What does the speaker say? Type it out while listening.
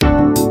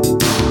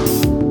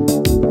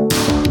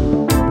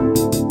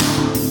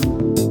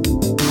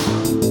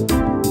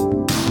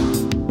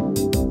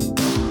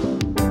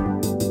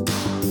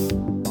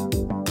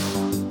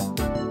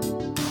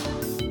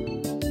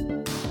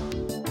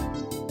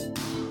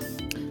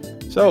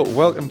So,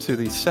 welcome to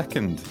the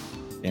second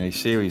in a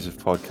series of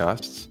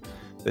podcasts.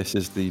 This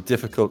is the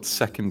difficult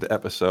second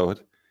episode.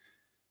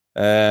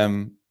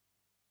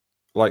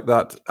 Like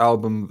that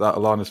album that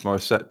Alanis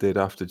Morissette did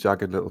after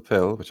Jagged Little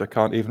Pill, which I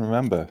can't even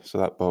remember, so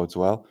that bodes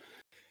well.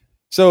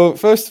 So,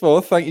 first of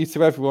all, thank you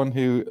to everyone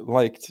who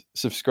liked,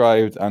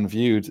 subscribed, and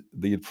viewed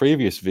the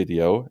previous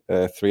video,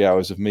 3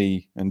 hours of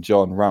me and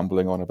John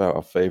rambling on about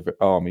our favourite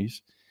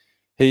armies.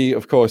 He,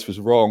 of course, was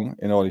wrong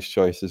in all his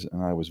choices,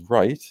 and I was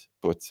right,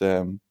 but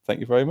thank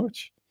you very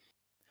much.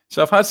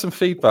 So I've had some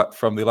feedback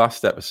from the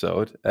last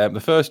episode.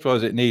 The first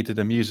was it needed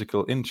a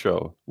musical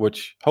intro,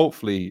 which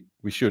hopefully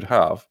we should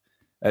have.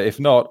 If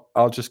not,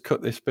 I'll just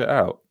cut this bit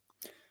out.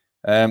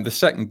 The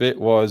second bit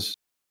was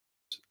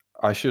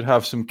I should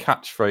have some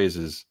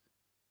catchphrases,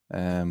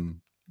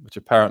 which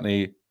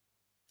apparently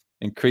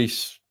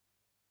increase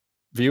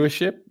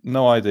viewership.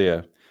 No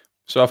idea.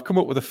 So I've come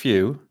up with a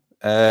few.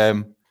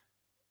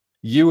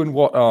 You and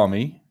what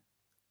army?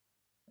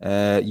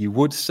 You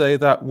would say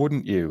that,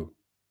 wouldn't you?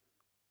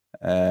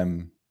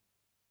 And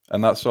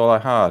that's all I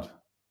had.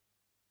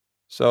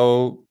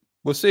 So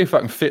we'll see if I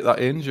can fit that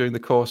in during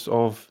the course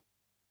of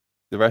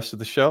the rest of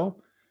the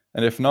show.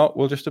 And if not,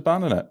 we'll just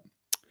abandon it.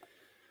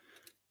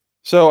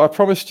 So I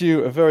promised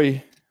you a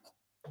very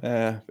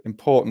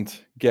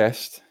important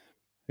guest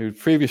who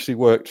previously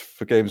worked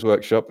for Games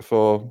Workshop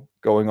before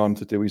going on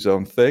to do his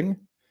own thing.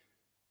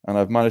 And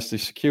I've managed to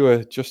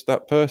secure just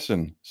that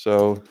person.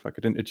 So if I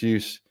could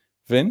introduce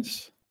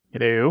Vince.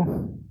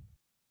 Hello.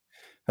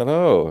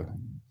 Hello.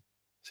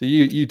 So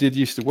you did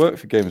used to work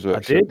for Games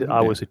Workshop? I did.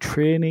 I was a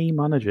trainee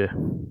manager.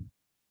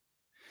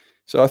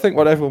 So I think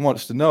what everyone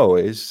wants to know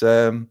is,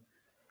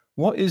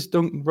 what is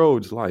Duncan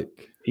Rhodes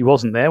like? He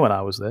wasn't there when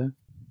I was there.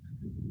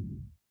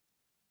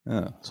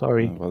 Oh,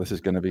 sorry. Well, this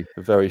is going to be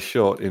a very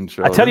short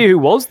intro. I tell you who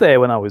was there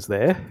when I was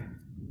there.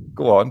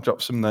 Go on,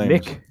 drop some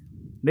names.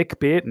 Nick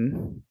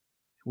Baton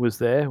was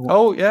there.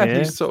 Oh yeah,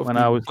 he's sort of when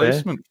the I was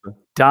replacement. There.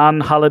 Dan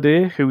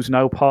Halliday, who's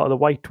now part of the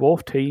White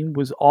Dwarf team,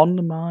 was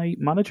on my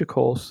manager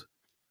course.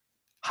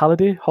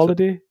 Holiday?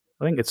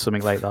 I think it's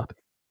something like that.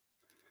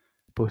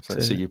 But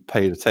so you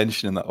paid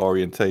attention in that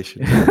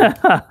orientation.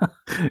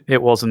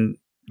 It wasn't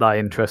that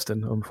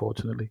interesting,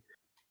 unfortunately.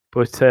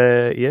 But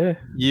yeah,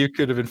 you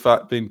could have in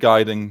fact been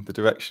guiding the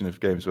direction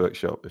of Games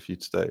Workshop if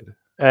you'd stayed.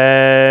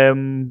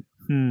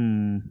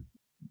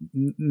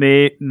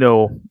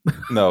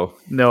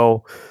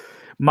 No.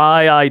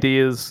 My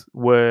ideas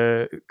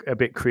were a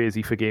bit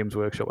crazy for Games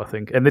Workshop, I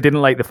think, and they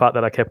didn't like the fact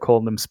that I kept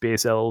calling them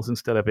Space Elves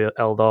instead of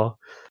Eldar.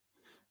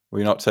 Were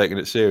you not taking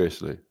it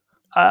seriously?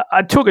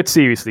 I took it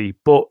seriously,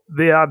 but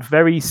they had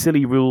very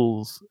silly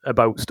rules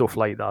about stuff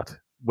like that,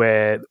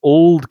 where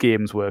old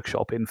Games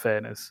Workshop, in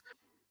fairness,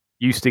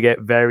 used to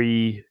get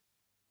very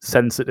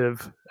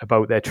sensitive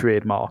about their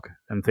trademark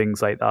and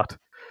things like that.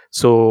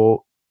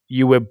 So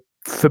you were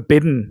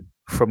forbidden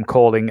from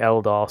calling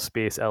Eldar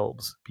Space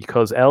Elves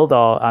because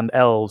Eldar and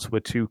Elves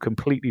were two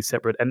completely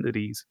separate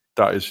entities.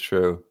 That is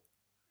true.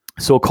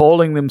 So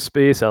calling them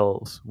Space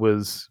Elves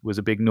was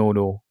a big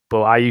no-no.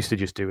 But I used to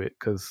just do it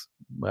because,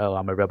 well,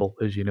 I'm a rebel,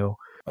 as you know.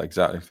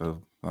 Exactly.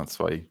 So that's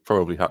why you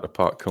probably had to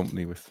part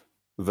company with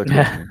the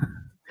company.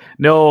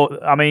 No,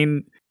 I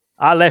mean,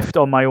 I left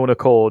on my own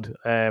accord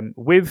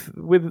with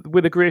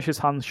a gracious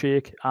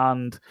handshake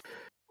and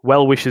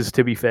well wishes,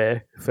 to be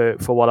fair,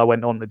 for what I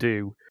went on to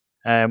do.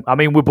 I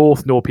mean, we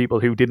both know people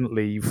who didn't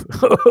leave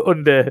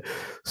under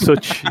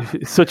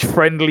such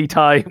friendly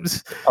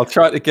times. I'll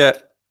try to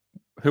get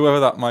whoever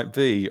that might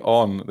be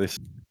on this.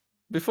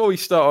 Before we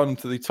start on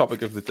to the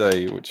topic of the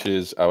day, which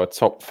is our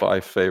top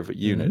 5 favourite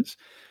units,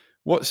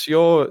 what's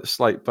your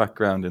slight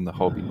background in the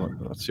hobby?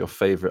 What's your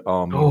favourite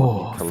army?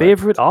 Oh,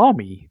 favourite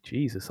army?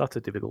 Jesus, that's a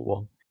difficult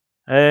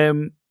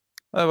one.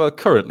 Well,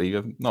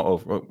 currently, not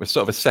over. We're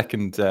sort of a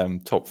second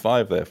top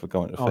 5 there if we're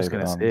going to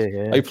favourite armies. Say,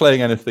 yeah. Are you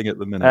playing anything at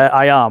the minute?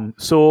 I am.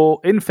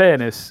 So, in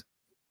fairness,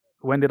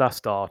 when did I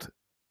start?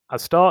 I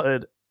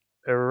started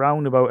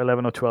around about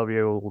 11 or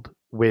 12-year-old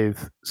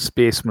with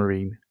Space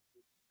Marine,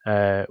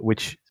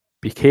 which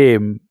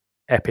became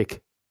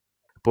epic.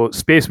 But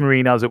Space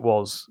Marine as it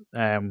was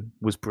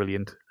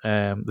brilliant.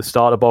 The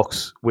starter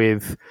box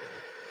with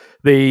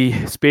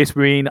the Space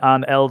Marine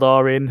and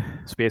Eldar in,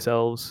 Space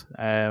Elves,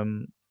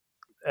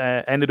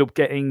 ended up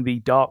getting the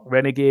Dark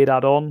Renegade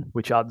add-on,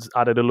 which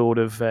added a load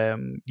of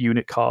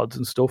unit cards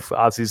and stuff,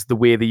 as is the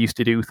way they used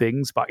to do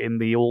things back in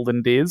the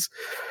olden days.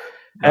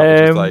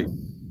 That was like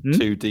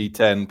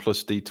 2d10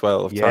 plus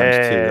d12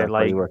 times 2.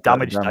 Like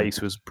damage dice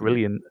was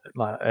brilliant,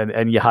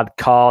 and you had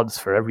cards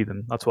for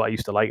everything. That's what I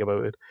used to like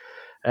about it.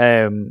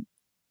 Then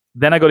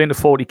I got into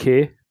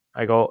 40k.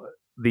 I got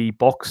the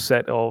box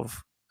set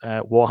of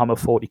Warhammer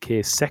 40k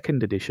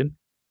 2nd edition.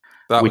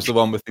 That was the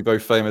one with the very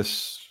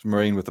famous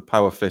Marine with the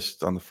power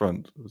fist on the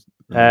front.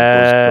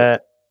 I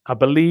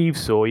believe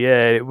so.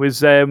 Yeah, it was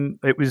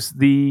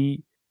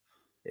the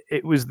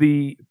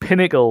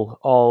pinnacle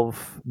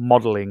of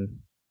modelling.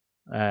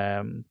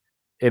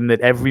 In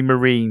that every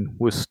Marine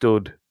was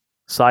stood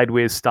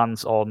sideways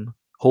stance on,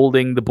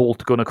 holding the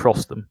bolt gun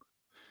across them.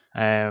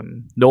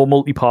 No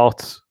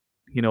multi-parts,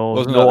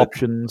 Wasn't no that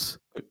options.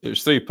 It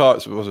was 3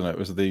 parts, wasn't it? It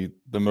was the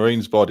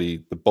Marine's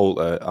body, the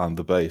bolter, and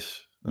the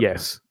base.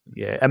 Yes,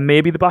 yeah, and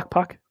maybe the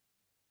backpack.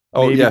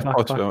 Oh Maybe yeah, backpack.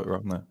 possibly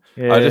wrong there.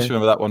 Yeah. I just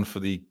remember that one for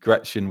the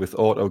Gretchen with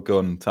auto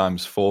gun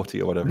times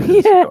 40 or whatever it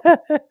is. Yeah.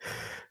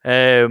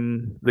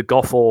 The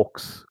Goth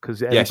Orcs,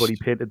 because everybody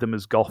Yes. painted them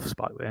as Goths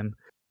back then.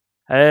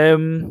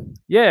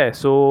 Yeah,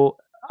 so,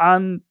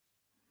 and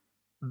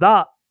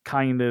that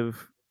kind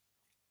of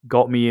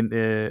got me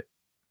into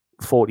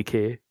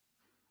 40k,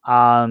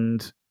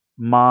 and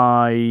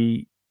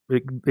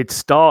it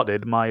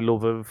started my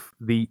love of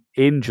the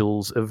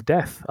Angels of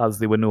Death, as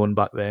they were known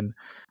back then,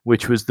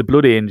 which was the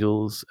Blood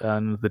Angels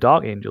and the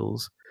Dark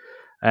Angels.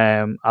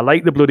 I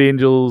like the Blood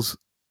Angels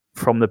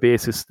from the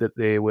basis that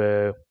they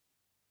were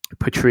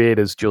portrayed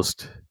as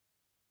just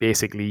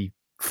basically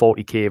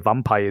 40k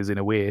vampires in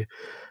a way.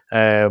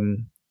 I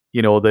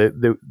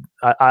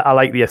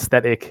like the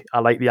aesthetic. I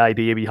like the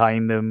idea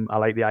behind them. I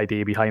like the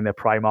idea behind their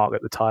Primarch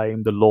at the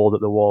time, the lore that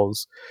there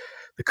was,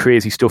 the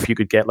crazy stuff you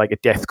could get, like a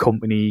Death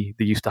Company.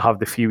 They used to have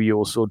the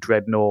Furioso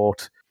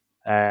Dreadnought,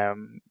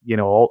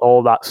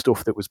 all that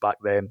stuff that was back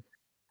then.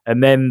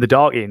 And then the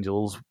Dark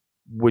Angels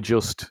were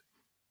just,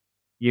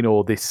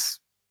 this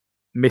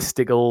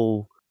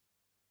mystical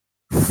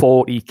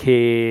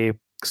 40k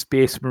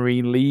Space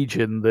Marine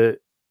Legion that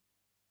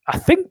I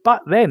think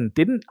back then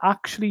didn't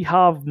actually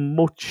have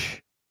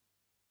much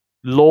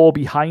lore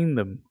behind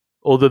them,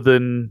 other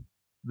than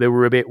they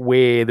were a bit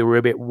weird, they were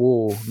a bit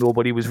war.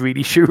 Nobody was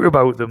really sure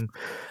about them.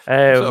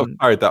 Sort of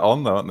carried that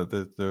on though, aren't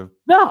they? They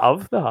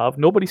have.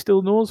 Nobody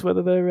still knows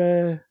whether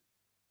they're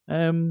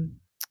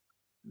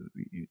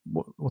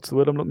what's the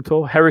word I'm looking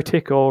for?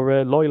 Heretic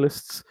or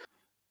loyalists.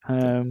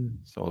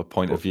 Sort of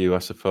point of view, I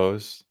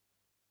suppose.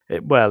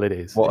 It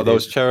is. What are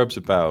those cherubs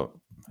about?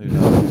 Who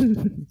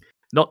knows?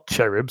 Not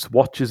cherubs,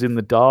 watchers in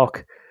the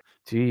dark.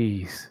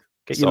 Jeez,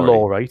 get your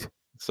lore right.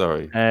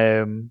 Sorry.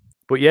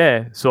 But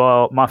yeah,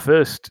 so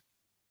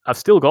I've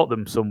still got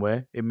them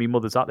somewhere in my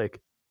mother's attic,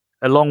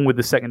 along with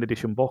the second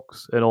edition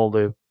box and all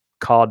the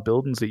card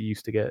buildings that you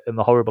used to get and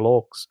the horrible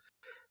orcs.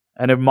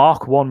 And a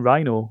Mark 1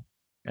 Rhino.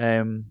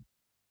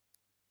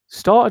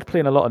 Started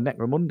playing a lot of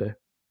Necromunda.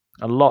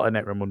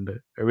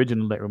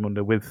 Original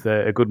Necromunda with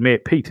a good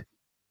mate, Pete.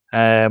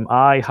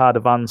 I had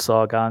a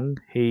Vansar gang.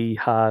 He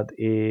had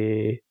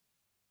a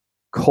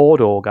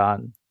Cawdor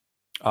gang.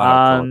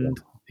 And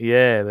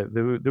yeah,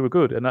 they were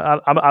good. And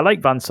I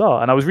like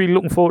Vansar, and I was really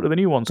looking forward to the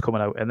new ones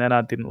coming out, and then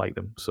I didn't like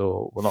them,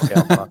 so we'll not get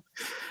on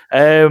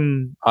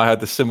that. I had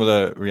the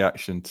similar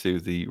reaction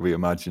to the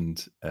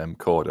reimagined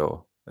Cawdor.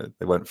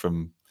 They went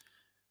from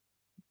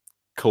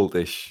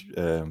cultish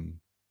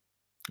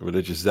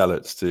religious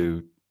zealots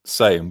to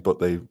same, but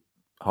they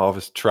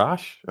harvest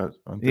trash. I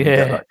didn't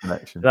get that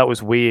connection. That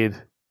was weird.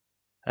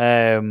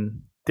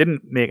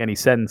 Didn't make any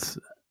sense.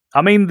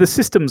 I mean, the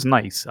system's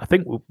nice. I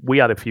think we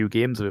had a few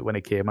games of it when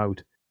it came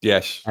out.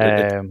 Yes.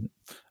 I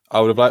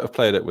would have liked to have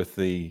played it with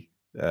the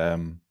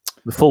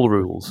full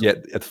rules. Yeah,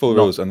 the full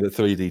rules and the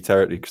 3D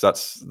territory,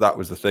 because that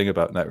was the thing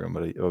about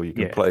Necromunda. Oh, you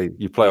can play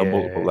on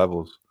multiple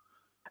levels.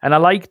 And I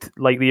liked,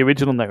 like, the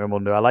original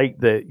Necromunda. I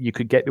liked that you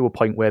could get to a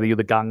point where the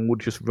other gang would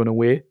just run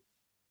away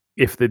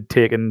if they'd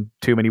taken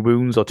too many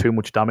wounds or too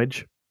much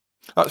damage.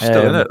 That's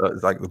still in it.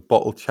 It's like the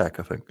bottle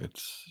check. I think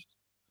it's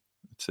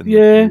in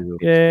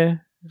the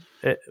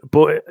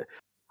but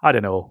I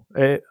don't know.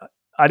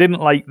 I didn't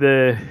like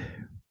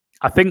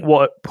I think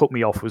what put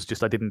me off was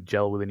just I didn't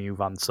gel with the new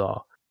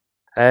Vansar.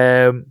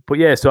 But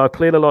yeah, so I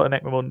played a lot of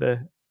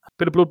Necromunda, a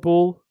bit of Blood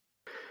Bowl.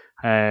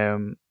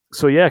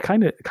 So yeah,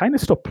 kind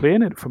of stopped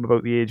playing it from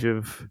about the age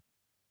of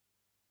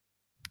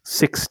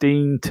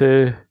 16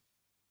 to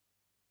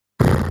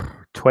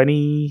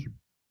 20,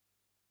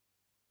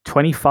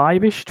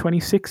 25-ish,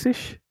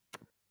 26-ish.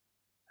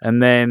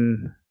 And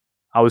then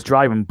I was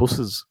driving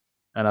buses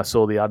and I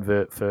saw the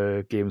advert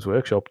for Games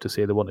Workshop to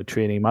say they wanted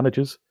training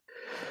managers.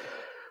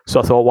 So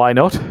I thought, why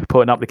not?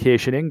 Put an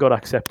application in, got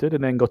accepted,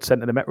 and then got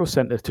sent to the Metro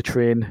Centre to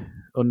train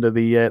under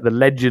the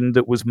legend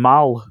that was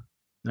Mal.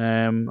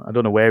 I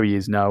don't know where he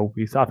is now.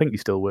 I think he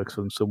still works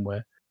for them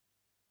somewhere.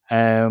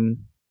 And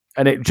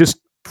it just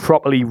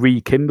properly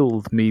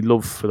rekindled me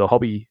love for the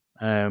hobby.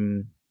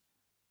 And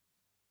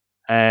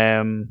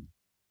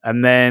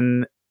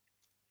then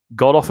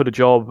got offered a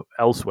job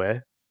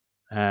elsewhere.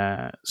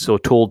 So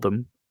told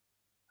them,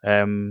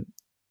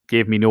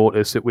 gave me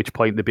notice, at which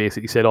point they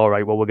basically said, all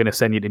right, well, we're going to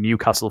send you to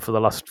Newcastle for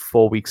the last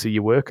 4 weeks of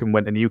your work, and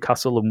went to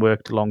Newcastle and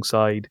worked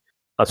alongside.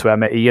 That's where I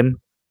met Ian,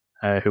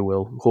 who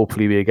will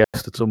hopefully be a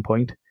guest at some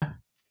point.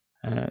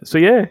 So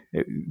yeah,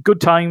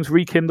 good times,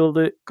 rekindled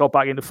it, got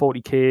back into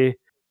 40k,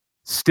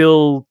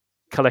 still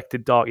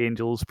collected Dark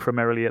Angels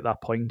primarily at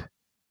that point.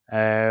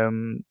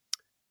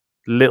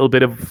 Little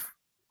bit of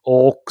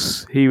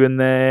orcs here and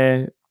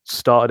there,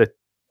 started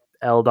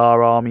a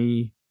Eldar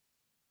army.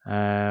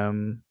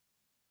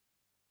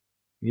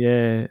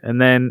 Yeah,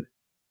 and then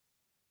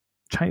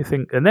trying to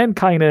think, and then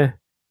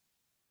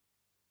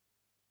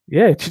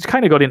just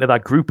kind of got into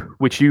that group,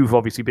 which you've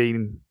obviously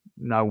been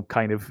now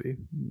kind of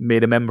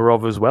made a member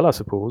of as well, I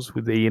suppose,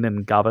 with Ian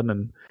and Gavin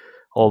and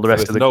all the So rest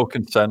there's of the no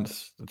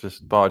consent,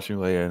 just barging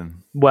way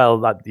in. well,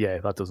 that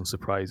doesn't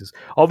surprise us.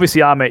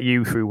 Obviously, I met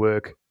you through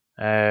work.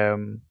 Yeah,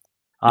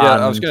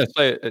 I was And going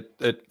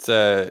to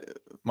say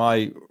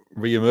my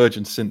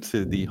re-emergence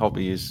into the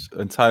hobby is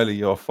entirely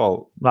your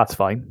fault. that's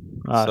fine.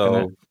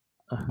 So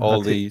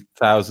all that's it. the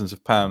thousands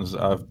of pounds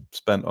that I've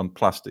spent on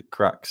plastic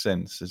crack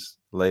since is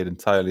laid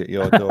entirely at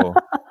your door.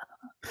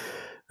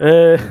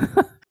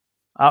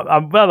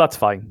 Well, that's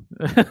fine.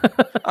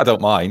 I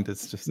don't mind.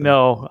 It's just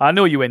No, I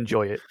know you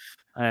enjoy it.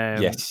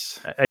 yes.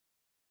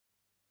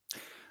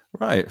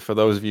 Right. For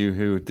those of you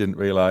who didn't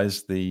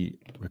realize, the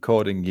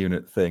recording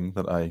unit thing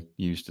that I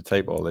used to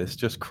tape all this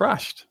just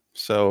crashed.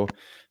 So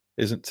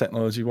isn't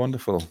technology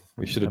wonderful?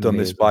 We should have done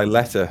this by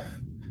letter.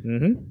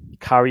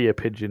 Carrier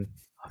pigeon,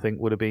 I think,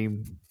 would have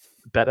been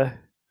better.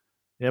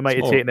 It might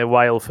have Small. taken a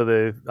while for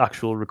the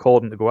actual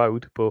recording to go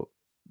out, but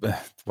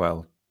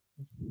well,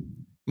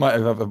 might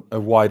have a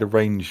wider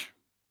range.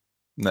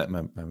 No,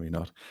 maybe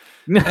not.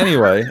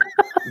 Anyway,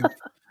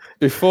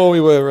 before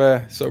we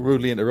were so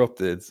rudely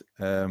interrupted,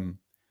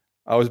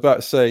 I was about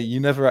to say you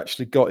never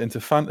actually got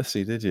into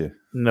fantasy, did you?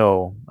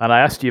 no. And I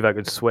asked you if I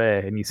could swear,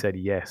 and you said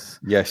yes.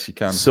 Yes, you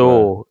can.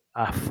 So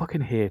I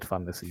fucking hate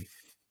fantasy.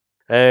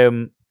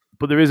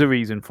 But there is a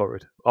reason for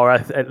it, or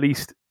at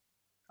least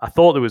I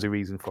thought there was a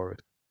reason for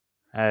it.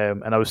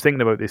 And I was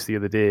thinking about this the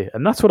other day,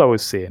 and that's what I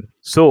was saying.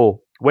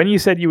 So when you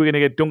said you were going to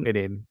get Duncan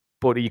in,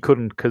 but you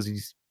couldn't because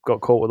he's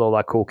got caught with all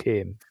that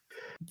cocaine.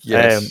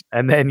 Yes.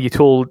 And then you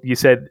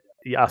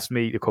asked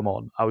me to come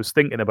on. I was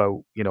thinking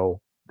about,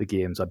 the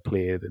games I'd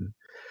played and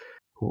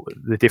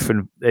the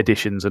different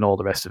editions and all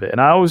the rest of it. And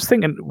I was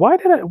thinking, why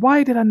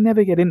did I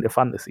never get into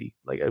fantasy?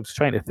 Like I was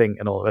trying to think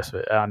and all the rest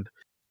of it. And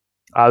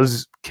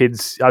as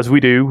kids, as we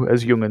do,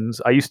 as young'uns,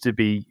 I used to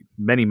be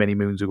many, many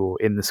moons ago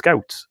in the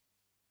Scouts.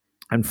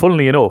 And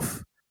funnily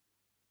enough,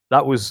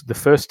 that was the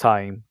first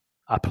time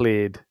I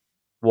played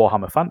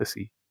Warhammer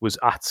Fantasy, was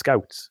at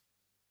Scouts.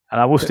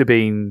 And I must have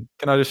been...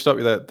 Can I just stop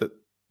you there? That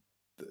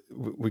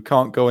we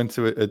can't go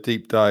into a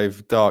deep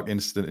dive, dark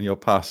incident in your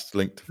past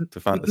linked to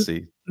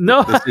fantasy.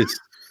 No.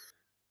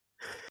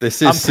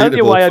 This is I'm telling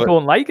you why I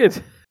don't like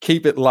it.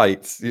 Keep it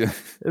light. Yeah.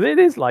 It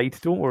is light,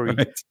 don't worry.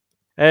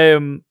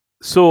 Right.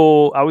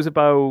 So I was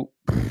about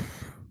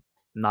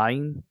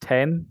 9,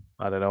 10,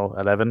 I don't know,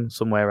 11,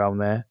 somewhere around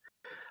there.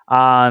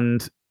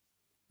 And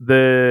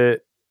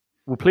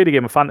we played a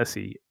game of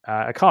fantasy.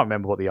 I can't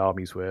remember what the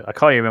armies were. I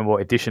can't even remember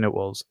what edition it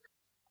was.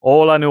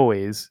 All I know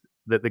is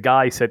that the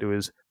guy said to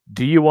us,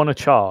 "Do you want to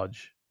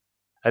charge?"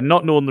 And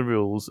not knowing the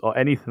rules or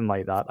anything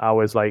like that, I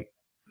was like,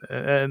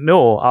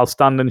 "No, I'll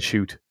stand and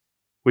shoot,"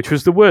 which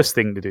was the worst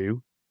thing to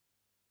do.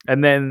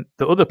 And then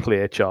the other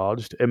player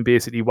charged and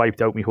basically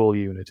wiped out my whole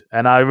unit.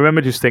 And I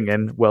remember just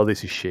thinking, well,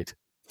 this is shit.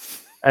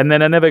 And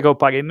then I never got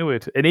back into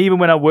it. And even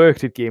when I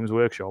worked at Games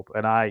Workshop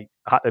and I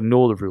had to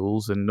know the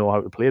rules and know how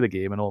to play the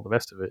game and all the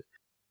rest of it,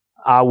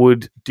 I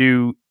would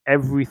do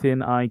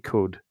everything I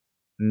could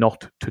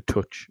not to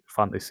touch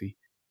fantasy.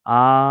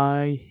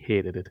 I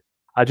hated it.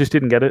 I just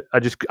didn't get it.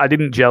 I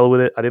didn't gel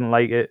with it. I didn't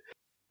like it.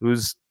 It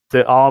was,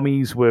 the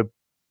armies were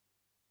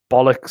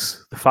bollocks.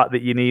 The fact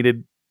that you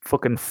needed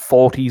fucking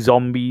 40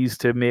 zombies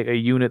to make a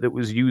unit that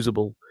was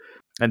usable,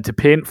 and to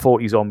paint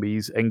 40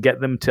 zombies and get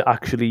them to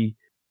actually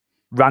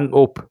rank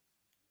up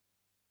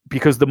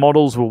because the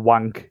models were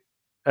wank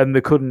and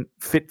they couldn't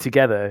fit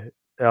together.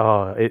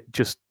 It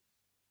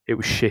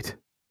was shit.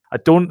 I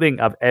don't think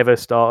I've ever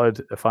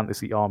started a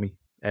fantasy army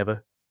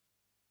ever.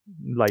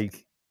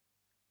 Like,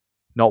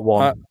 not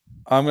one.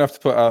 I'm going to have to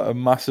put out a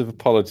massive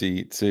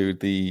apology to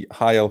the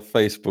High Elf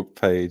Facebook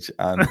page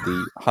and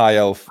the High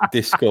Elf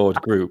Discord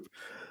group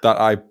that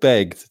I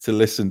begged to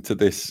listen to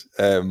this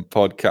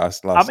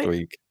podcast last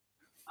week.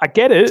 I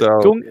get it. So,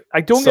 don't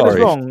get us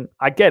wrong.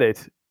 I get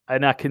it,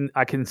 and I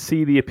can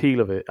see the appeal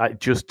of it. It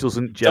just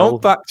doesn't gel.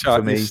 Don't backtrack.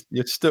 For me.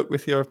 You're stuck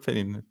with your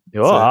opinion.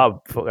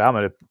 I've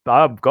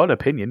got an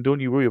opinion. Don't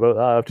you worry about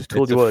that. I've just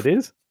told you what it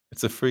is.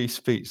 It's a free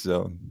speech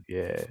zone.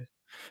 Yeah.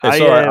 It's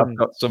all right. I've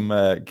got some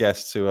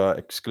guests who are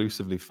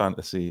exclusively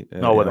fantasy.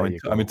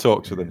 I'm in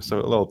talks with them, so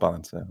it'll all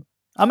balance out.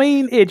 I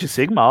mean, Age of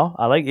Sigmar.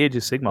 I like Age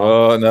of Sigmar.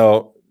 Oh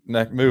no!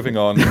 Moving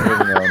on.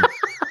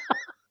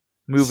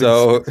 Moving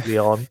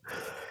on.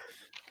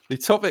 The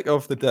topic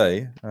of the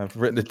day, I've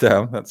written it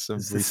down. It's the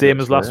same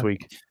as last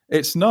week.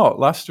 It's not.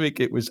 Last week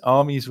it was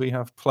armies we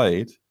have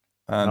played,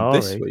 and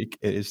this week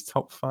it is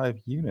top 5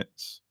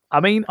 units. I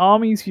mean,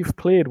 armies you've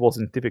played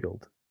wasn't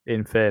difficult.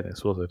 In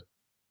fairness, was it?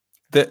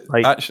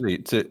 Actually,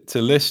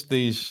 to list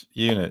these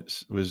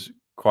units was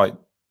quite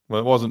well.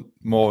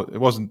 It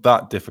wasn't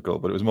that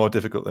difficult, but it was more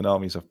difficult than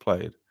armies I've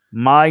played.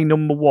 My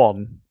number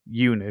 1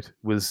 unit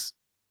was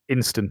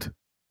instant.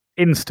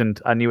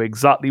 I knew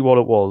exactly what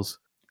it was.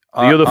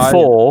 The other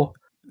 4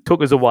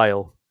 took us a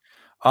while.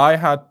 I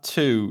had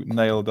 2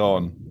 nailed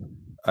on,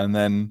 and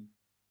then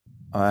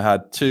I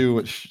had 2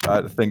 which I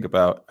had to think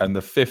about, and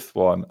the 5th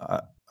one,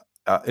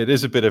 it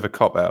is a bit of a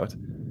cop out,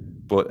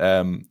 but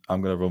I'm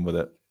going to run with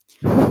it.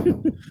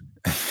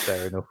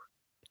 Fair enough.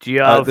 Do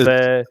you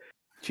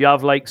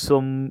have like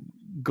some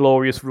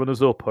glorious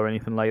runners-up or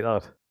anything like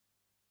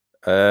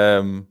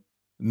that?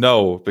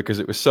 No, because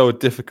it was so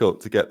difficult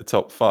to get the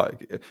top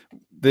 5.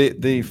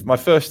 My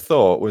first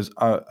thought was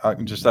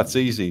that's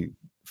easy,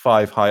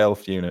 5 high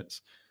elf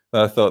units.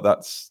 And I thought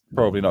that's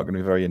probably not going to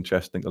be very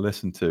interesting to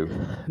listen to.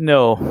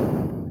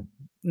 No,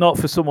 not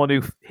for someone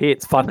who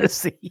hates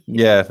fantasy.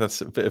 Yeah,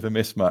 that's a bit of a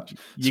mismatch.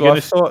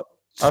 You're So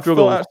I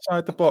struggle. thought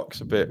outside the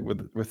box a bit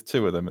with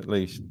 2 of them at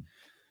least.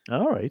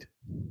 All right.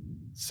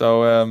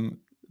 So,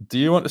 do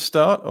you want to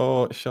start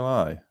or shall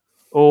I?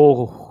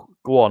 Oh,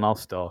 go on. I'll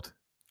start.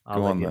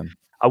 Go on then.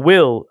 I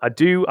will. I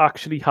do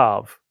actually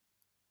have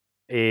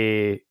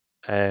a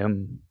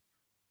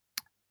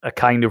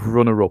kind of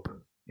runner-up,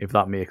 if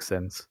that makes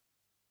sense.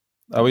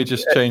 Are we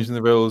just changing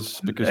the rules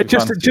because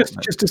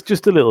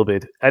just a little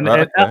bit, and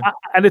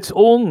it's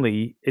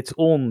only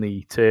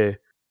to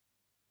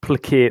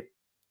placate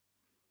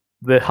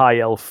the high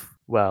elf.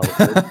 Well,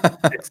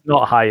 it's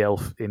not high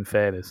elf in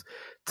fairness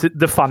to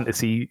the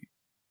fantasy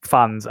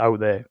fans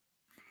out there.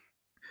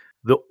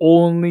 The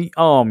only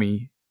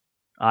army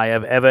I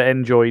have ever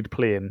enjoyed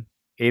playing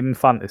in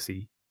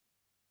fantasy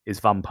is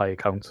Vampire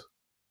Count,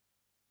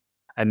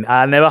 and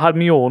I never had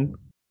my own.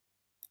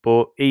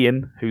 But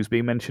Ian, who's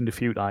been mentioned a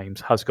few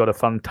times, has got a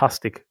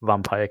fantastic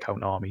Vampire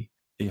Count army,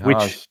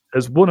 which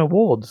has won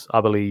awards,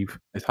 I believe.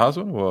 It has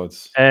won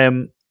awards.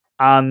 And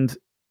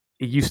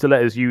he used to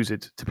let us use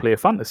it to play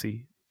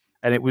fantasy,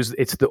 and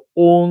it's the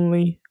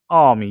only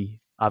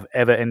army I've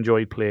ever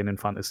enjoyed playing in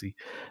fantasy.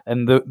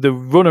 And the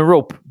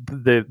runner-up,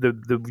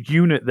 the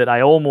unit that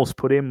I almost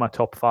put in my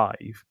top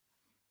 5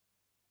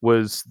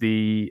 was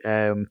the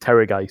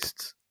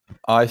Terrorgeists.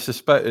 I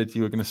suspected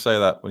you were going to say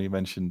that when you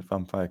mentioned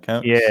Vampire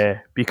Counts. Yeah,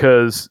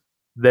 because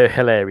they're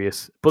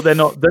hilarious, but they're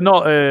not.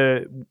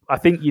 I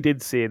think you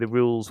did say the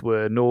rules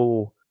were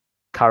no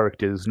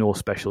characters, no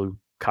special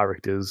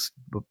characters,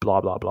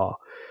 blah blah blah.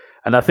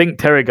 And I think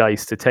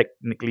Terrorgeists are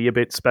technically a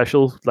bit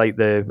special. Like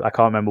I can't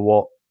remember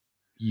what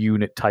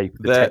unit type.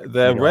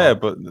 They're rare,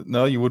 but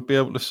no, you would be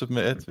able to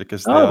submit it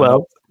because they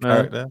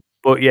character.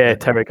 But yeah,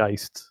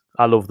 Terrorgeists.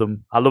 I love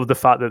them. I love the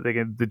fact that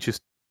they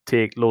just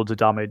take loads of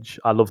damage.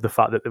 I love the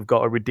fact that they've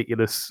got a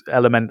ridiculous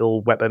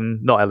elemental weapon.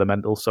 Not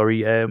elemental,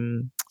 sorry.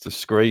 It's a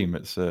scream.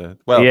 It's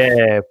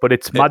but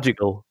it's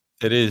magical.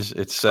 It is.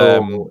 It's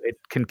it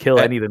can kill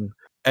anything.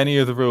 Any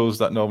of the rules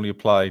that normally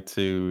apply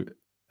to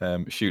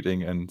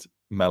shooting and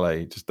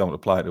melee just don't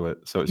apply to it.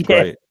 So it's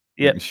great.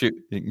 Yeah. You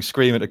can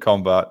scream into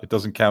combat. It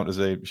doesn't count as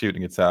a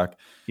shooting attack.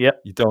 Yeah.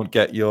 You don't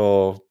get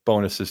your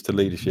bonuses to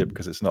leadership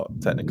because it's not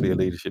technically a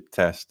leadership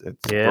test.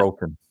 It's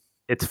broken.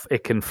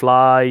 It can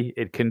fly.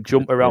 It can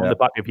jump around the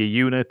back of your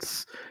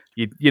units.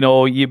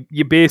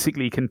 You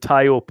basically can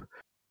tie up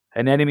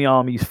an enemy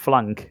army's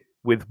flank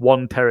with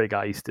one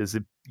Terrorgeist as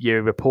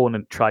your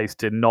opponent tries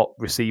to not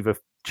receive a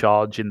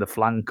charge in the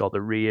flank or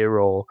the rear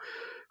or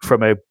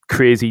from a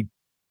crazy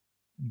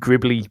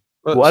gribbly.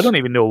 I don't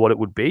even know what it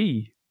would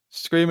be.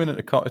 Screaming at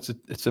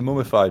it's a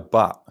mummified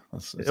bat.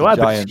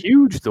 It's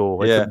huge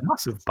though. It's a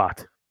massive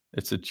bat.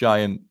 It's a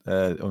giant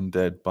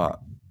undead bat.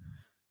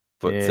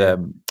 But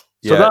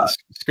so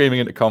screaming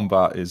into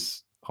combat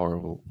is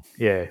horrible.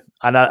 Yeah,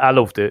 and I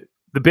loved it.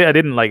 The bit I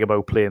didn't like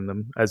about playing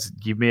them, as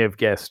you may have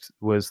guessed,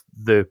 was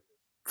the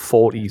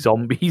 40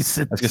 zombies.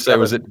 I was going to say,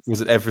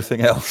 was it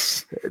everything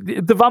else?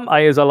 The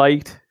vampires I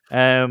liked.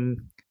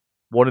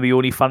 One of the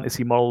only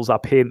fantasy models I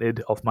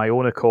painted of my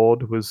own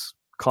accord was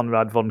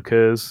Konrad von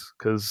Kurz,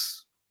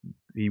 because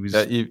he was...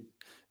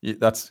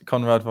 that's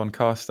Konrad von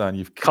Karstein.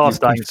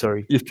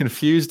 You've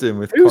confused him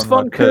with Who's Konrad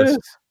von Kurz?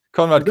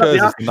 Konrad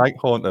Kurz is the Night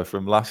Haunter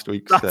from last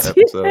week's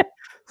episode. Yeah.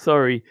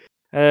 Sorry.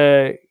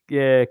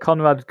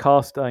 Konrad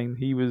Karstein.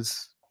 He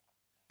was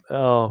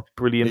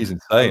brilliant. He's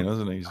insane,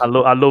 wasn't he? I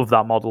love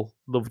that model.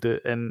 Loved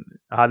it, and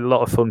I had a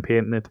lot of fun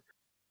painting it.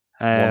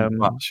 One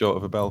bat short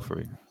of a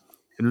belfry.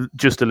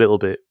 Just a little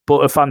bit, but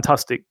a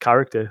fantastic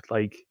character.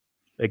 Like,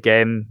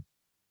 again,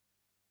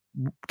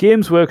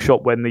 Games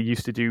Workshop, when they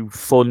used to do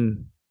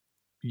fun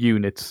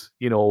units,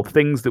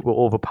 things that were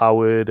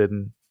overpowered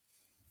and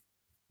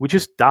were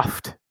just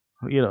daft.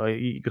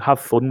 You could have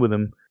fun with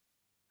them.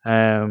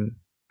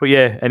 But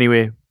yeah,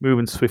 anyway,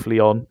 moving swiftly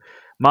on.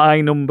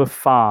 My number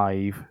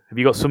 5. Have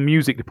you got some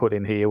music to put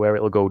in here where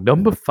it'll go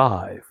number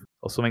 5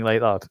 or something like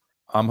that?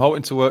 I'm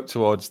hoping to work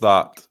towards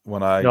that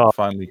when I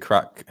finally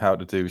crack how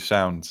to do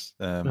sounds.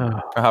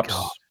 Perhaps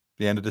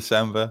the end of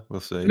December. We'll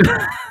see.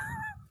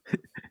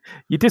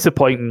 You're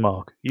disappointing,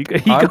 Mark.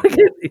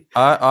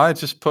 I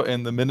just put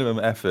in the minimum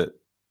effort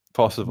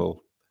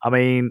possible. I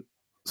mean,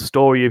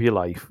 story of your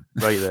life,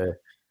 right there.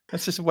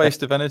 It's just a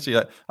waste of energy.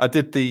 I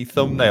did the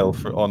thumbnail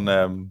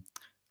on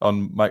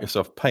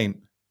Microsoft Paint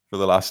for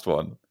the last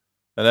one,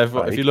 and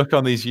if you look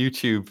on these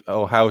YouTube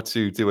or how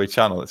to do a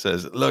channel, it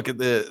says look at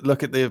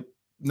the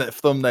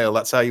thumbnail.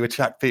 That's how you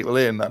attract people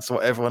in. That's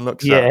what everyone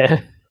looks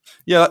at.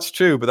 Yeah, that's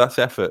true, but that's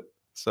effort.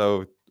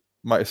 So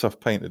Microsoft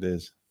Paint it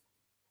is.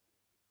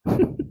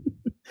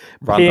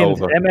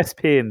 MS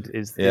Paint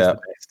is the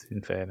best,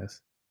 in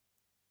fairness.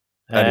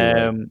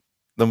 Anyway,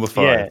 number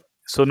 5. Yeah.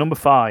 So number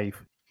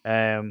 5.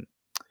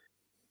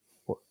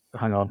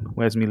 hang on,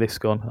 where's my list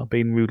gone? I've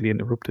been rudely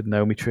interrupted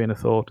now. My train of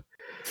thought.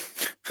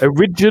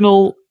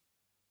 Original.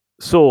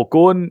 So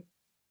going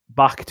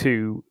back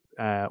to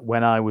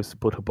when I was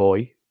but a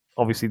boy,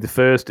 obviously the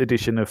first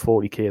edition of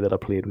 40k that I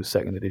played was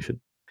second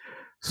edition.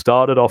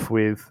 Started off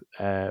with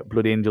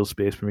Blood Angel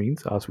Space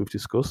Marines, as we've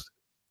discussed.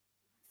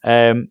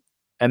 And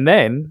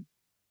then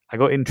I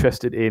got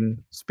interested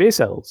in Space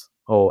Elves,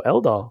 or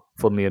Eldar,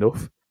 funnily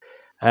enough.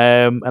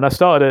 And I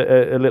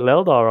started a little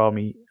Eldar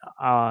army,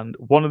 and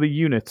one of the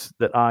units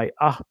that I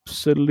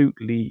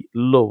absolutely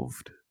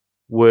loved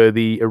were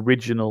the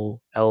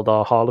original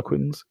Eldar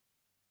Harlequins,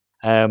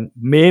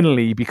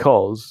 mainly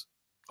because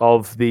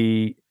of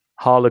the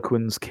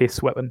Harlequin's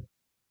kiss weapon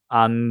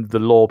and the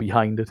lore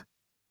behind it.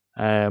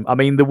 I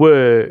mean, they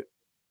were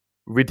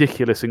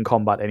ridiculous in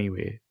combat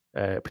anyway,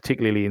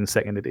 particularly in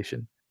second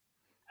edition.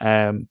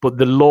 But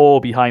the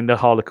lore behind the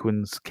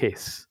Harlequin's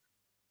kiss,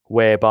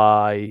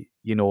 whereby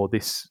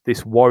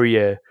this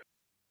warrior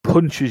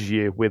punches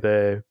you with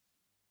a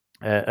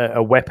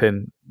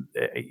weapon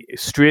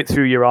straight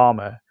through your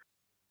armor,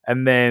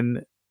 and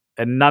then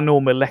a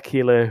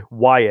nanomolecular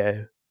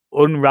wire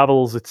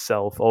unravels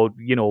itself, or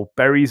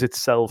buries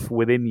itself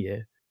within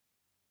you,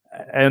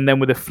 and then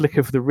with a flick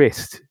of the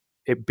wrist,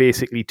 it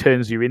basically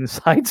turns your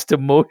insides to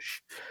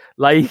mush.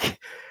 Like,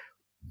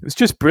 it's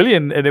just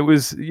brilliant, and it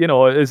was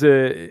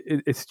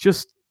it's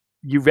just,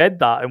 you read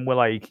that and we're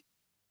like,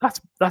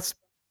 that's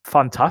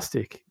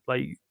fantastic.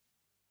 Like,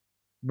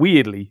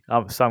 weirdly,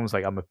 it sounds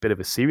like I'm a bit of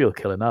a serial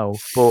killer now,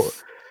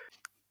 but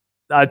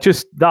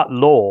just that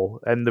lore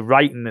and the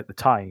writing at the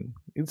time,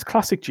 it's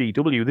classic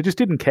GW. They just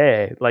didn't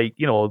care. Like,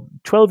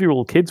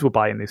 12-year-old kids were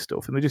buying this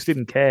stuff and they just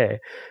didn't care.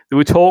 They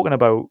were talking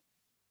about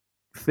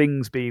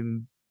things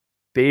being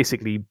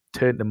basically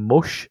turned to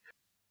mush.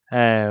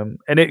 And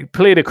it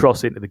played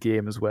across into the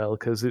game as well,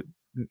 because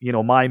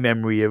my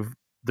memory of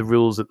the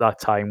rules at that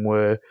time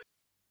were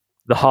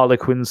the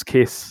Harlequin's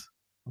kiss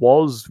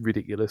was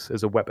ridiculous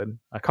as a weapon.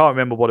 I can't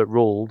remember what it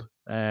rolled,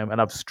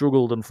 and I've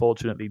struggled,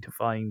 unfortunately, to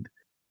find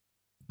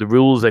the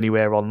rules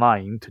anywhere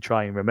online to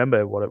try and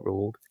remember what it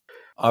rolled.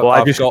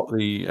 I've got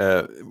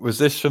the. Was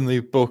this from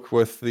the book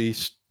with the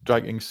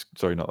striking?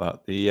 Sorry, not that.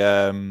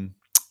 The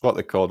what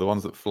they call the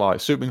ones that fly,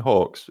 swooping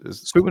hawks.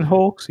 Swooping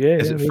hawks, yeah.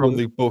 Is it from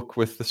the book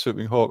with the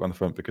swooping hawk on the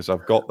front? Because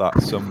I've got that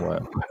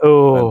somewhere.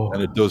 Oh,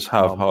 and it does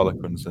have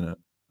Harlequins in it.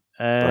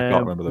 But I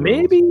can't remember the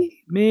rules.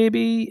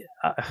 Maybe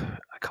I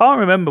can't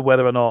remember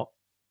whether or not.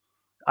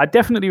 I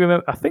definitely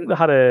remember. I think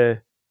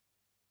they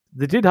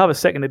did have a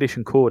second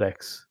edition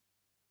codex.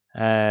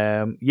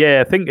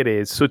 Yeah, I think it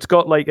is. So it's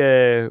got like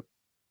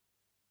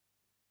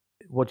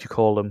what do you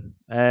call them?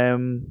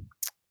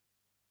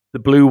 The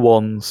blue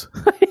ones.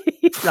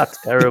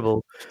 That's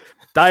terrible.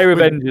 Dire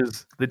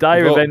Avengers. The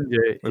Dire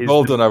Avenger. We've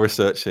all done our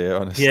research here,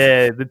 honestly.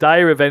 Yeah, the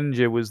Dire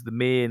Avenger was the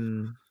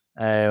main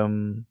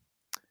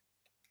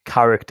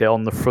character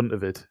on the front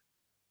of it.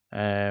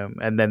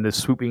 And then the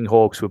Swooping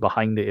Hawks were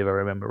behind it, if I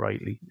remember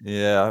rightly.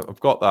 Yeah, I've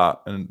got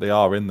that, and they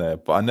are in there.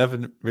 But I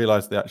never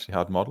realised they actually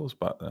had models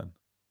back then.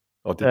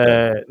 Or did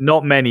they?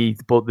 Not many,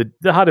 but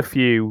they had a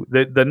few.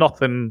 They're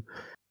nothing.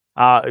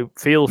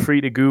 Feel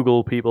free to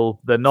Google,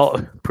 people. They're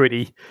not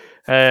pretty.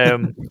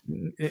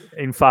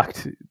 In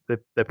fact,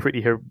 they're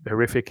pretty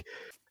horrific.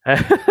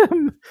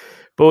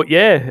 But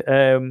yeah,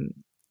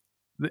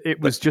 it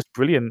was just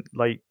brilliant.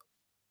 Like,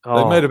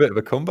 they made a bit of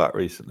a comeback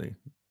recently.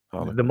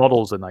 The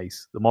models are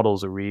nice. The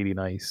models are really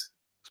nice.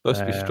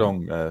 Supposed to be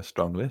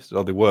strong list.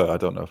 Or they were. I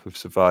don't know if we've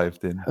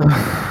survived in.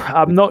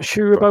 I'm not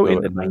sure about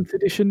in the 9th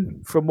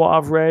edition. From what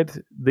I've read,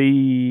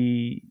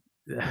 the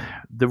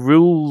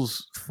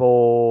rules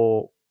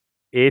for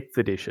 8th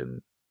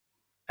edition,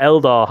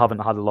 Eldar haven't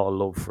had a lot of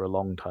love for a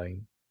long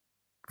time.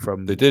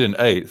 They did in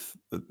 8th.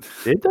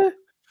 Did they?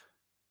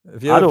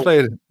 Have you ever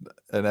played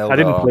an Eldar? I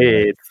didn't play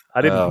 8th.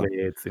 I didn't play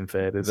 8th, in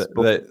fairness.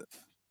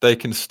 They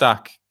can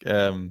stack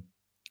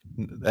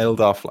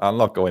Eldar. I'll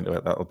not go into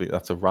it.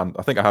 That's a rant.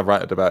 I think I have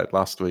ranted about it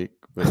last week.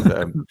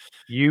 But,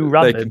 you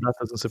ranted. That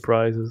doesn't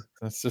surprise us.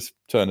 That's just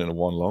turned into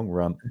one long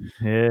rant.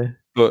 Yeah.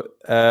 But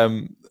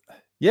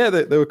yeah,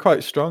 they were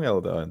quite strong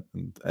Eldar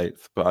in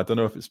 8th, but I don't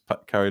know if it's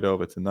carried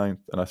over to 9th.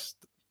 And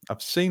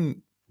I've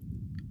seen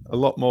a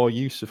lot more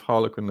use of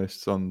Harlequin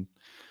lists on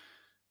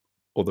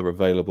other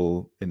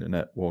available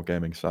internet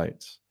wargaming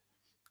sites.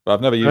 But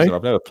I've never used them.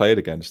 I've never played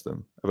against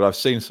them. But I've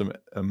seen some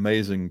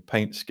amazing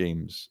paint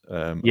schemes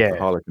of the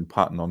Harlequin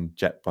pattern on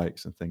jet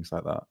bikes and things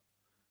like that.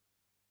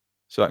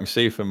 So I can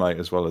see from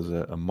as well as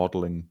a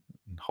modelling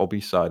hobby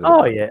side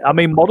of it. Yeah. I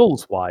mean,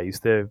 models-wise,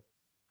 they're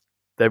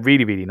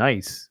really, really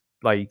nice.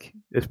 Like,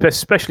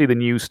 especially the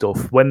new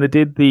stuff. When they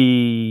did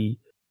the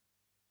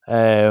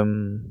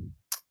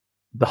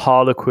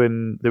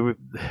Harlequin,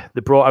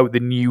 they brought out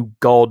the new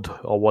god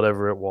or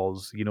whatever it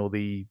was.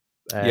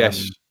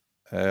 Yes,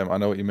 I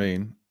know what you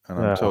mean,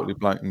 and I'm totally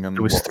blanking on.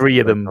 There was 3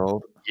 of them.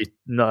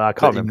 No, I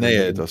can't remember.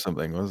 Aeneid or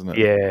something, wasn't it?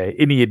 Yeah,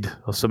 Aeneid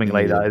or something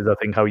like that is, I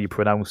think, how you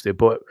pronounced it.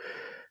 But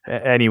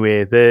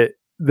anyway, they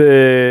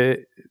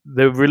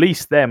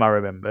released them, I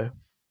remember,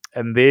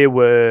 and they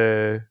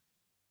were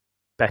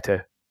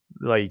better.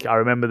 like I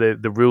remember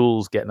the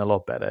rules getting a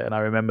lot better, and I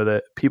remember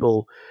that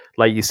people,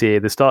 like you say,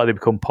 they started to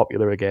become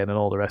popular again, and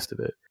all the rest of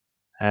it.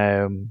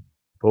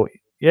 But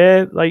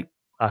yeah, like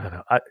I don't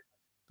know,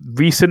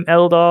 recent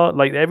Eldar,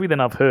 like everything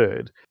I've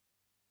heard,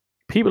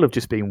 people have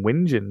just been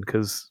whinging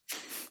because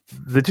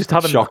they just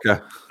haven't.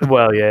 Shocker.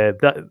 Well, yeah,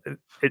 that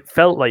it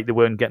felt like they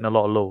weren't getting a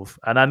lot of love,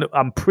 and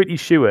I'm pretty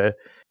sure,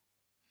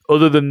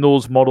 other than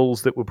those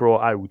models that were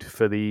brought out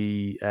for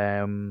the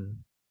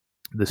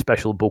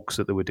special books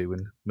that they were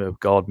doing. Oh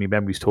God, my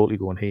memory's totally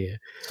going here.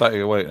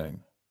 Psychic Awakening.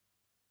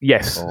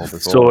 Yes,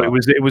 so it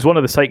was one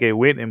of the Psychic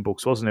Awakening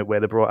books, wasn't it, where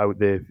they brought out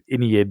the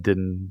Inead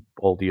and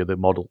all the other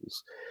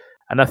models.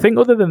 And I think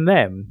other than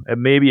them,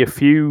 and maybe a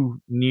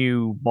few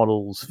new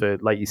models for,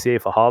 like you say,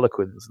 for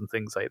Harlequins and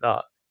things like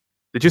that,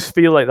 they just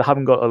feel like they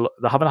haven't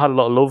had a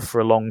lot of love for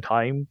a long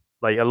time.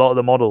 Like a lot of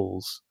the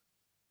models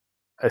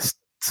are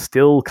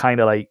still kind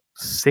of like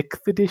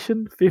 6th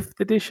edition, 5th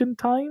edition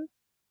time.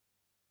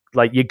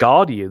 Like your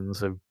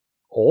Guardians are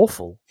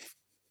awful,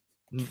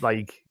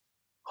 like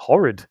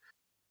horrid.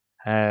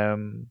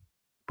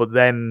 But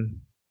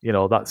then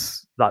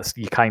that's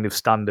your kind of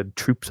standard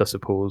troops, I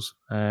suppose.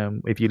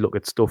 If you look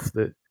at stuff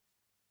that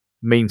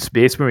main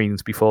Space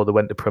Marines before they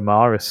went to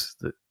Primaris,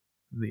 that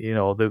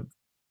there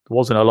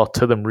wasn't a lot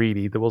to them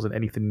really. There wasn't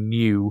anything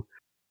new.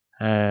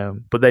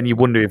 But then you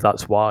wonder if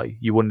that's why.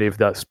 You wonder if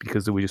that's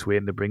because they were just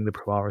waiting to bring the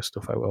Primaris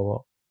stuff out or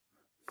what.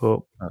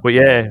 But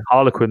yeah,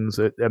 Harlequins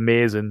are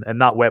amazing,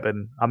 and that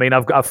weapon. I mean,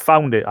 I've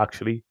found it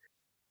actually,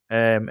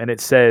 and it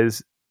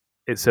says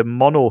it's a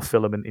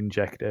monofilament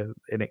injector,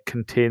 and it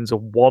contains a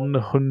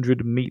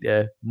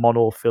 100-meter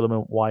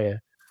monofilament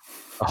wire,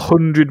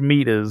 100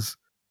 meters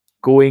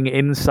going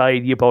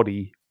inside your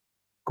body,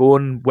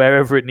 going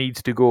wherever it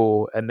needs to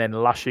go, and then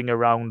lashing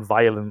around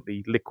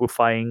violently,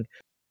 liquefying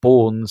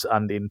bones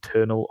and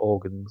internal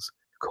organs,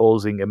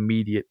 causing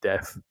immediate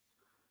death.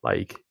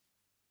 Like,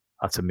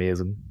 that's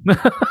amazing.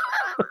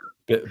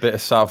 Bit of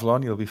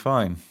Savlon, you'll be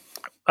fine.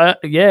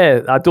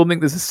 Yeah, I don't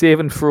think there's a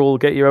saving throw will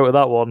get you out of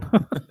that one.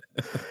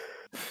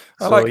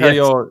 I like how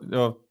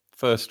your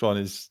first one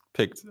is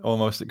picked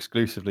almost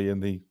exclusively in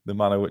the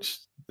manner which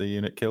the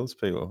unit kills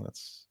people.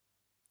 That's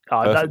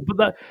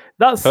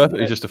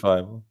perfectly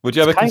justifiable. Would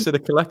you ever consider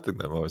collecting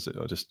them, or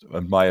just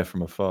admire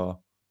from afar?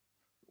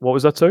 What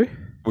was that, sorry?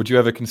 Would you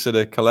ever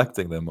consider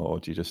collecting them,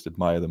 or do you just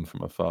admire them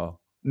from afar?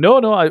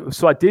 No.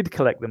 I did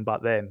collect them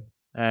back then.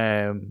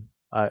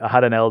 I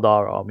had an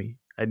Eldar army,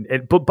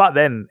 but back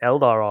then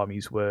Eldar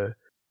armies were,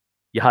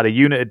 you had a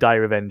unit of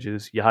Dire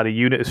Avengers, you had a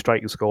unit of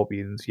Striking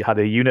Scorpions, you had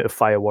a unit of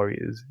Fire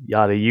Warriors, you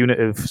had a unit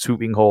of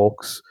Swooping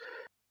Hawks,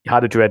 you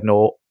had a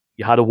Dreadnought,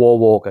 you had a War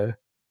Walker,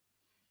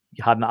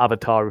 you had an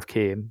Avatar of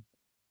Cain,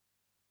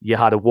 you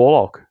had a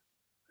Warlock.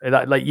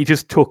 Like you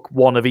just took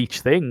one of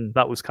each thing.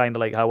 That was kind of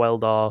like how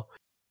Eldar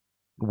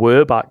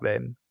were back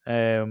then.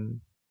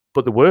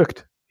 But they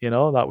worked.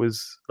 That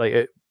was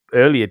like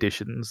early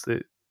editions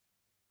that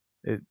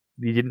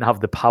you didn't have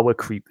the power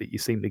creep that you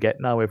seem to get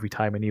now every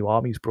time a new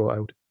army's brought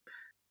out.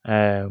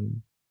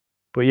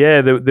 But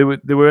yeah,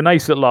 they were a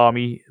nice little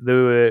army. They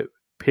were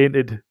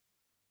painted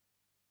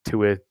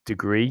to a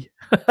degree.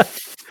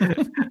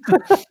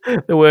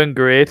 They weren't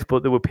great,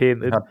 but they were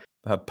painted.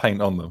 They had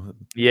paint on them.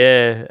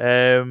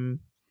 Yeah.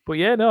 But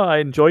yeah, no, I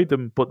enjoyed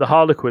them. But the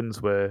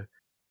Harlequins were.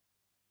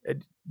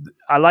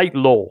 I like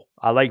lore.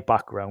 I like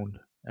background.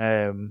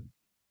 And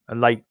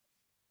like,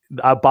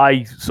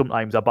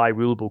 sometimes I buy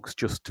rule books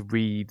just to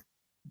read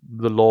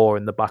the lore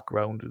and the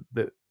background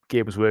that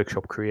Games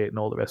Workshop create and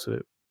all the rest of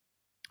it.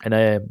 And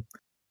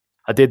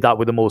I did that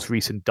with the most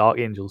recent Dark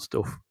Angels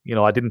stuff.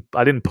 I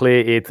didn't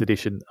play 8th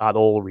edition at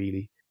all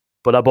really,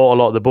 but I bought a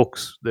lot of the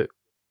books that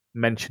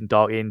mentioned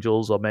Dark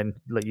Angels, or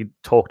like you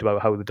talked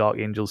about how the Dark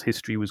Angels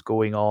history was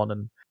going on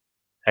and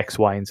X,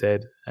 Y, and Z.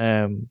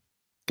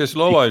 Because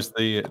lore-wise,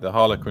 the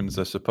Harlequins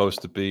are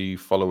supposed to be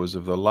followers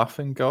of the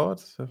Laughing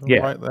God. If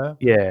I'm right there.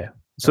 Yeah.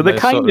 So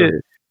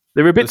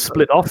they're a bit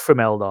split off from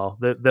Eldar.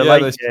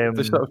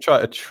 They sort of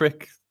try to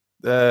trick.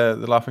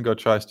 The Laughing God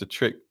tries to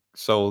trick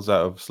souls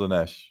out of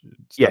Slaanesh.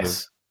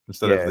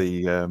 Instead of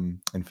the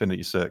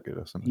Infinity Circuit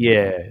or something.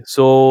 Yeah.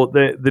 So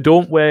they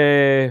don't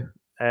wear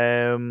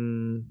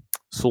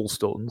soul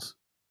stones,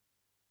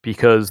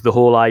 because the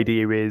whole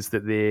idea is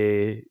that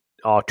they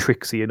are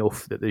tricksy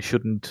enough that they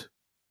shouldn't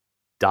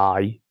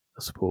die,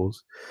 I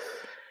suppose.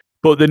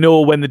 But they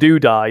know when they do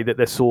die that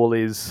their soul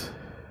is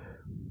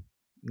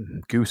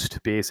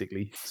goosed,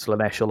 basically.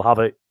 Slaanesh will have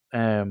it.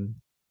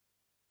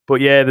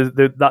 But yeah,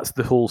 that's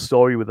the whole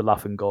story with the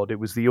Laughing God. It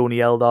was the only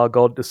Eldar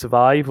god to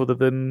survive, other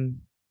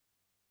than...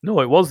 No,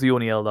 it was the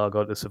only Eldar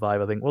god to survive,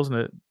 I think, wasn't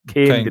it?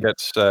 Cain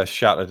gets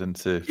shattered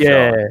into...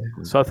 Yeah,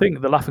 so I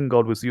think the Laughing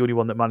God was the only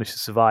one that managed to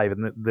survive,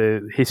 and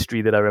the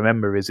history that I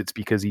remember is it's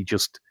because he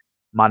just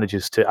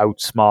manages to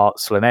outsmart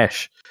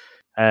Slaanesh.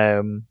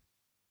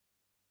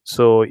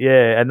 So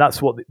yeah, and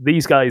that's what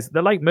these guys,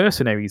 they're like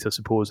mercenaries, I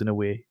suppose, in a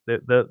way.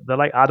 They're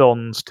like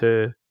add-ons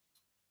to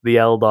the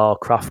Eldar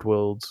craft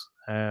worlds.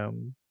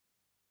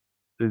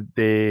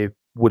 They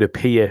would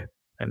appear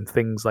and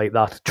things like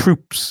that.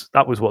 Troops,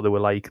 that was what they were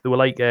like. They were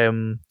like they're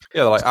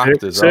like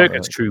actors, aren't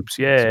circus they? troops,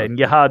 yeah. And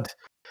you had,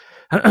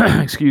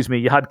 excuse me,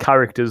 you had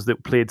characters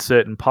that played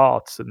certain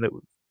parts, and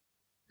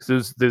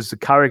there's a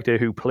character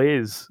who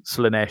plays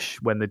Slaanesh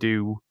when they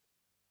do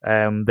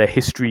their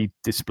history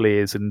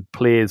displays and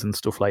plays and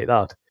stuff like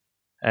that.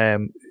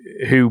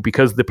 Who,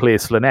 because they play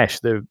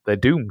Slaanesh, they're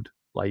doomed.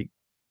 Like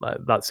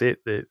that's it.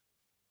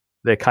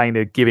 They're kind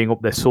of giving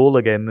up their soul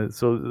again.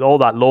 So all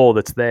that lore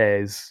that's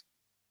there it's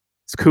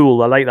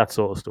cool. I like that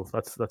sort of stuff.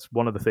 That's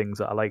one of the things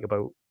that I like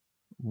about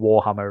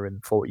Warhammer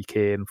and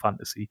 40k and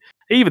fantasy.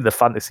 Even the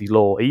fantasy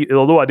lore.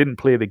 Although I didn't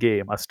play the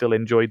game, I still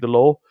enjoyed the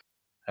lore.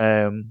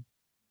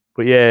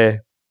 But yeah,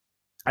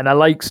 and I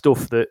like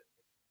stuff that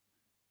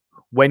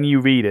when you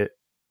read it,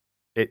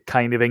 it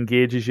kind of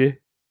engages you,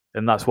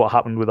 and that's what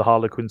happened with the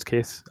Harlequin's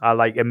Kiss. I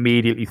like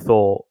immediately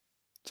thought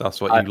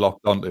that's what you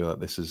locked onto. That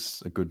this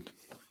is a good.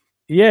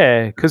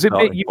 Yeah, because you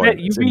read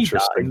interesting.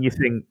 that and you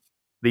think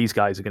these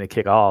guys are going to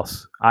kick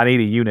ass. I need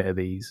a unit of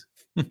these.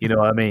 You know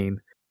what I mean?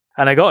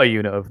 And I got a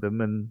unit of them,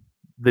 and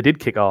they did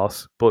kick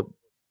ass. But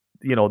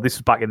this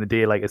is back in the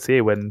day, like I say,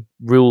 when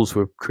rules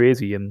were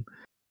crazy and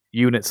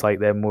units like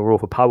them were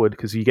overpowered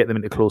because you get them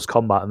into close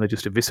combat and they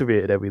just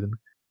eviscerated everything.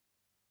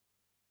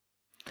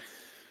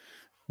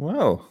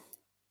 Well,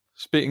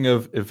 speaking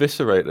of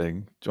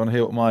eviscerating, do you want to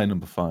hear what my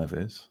number 5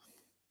 is?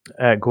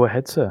 Go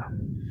ahead, sir.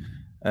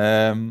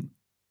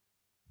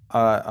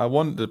 I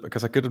wondered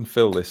because I couldn't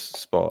fill this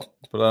spot,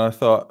 but then I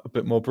thought a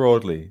bit more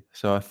broadly.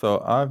 So I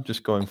thought I'm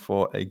just going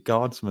for a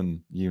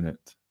guardsman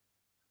unit.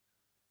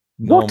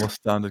 Normal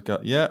standard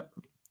guard. Yeah,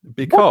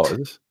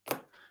 because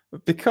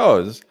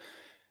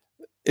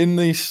in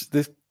this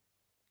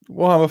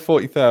Warhammer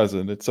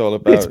 40,000, it's all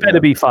about. It's better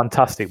be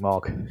fantastic,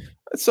 Mark.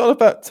 It's all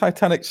about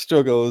titanic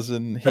struggles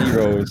and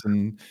heroes,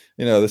 and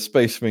the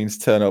Space Marines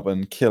turn up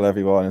and kill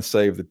everyone and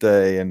save the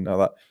day and all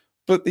that.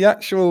 But the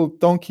actual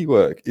donkey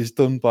work is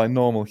done by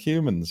normal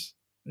humans.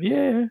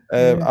 Yeah.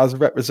 As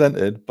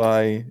represented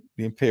by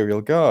the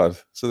Imperial Guard.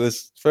 So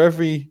there's, for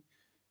every,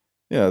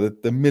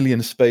 the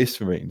million Space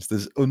Marines,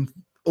 there's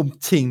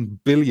umpteen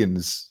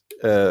billions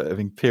of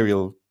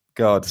Imperial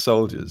Guard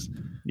soldiers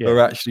who are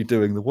actually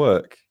doing the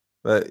work.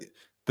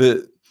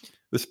 The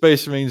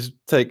Space Marines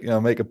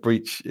make a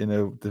breach in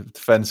the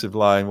defensive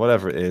line,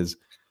 whatever it is,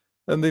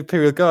 and the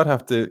Imperial Guard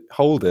have to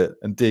hold it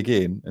and dig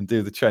in and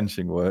do the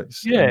trenching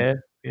works.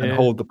 And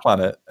hold the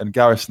planet and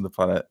garrison the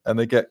planet, and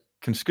they get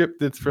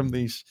conscripted from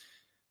these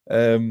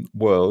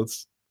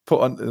worlds,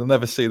 put on. They'll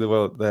never see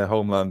their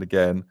homeland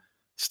again.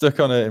 Stuck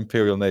on an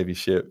Imperial Navy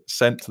ship,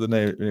 sent to the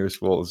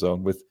nearest water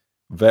zone with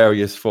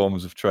various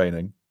forms of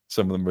training.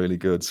 Some of them really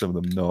good, some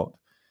of them not.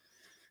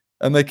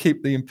 And they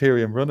keep the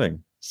Imperium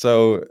running.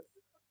 So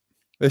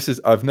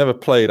I've never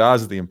played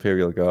as the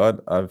Imperial Guard.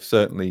 I've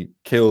certainly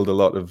killed a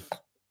lot of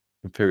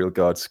Imperial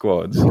Guard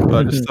squads, but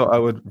I just thought I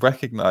would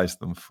recognize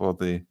them for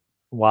the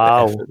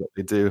effort that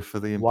they do for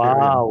the Imperium.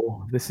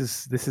 Wow, this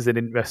is an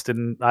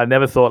interesting. I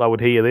never thought I would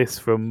hear this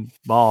from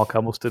Mark. I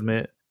must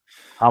admit,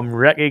 I'm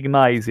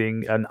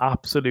recognizing an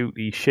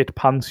absolutely shit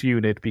pants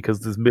unit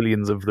because there's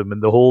millions of them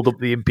and they hold up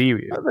the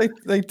Imperium.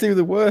 They do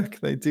the work.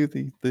 They do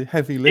the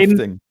heavy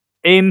lifting.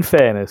 In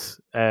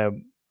fairness,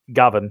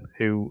 Gavin,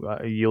 who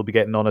you'll be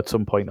getting on at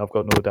some point, I've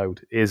got no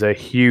doubt, is a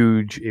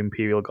huge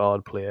Imperial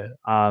Guard player,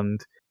 and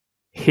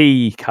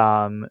he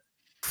can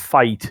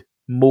fight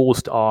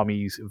most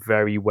armies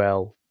very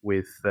well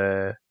with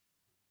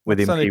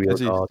Imperial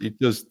Guard. He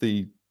does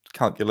the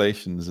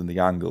calculations and the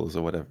angles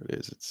or whatever it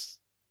is.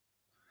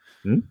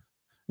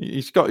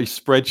 He's got his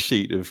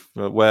spreadsheet of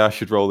where I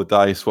should roll the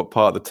dice, what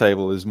part of the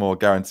table is more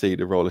guaranteed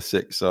to roll a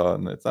 6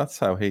 on. That's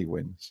how he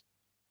wins.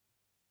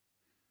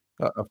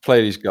 I've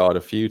played his guard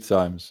a few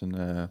times,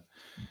 and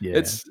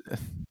it's. I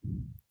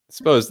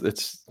suppose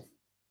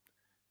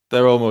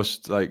they're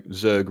almost like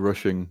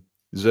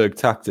Zerg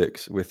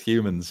tactics with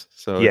humans.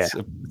 So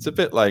it's a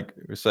bit like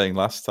we were saying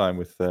last time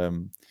with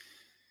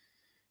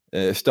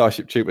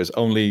Starship Troopers.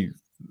 Only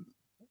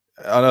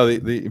I know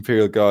the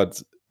Imperial Guard.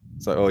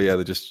 It's like, oh yeah,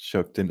 they're just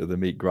chucked into the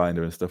meat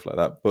grinder and stuff like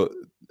that. But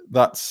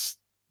that's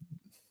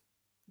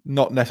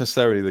not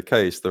necessarily the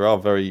case. There are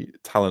very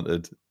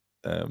talented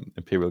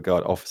Imperial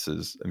Guard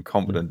officers and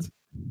competent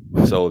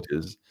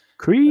soldiers.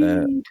 Creed.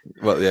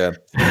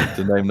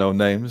 To name no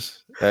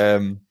names.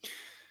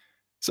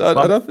 So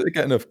I don't think they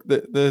get enough.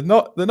 They're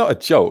not a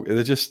joke.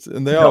 They're just,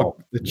 and they're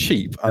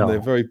cheap, and they're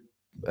very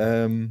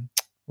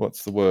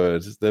what's the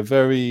word? They're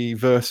very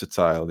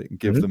versatile. You can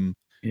give them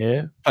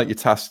like your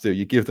tasks do.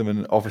 You give them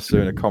an officer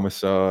and a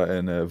commissar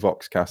and a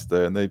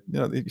voxcaster, and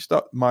you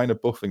start minor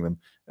buffing them,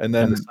 and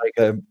then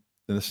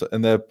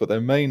but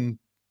their main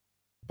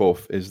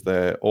buff is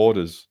their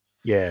orders.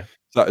 Yeah,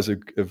 so that is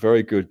a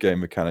very good game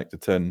mechanic to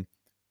turn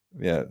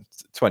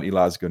 20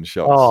 lasgun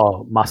shots.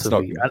 Oh,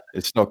 massively.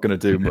 It's not going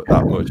to do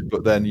that much,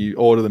 but then you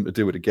order them to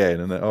do it again,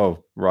 and then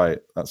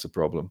that's a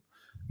problem.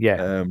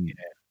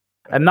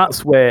 And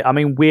that's where, I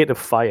mean, weight of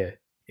fire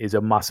is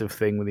a massive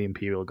thing with the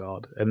Imperial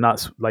Guard, and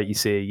that's, like you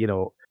say,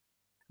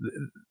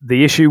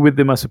 the issue with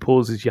them, I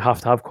suppose, is you have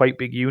to have quite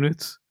big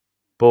units,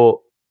 but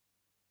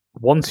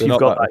once They're you've not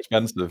got that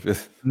that,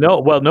 expensive.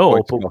 no,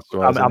 Points but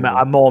cost-wise anyway.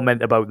 I'm more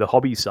meant about the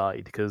hobby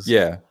side because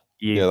Yeah,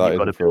 you've that is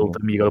got a to build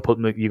problem. them,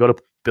 you got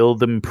to build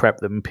them, prep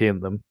them,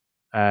 paint them.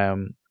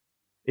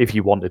 If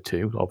you wanted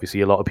to, obviously,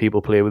 a lot of people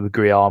play with the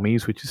grey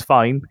armies, which is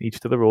fine. Each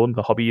to their own.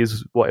 The hobby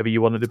is whatever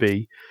you want it to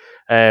be.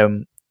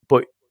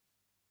 But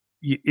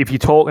if you're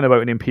talking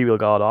about an Imperial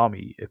Guard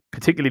army,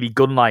 particularly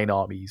gunline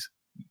armies,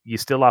 you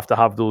still have to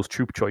have those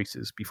troop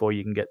choices before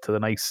you can get to the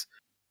nice,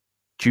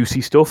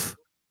 juicy stuff.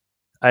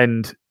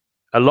 And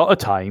a lot of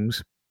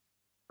times,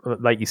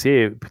 like you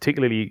say,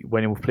 particularly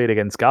when we've played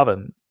against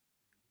Gavin,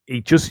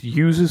 he just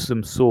uses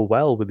them so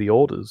well with the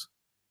orders.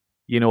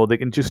 They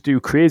can just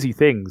do crazy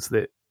things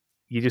that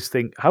you just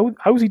think,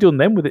 how's he done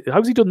them with it?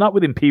 How's he done that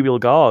with Imperial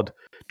Guard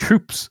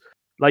troops?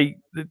 Like,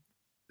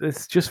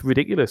 it's just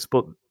ridiculous,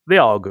 but they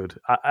are good.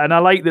 And I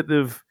like that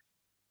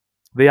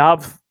they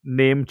have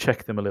name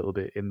checked them a little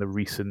bit in the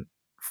recent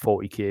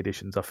 40k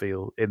editions, I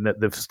feel, in that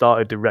they've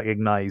started to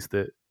recognize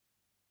that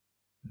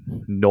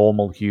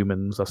normal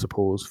humans, I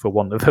suppose, for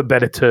want of a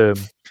better term,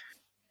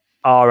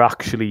 are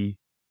actually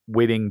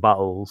winning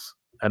battles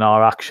and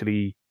are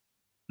actually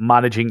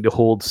managing to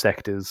hold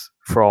sectors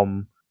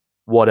from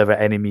whatever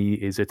enemy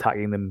is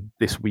attacking them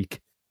this week.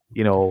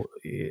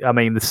 I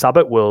mean, the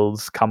Sabbath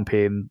Worlds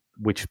campaign,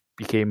 which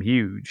became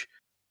huge,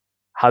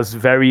 has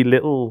very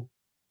little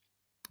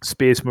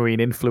Space Marine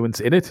influence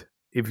in it.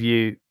 If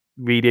you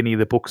read any of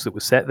the books that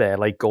were set there,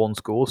 like Gaunt's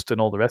Ghost and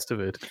all the rest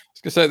of it. I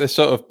was going to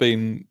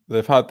say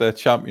they've had their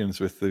champions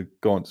with the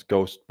Gaunt's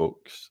Ghost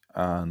books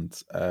and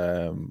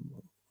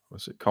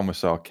was it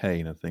Commissar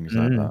Kane and things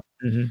like that.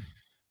 Mm-hmm.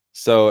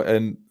 So,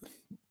 and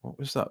what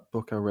was that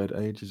book I read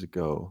ages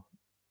ago?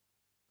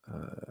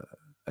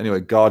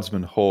 Anyway,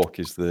 Guardsman Hawk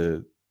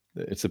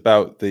it's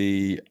about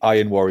the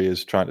Iron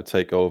Warriors trying to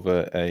take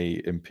over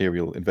a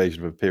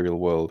invasion of Imperial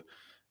world.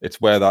 It's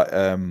where that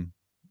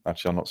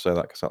actually I'll not say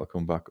that because that'll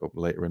come back up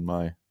later in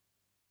my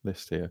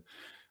list here.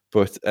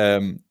 But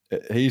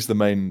he's the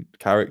main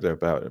character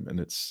about him, and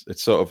it's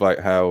sort of like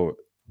how,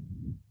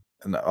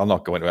 and I'll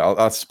not go into it.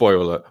 I'll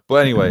spoil it. But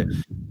anyway,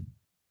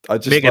 I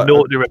just make a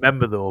note to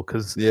remember though,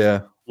 because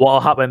what'll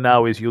happen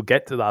now is you'll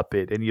get to that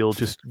bit and you'll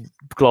just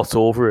gloss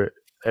over it,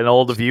 and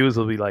all the viewers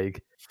will be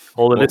like,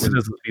 all the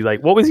listeners will be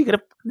like, "What was he going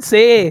to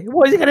say?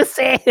 What is he going to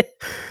say?"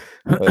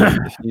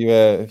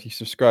 If you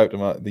subscribe to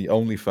the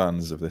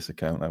OnlyFans of this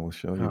account, I will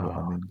show you what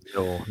I mean.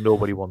 No,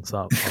 nobody wants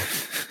that.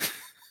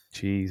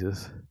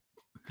 Jesus.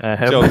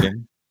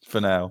 Joking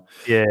for now.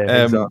 Yeah,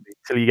 exactly.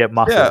 Till you get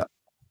massive. Yeah,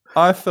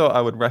 I thought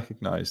I would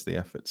recognise the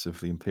efforts of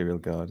the Imperial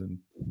Guard, and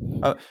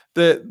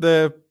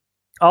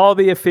are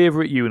they a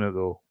favourite unit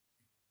though?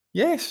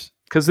 Yes,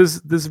 because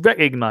there's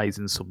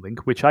recognising something,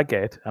 which I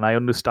get and I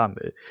understand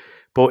it.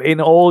 But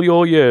in all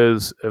your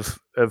years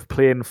of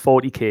playing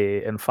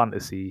 40k and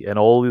fantasy and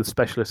all the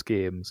specialist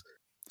games,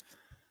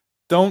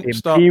 don't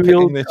stop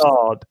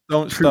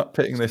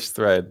picking this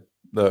thread.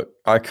 Look,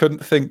 I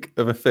couldn't think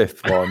of a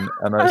fifth one,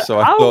 and I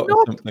thought of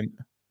something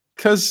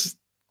because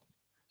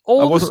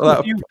all the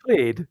stuff you've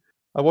played.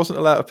 I wasn't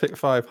allowed to pick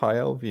 5 high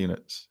elf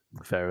units.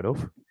 Fair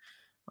enough.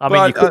 I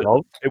mean, you could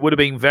have. It would have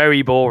been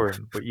very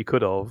boring, but you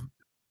could have.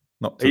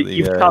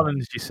 You've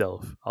challenged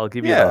yourself. I'll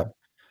give you that.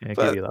 Yeah,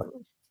 give you that.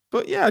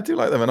 But yeah, I do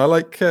like them, and I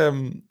like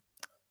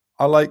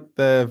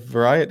their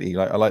variety.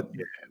 Like I like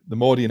the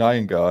Mordian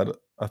Iron Guard.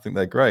 I think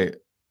they're great.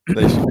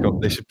 They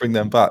should bring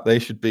them back. They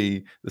should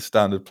be the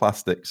standard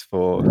plastics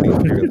for the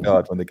Imperial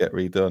Guard when they get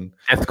redone.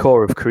 Death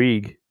Corps of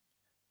Krieg.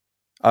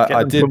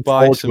 I did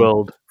buy some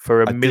World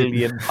for £1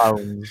 million.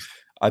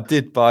 I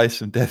did buy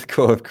some Death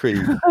Corps of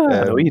Krieg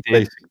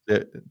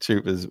basic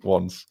troopers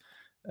once.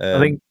 I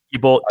think you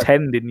bought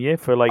 10, didn't you,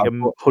 for like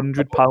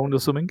 £100 or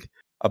something?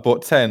 I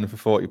bought 10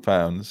 for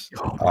 £40.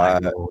 Oh my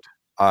Lord.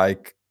 I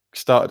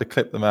started to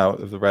clip them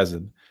out of the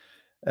resin.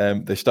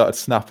 They started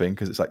snapping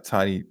because it's like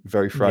tiny,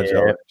 very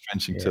fragile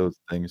trenching tools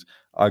things.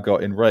 I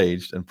got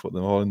enraged and put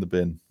them all in the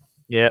bin.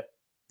 Yeah,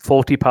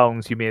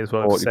 £40 you may as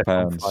well have set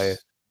on fire.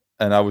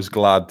 And I was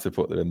glad to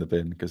put them in the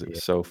bin because it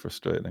was so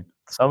frustrating.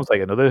 Sounds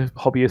like another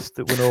hobbyist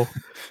that we know.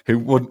 Who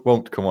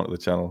won't come onto the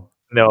channel.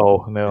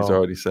 No. He's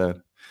already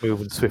said.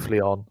 Moving swiftly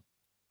on.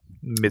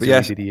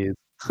 Misery he is.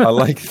 I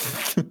like...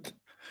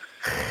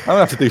 I'm going to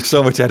have to do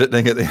so much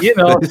editing at the end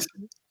of this.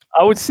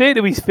 I would say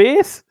to his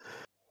face.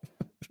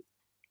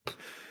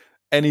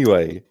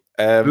 Anyway.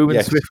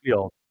 Moving swiftly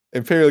on.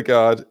 Imperial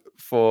Guard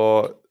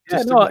for...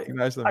 Just to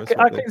recognize them I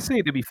can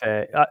say, to be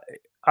fair,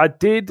 I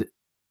did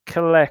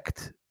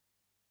collect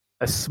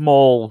a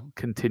small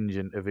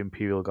contingent of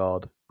Imperial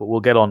Guard, but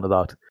we'll get on to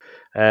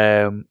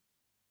that.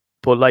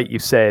 But like you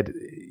said,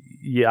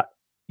 you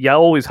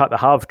always had to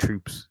have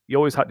troops. You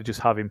always had to just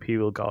have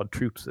Imperial Guard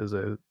troops as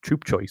a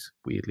troop choice,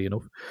 weirdly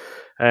enough.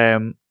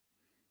 And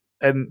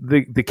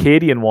the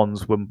Cadian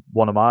ones were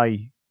one of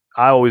I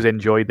always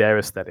enjoyed their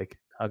aesthetic.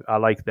 I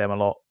like them a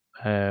lot.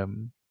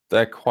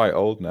 They're quite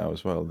old now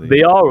as well.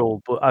 They are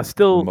old, but I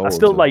still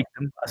like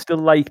them. I still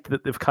like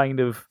that they've kind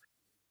of...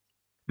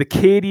 The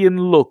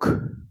Cadian look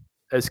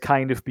has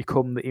kind of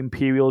become the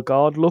Imperial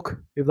Guard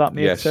look, if that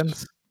makes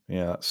sense.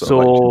 Yeah, that's sort of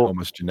like So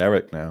almost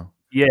generic now.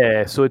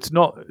 yeah, so it's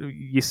not,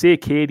 you say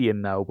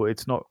Cadian now, but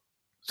it's not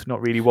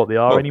really what they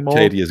are Well, anymore.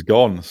 Cadia's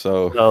gone,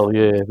 so Well,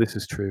 yeah, this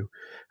is true.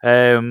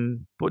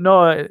 But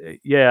no,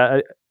 yeah,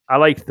 I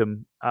liked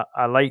them.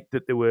 I liked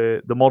that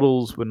the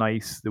models were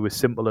nice. They were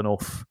simple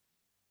enough.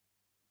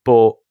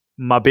 But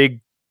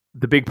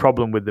the big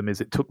problem with them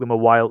is it took them a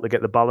while to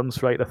get the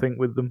balance right. I think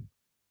with them,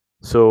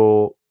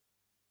 so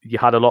you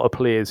had a lot of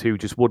players who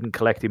just wouldn't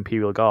collect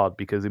Imperial Guard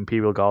because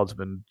Imperial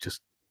Guardsmen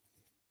just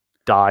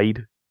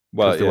died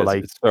well, because they yeah, were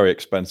like it's very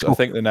expensive. I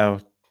think they're now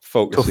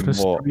focusing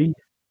toughness more. 3.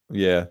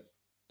 Yeah,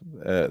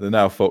 they're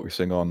now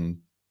focusing on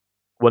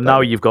Well, now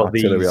you've got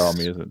artillery these,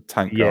 army, isn't it?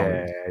 Tank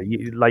yeah,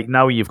 armies. like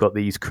now you've got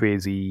these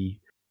crazy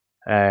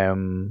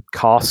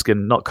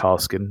Karskin, not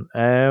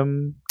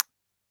Karskin.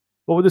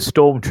 What were the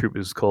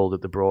stormtroopers called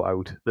that they brought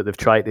out that they've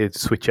tried to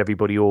switch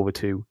everybody over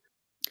to?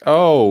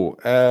 Oh,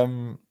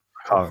 I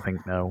can't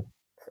think now.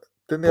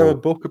 didn't they have a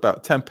book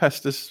about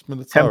Tempestus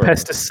Militarum?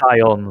 Tempestus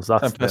Scions,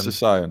 that's Tempestus them.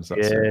 Scions,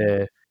 that's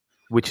it.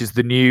 Which is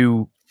the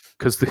new,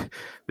 because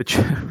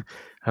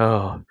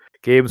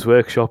Games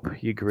Workshop,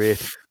 you're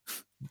great.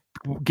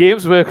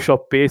 Games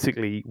Workshop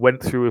basically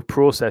went through a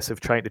process of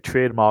trying to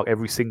trademark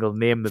every single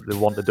name that they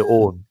wanted to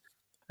own.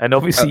 And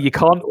obviously you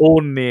can't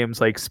own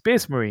names like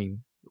Space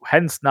Marine,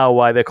 hence now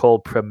why they're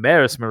called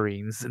Primaris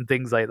Marines and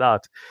things like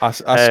that.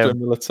 Astra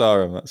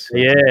Militarum, that's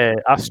yeah,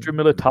 Astra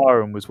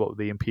Militarum was what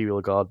the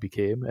Imperial Guard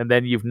became. And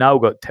then you've now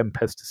got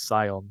Tempestus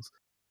Scions.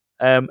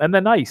 And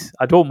they're nice.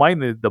 I don't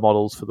mind the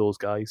models for those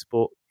guys,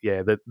 but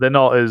yeah, they're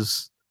not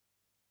as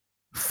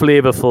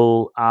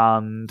flavorful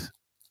and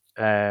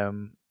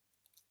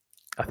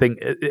I think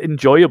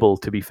enjoyable,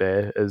 to be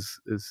fair, as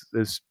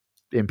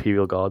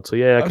Imperial Guard. So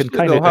yeah, I can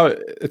kind of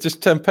it's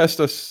just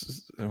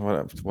Tempestus,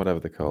 whatever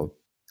they're called,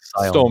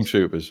 Scions.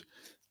 Stormtroopers.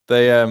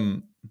 They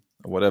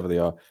whatever they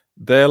are,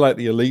 they're like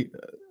the elite.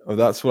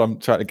 That's what I'm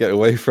trying to get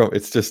away from.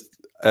 It's just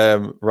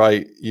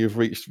right. You've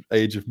reached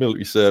age of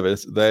military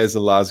service. There's a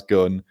las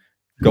gun.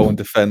 Go and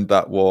defend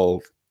that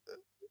wall.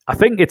 I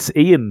think it's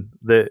Ian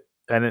that,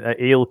 and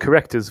he'll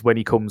correct us when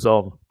he comes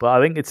on, but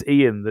I think it's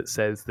Ian that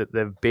says that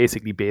they're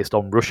basically based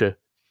on Russia.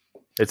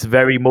 It's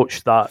very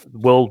much that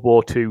World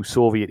War II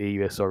Soviet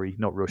era, sorry,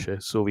 not Russia,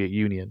 Soviet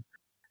Union.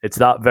 It's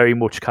that very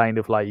much kind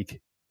of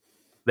like,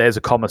 there's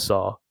a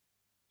commissar.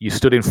 You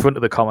stood in front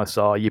of the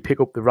commissar, you pick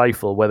up the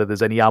rifle, whether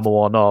there's any ammo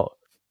or not,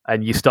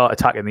 and you start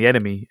attacking the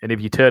enemy. And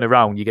if you turn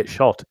around, you get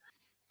shot.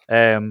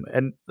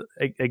 And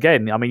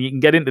again, I mean, you can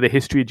get into the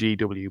history of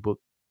GW, but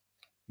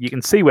you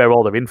can see where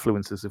all their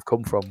influences have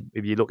come from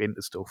if you look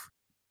into stuff.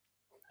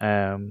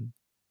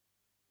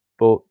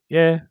 But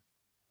yeah,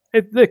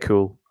 they're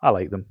cool. I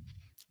like them.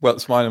 Well,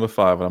 it's my number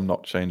 5, and I'm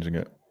not changing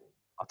it.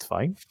 That's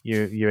fine.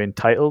 You're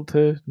entitled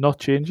to not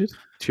change it.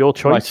 It's your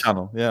choice. My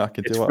channel, yeah, I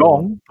can do it's what wrong,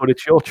 I want. but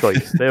it's your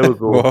choice. There we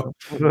go.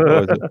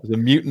 There's a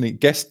mutiny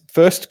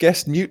first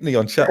guest mutiny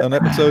on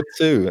episode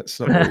 2. That's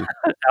not really,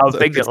 I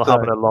think it'll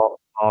happen a lot,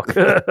 Mark.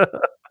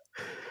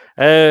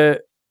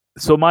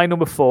 So my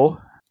number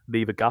 4,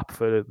 leave a gap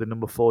for the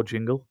number 4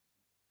 jingle.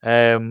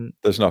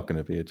 There's not going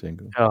to be a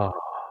jingle. Oh,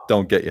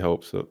 don't get your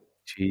hopes up.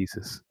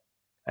 Jesus.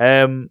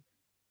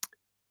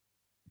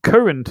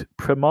 Current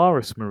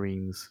Primaris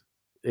Marines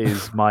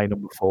is my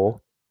number 4.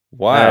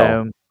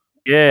 Wow.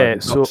 Yeah, I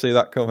did not see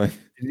that coming.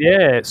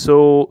 Yeah,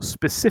 so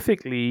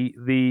specifically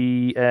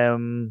the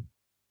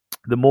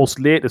most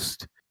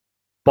latest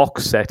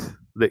box set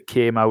that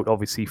came out,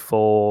 obviously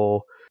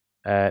for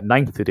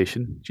 9th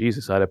edition.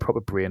 Jesus, I had a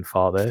proper brain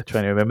fart there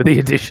trying to remember the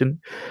edition.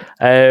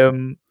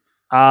 And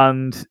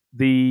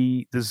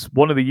there's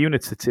one of the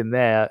units that's in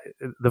there.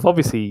 They've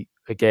obviously,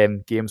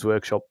 again, Games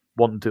Workshop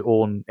wanting to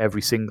own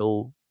every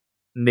single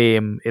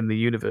name in the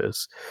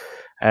universe.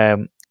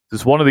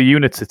 There's one of the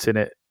units that's in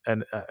it,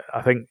 and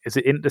I think, is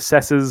it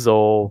Intercessors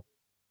or?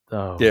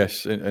 Oh.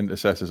 Yes,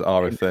 Intercessors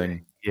are a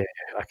thing. Yeah,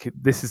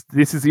 this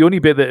is the only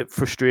bit that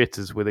frustrates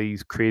us with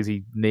these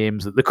crazy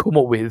names that they come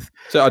up with.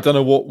 So I don't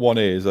know what one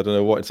is. I don't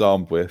know what it's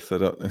armed with. I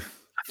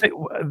think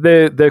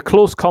they're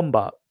close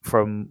combat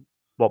from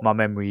what my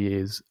memory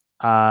is,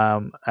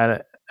 and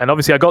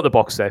obviously I got the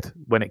box set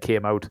when it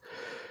came out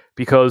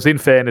because, in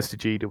fairness to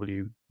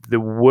GW, they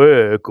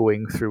were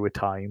going through a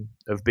time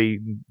of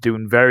being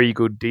doing very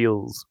good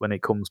deals when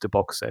it comes to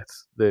box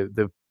sets.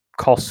 The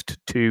cost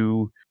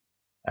to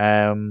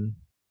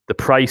the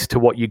price to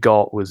what you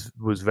got was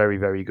very,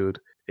 very good,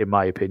 in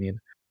my opinion.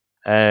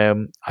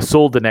 I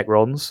sold the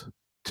Necrons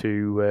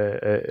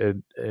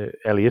to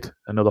Elliot,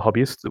 another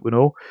hobbyist that we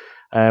know,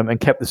 and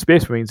kept the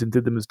Space Marines and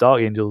did them as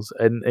Dark Angels.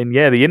 And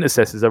yeah, the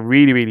Intercessors, I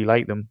really, really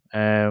like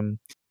them.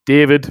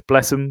 David,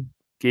 bless him,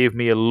 gave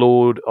me a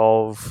load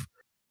of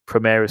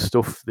Primaris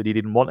stuff that he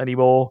didn't want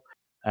anymore,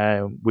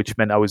 which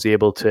meant I was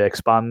able to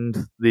expand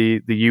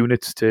the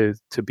units to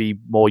be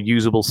more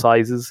usable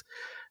sizes.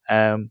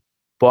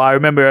 But I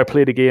remember I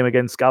played a game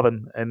against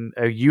Gavin, and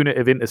a unit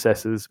of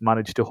Intercessors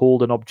managed to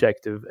hold an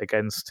objective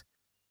against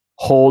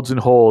hordes and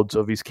hordes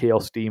of his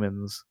Chaos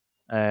Demons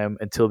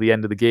until the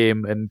end of the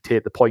game and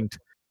take the point.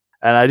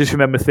 And I just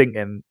remember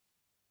thinking,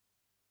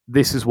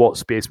 this is what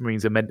Space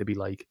Marines are meant to be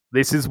like.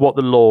 This is what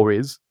the lore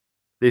is.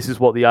 This is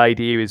what the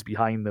idea is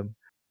behind them.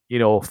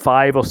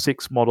 5 or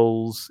 6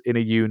 models in a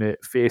unit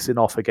facing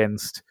off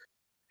against.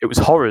 It was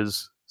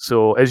horrors.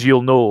 So as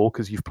you'll know,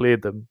 because you've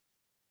played them,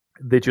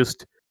 they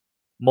just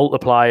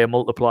multiply and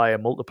multiply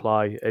and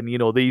multiply. And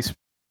these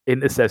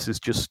intercessors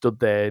just stood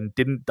there and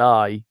didn't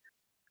die.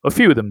 A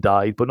few of them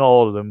died, but not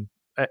all of them.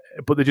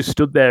 But they just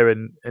stood there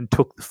and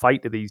took the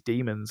fight to these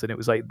demons. And it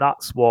was like,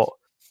 that's what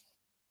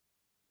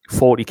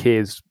 40k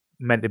is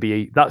meant to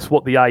be. That's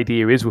what the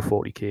idea is with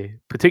 40k,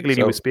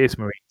 particularly with Space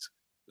Marines.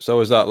 So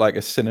was that like a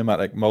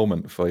cinematic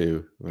moment for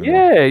you?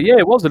 Yeah,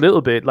 it was a little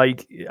bit.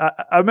 Like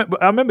I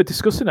remember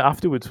discussing it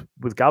afterwards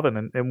with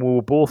Gavin, and we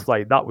were both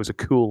like, that was a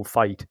cool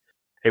fight.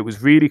 It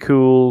was really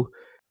cool.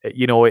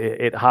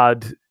 It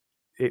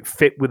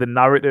fit with the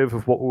narrative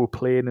of what we were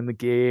playing in the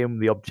game,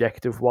 the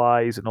objective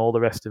wise, and all the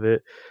rest of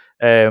it.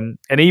 And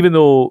even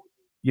though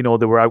they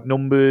were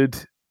outnumbered,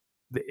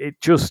 it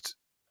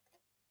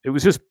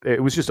was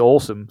just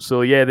awesome.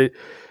 So yeah, the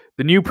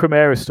new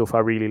Primaris stuff I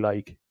really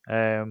like.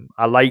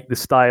 I like the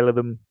style of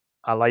them.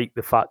 I like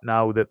the fact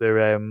now that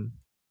they're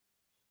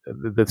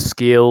the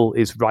scale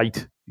is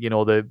right.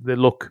 They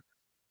look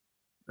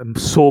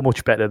so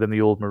much better than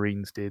the old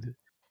Marines did.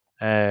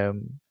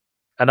 And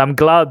I'm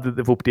glad that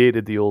they've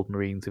updated the old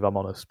Marines, if I'm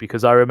honest,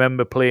 because I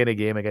remember playing a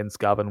game against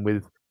Gavin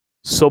with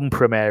some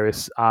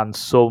Primaris and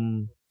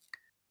some,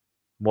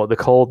 what they're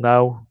called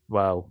now.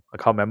 Well, I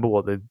can't remember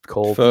what they're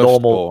called.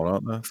 Firstborn,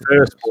 aren't they?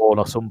 Firstborn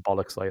or some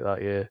bollocks like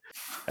that,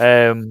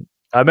 yeah.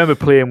 I remember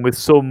playing with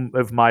some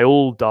of my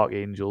old Dark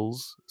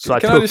Angels. So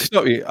Can I just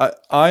stop you?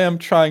 I am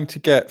trying to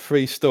get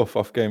free stuff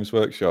off Games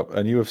Workshop,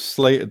 and you have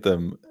slated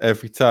them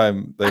every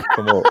time they've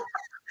come up.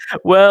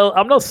 Well,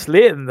 I'm not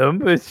slating them,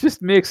 but it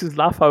just makes us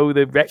laugh how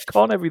they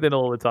retcon everything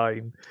all the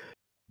time.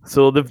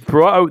 So they've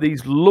brought out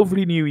these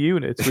lovely new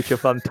units, which are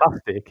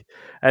fantastic.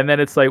 And then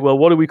it's like, well,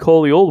 what do we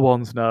call the old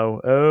ones now?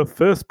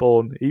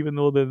 Firstborn, even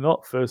though they're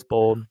not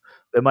Firstborn.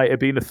 There might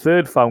have been a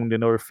 3rd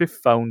founding or a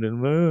 5th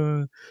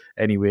founding.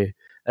 Anyway.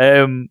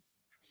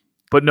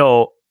 But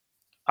no,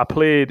 I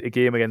played a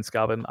game against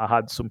Gavin. I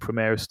had some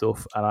Primaris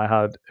stuff, and I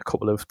had a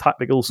couple of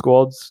tactical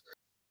squads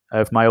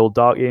of my old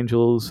Dark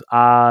Angels,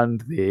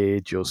 and they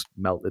just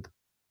melted.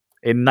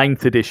 In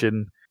 9th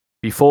edition,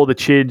 before the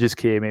changes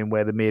came in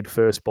where they made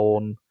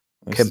Firstborn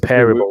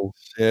comparable.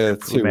 2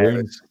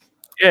 wounds.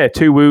 Yeah,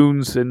 2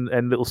 wounds and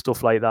little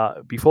stuff like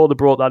that. Before they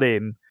brought that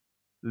in,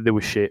 they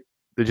were shit.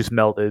 They just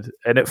melted.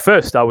 And at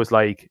first I was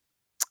like,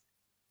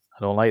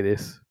 I don't like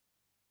this.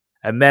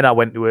 And then I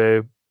went to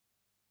a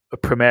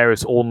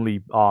Primaris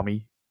only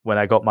army when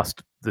I got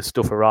the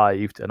stuff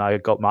arrived, and I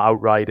got my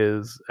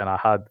Outriders, and I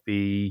had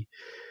the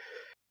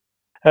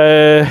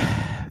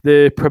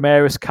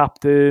Primaris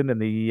captain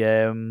and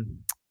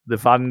the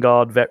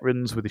Vanguard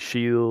veterans with the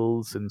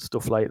shields and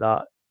stuff like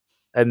that.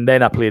 And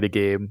then I played a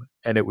game,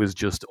 and it was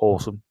just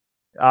awesome.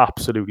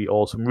 Absolutely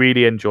awesome.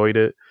 Really enjoyed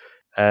it.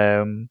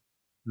 The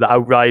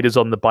Outriders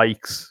on the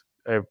bikes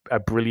are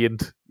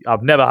brilliant.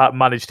 I've never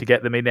managed to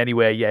get them in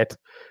anywhere yet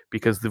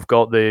because they've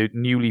got the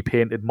newly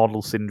painted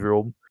model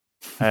syndrome.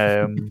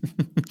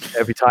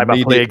 Every time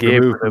I play a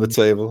game with them, the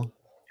table.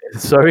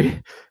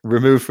 Sorry?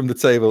 Removed from the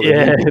table.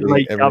 Yeah,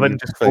 like Gavin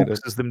just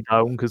focuses them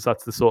down because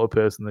that's the sort of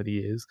person that he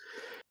is.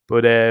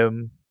 But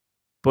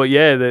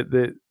yeah,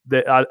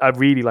 I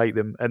really like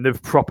them, and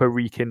they've proper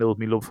rekindled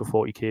me love for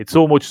 40k.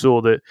 So much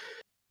so that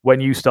when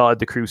you started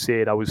the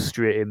Crusade, I was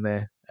straight in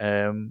there.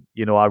 I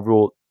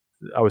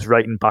was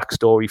writing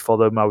backstory for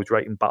them. I was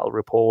writing battle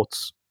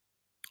reports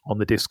on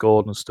the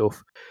Discord and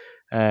stuff,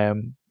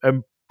 and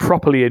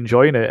properly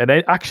enjoying it, and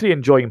actually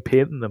enjoying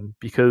painting them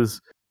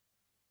because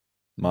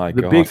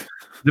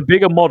the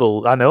bigger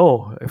model. I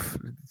know,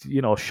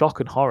 shock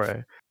and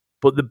horror.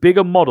 But the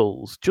bigger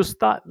models, just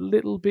that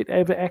little bit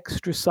of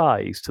extra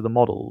size to the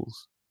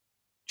models,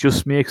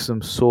 just makes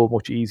them so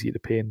much easier to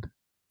paint.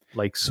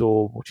 Like,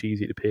 so much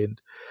easier to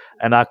paint.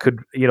 And I could,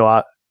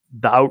 the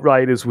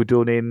Outriders were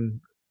done in,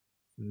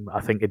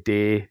 I think, a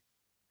day.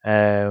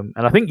 And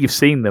I think you've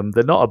seen them.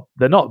 They're not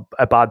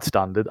a bad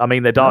standard. I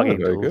mean, they're Dark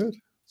Angels,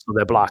 so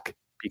they're black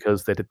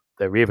because they're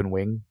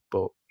Ravenwing.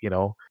 But,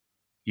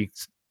 you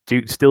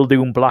still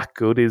doing black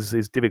good is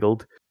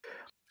difficult.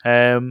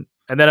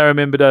 And then I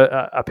remembered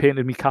I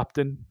painted me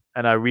captain,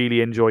 and I really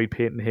enjoyed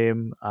painting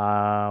him.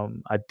 I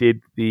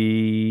did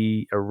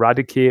the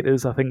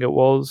Eradicators, I think it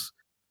was,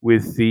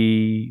 with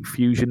the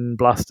fusion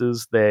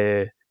blasters.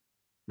 They're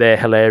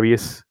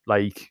hilarious.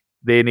 Like,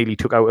 they nearly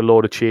took out a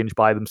load of change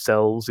by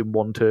themselves in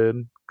one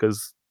turn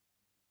because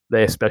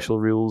their special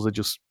rules are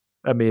just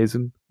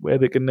amazing, where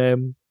they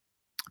can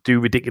do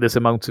ridiculous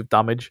amounts of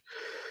damage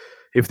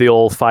if they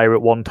all fire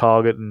at one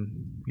target,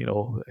 and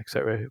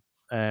etc.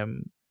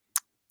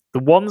 The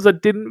ones I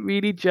didn't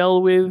really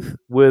gel with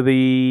were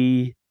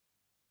the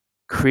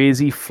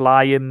crazy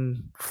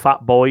flying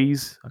fat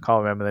boys. I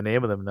can't remember the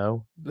name of them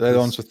now. They're the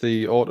ones with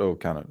the auto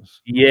cannons.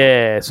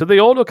 Yeah, so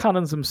the auto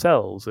cannons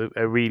themselves are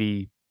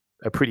pretty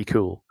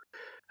cool.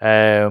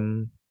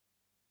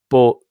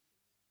 But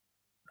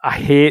I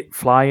hate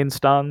flying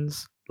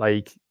stands.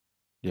 Like,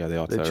 Yeah, they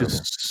are They're terrible.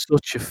 just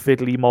such a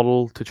fiddly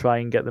model to try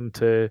and get them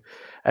to,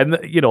 and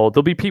there'll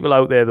be people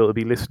out there that'll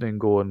be listening,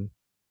 going,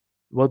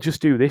 "Well,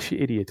 just do this, you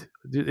idiot."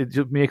 It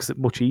just makes it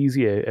much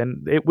easier,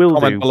 and it will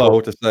Comment do.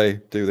 below But to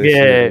say, do this.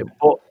 yeah,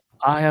 but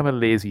I am a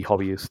lazy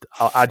hobbyist.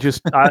 I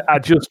just I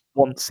just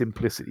want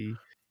simplicity.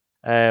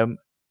 And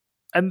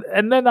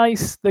they're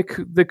nice. They're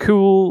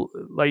cool.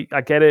 Like,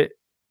 I get it.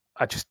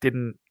 I just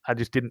didn't.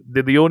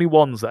 They're the only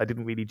ones that I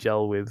didn't really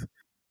gel with.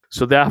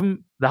 So they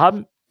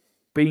haven't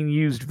been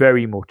used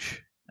very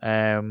much.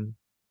 I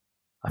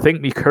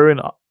think my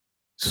current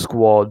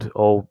squad,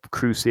 or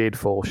Crusade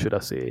Force, should I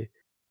say,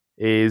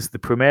 is the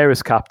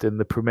Primaris Captain,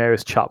 the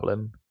Primaris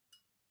Chaplain,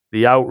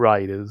 the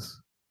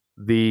Outriders,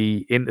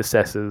 the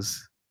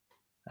Intercessors,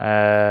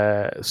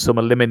 some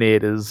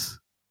Eliminators,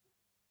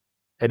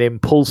 an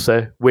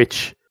Impulsor,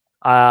 which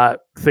I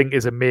think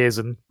is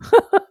amazing.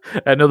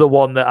 Another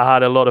one that I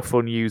had a lot of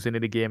fun using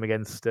in a game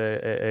against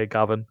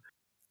Gavin.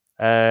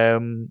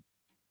 And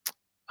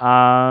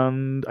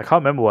I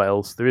can't remember what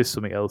else. There is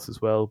something else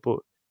as well, but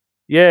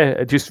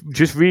yeah,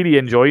 just really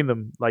enjoying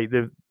them. Like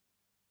the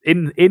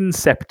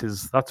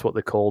Inceptors, that's what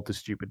they're called, the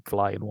stupid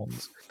flying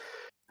ones.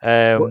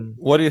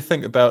 What do you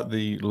think about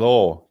the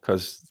lore?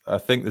 Because I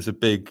think there's a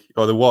big,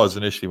 or there was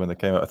initially when they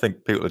came out. I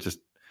think people are just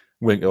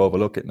willing to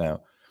overlook it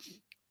now.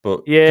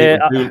 But yeah,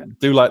 people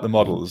do like the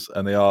models,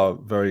 and they are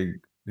very,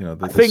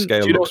 the think,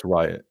 scale looks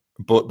right.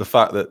 But the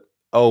fact that,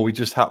 we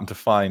just happen to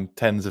find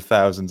tens of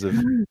thousands of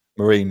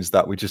Marines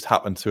that we just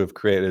happen to have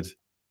created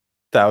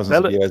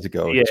thousands of years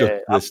ago, just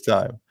this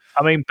time.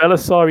 I mean,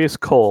 Belisarius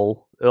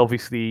Cole,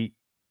 obviously,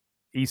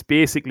 he's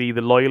basically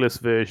the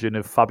loyalist version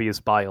of Fabius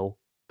Bile.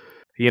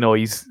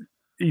 He's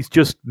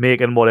just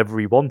making whatever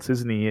he wants,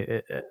 isn't he?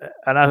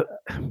 And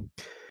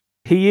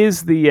he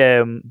is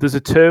the there's a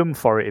term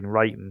for it in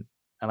writing,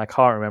 and I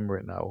can't remember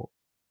it now.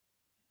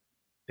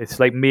 It's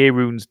like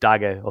Mehrunes'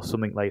 dagger or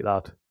something like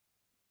that.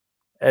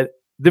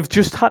 They've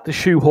just had to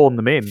shoehorn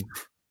them in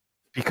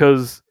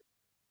because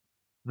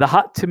they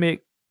had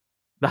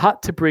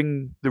to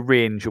bring the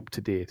range up to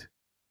date.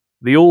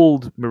 The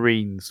old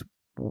Marines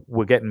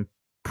were getting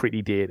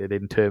pretty dated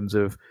in terms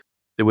of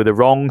they were the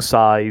wrong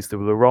size, they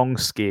were the wrong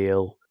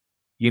scale.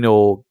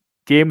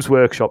 Games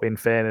Workshop, in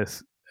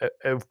fairness,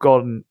 have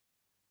gone.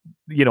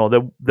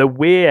 They're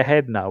way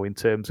ahead now in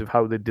terms of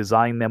how they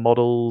design their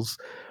models.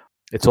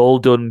 It's all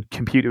done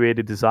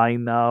computer-aided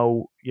design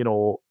now.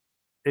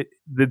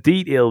 The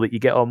detail that you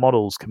get on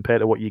models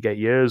compared to what you get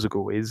years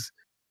ago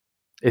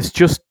it's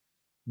just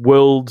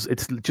worlds.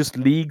 It's just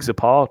leagues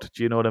apart.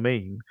 Do you know what I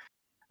mean?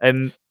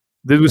 And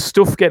there was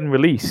stuff getting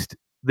released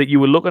that you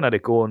were looking at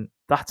it going,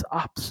 that's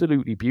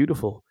absolutely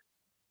beautiful.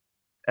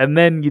 And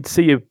then you'd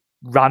see a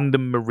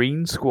random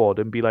Marine squad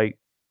and be like,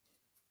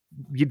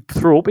 you'd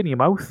throw up in your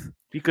mouth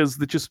because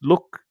they just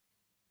look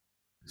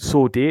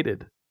so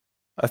dated.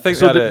 I think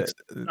they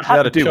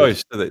had a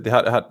choice. They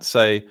had to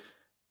say,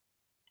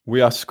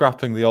 we are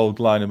scrapping the old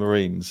line of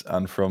Marines,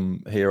 and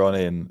from here on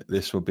in,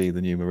 this will be the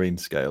new Marine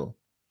scale.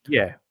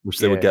 Yeah. Which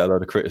they would get a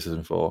lot of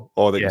criticism for.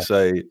 Or they can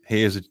say,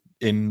 here's an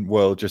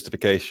in-world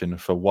justification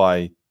for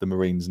why the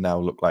Marines now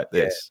look like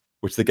this,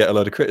 which they get a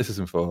lot of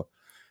criticism for.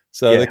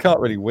 So they can't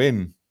really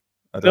win.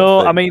 I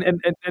don't think. I mean,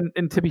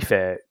 and to be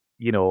fair,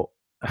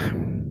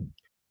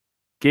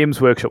 Games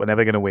Workshop are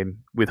never going to win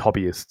with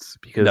hobbyists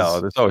because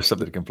there's always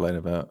something to complain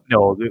about.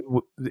 No,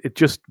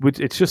 it's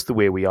just the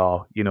way we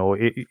are.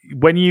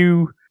 When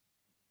you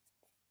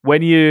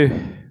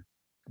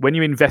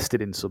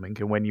invested in something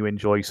and when you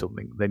enjoy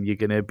something, then you're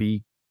going to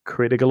be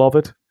critical of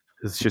it.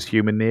 It's just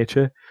human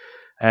nature.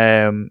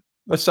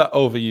 That's that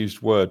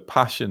overused word,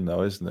 passion,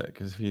 though, isn't it?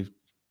 Because if you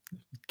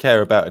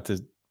care about it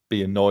to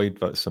be annoyed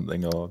about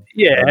something, or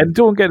and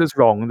don't get us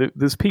wrong,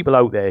 there's people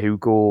out there who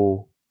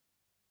go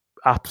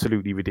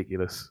absolutely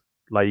ridiculous,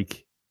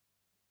 like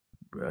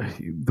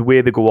the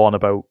way they go on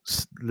about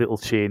little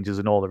changes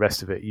and all the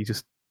rest of it.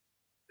 It's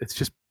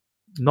just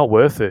not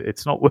worth it.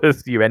 It's not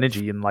worth your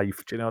energy in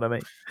life. Do you know what I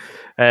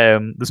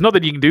mean? There's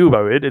nothing you can do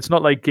about it. It's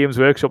not like Games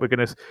Workshop are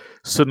going to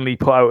suddenly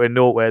put out a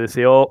note where they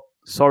say, "Oh,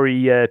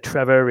 sorry,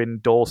 Trevor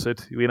in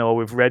Dorset.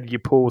 We've read your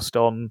post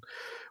on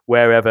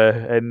wherever,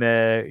 and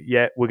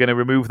we're going to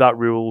remove that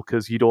rule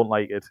because you don't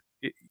like it."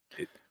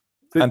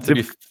 And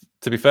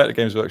to be fair to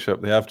Games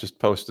Workshop, they have just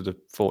posted a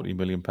 £40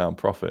 million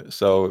profit.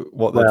 So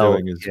what they're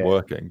doing is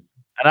working.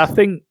 And I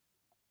think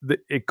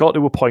that it got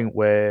to a point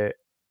where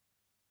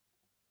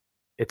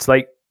it's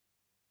like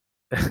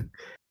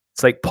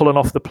pulling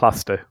off the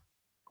plaster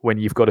when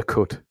you've got a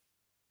cut.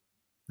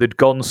 They'd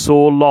gone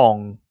so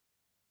long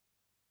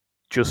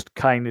just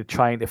kind of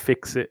trying to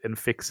fix it and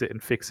fix it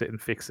and fix it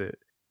and fix it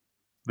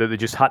that they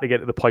just had to get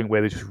to the point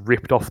where they just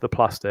ripped off the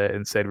plaster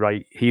and said,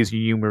 right, here's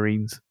your new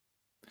Marines.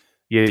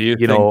 Do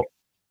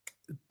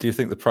you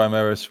think the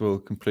Primaris will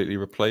completely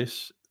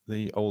replace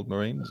the old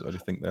Marines, or do you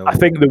think they'll? I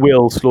think they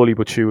will, slowly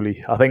but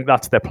surely. I think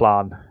that's their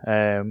plan.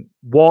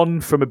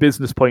 One, from a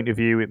business point of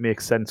view, it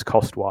makes sense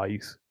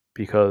cost-wise,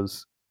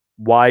 because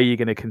why are you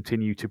going to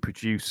continue to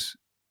produce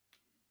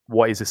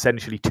what is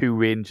essentially two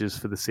Rangers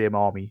for the same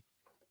army?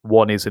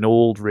 one is an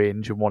old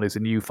range and one is a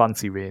new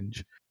fancy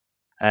range.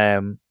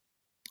 And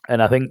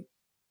I think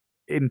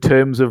in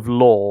terms of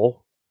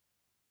lore,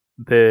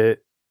 the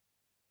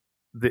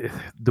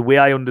way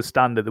I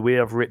understand it, the way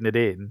I've written it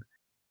in,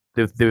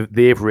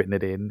 they've written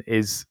it in,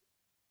 is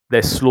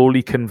they're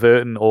slowly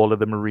converting all of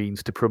the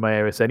Marines to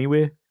Primaris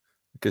anyway.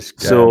 Because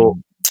So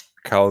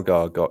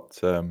Calgar got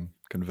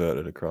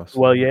converted across.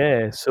 well,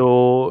 yeah.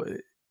 So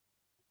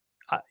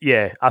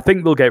yeah, I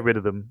think they'll get rid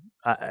of them.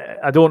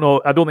 I don't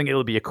know. I don't think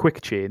it'll be a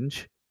quick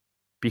change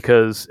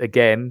because,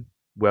 again,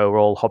 we're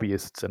all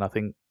hobbyists, and I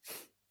think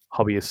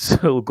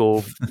hobbyists will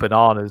go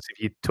bananas if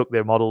you took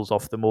their models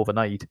off them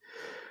overnight.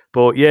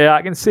 But yeah,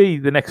 I can see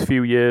the next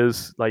few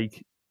years,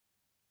 like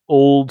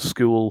old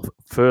school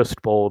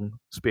firstborn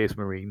Space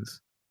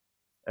Marines.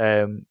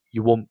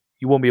 You won't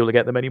be able to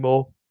get them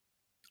anymore,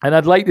 and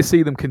I'd like to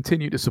see them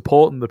continue to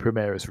support in the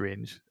Primaris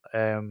range.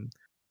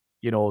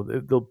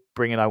 They'll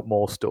bringing out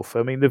more stuff.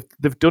 I mean,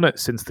 they've done it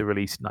since they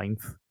released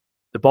 9th.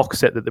 The box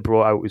set that they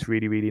brought out was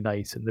really, really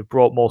nice, and they've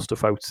brought more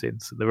stuff out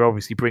since. And they're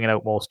obviously bringing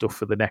out more stuff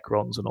for the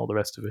Necrons and all the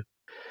rest of it.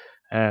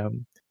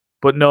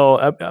 But no,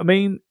 I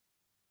mean,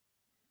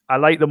 I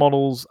like the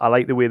models. I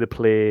like the way they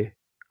play.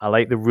 I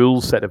like the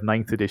rules set of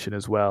 9th edition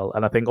as well.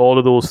 And I think all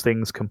of those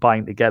things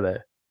combined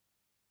together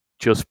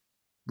just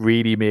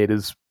really made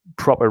us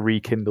proper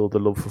rekindle the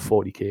love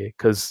for 40k.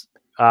 Because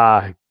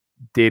I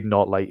did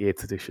not like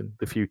 8th edition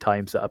the few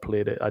times that I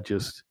played it. I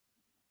just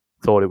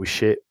thought it was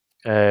shit.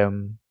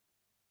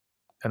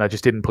 And I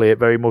just didn't play it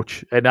very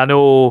much. And I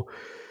know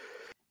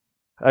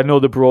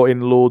they brought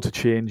in loads of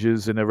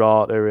changes in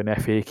errata and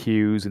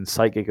FAQs and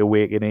Psychic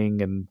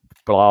Awakening and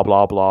blah,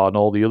 blah, blah, and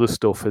all the other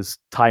stuff as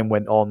time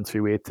went on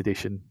through 8th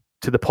edition,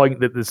 to the point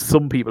that there's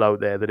some people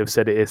out there that have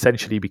said it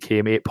essentially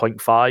became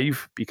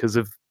 8.5 because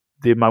of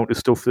the amount of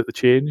stuff that they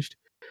changed.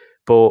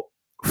 But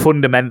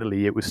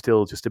fundamentally, it was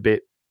still just a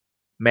bit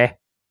meh.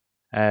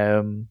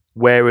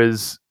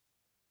 Whereas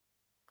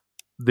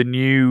the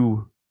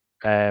new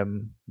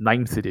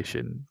 9th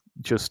edition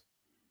just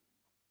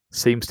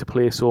seems to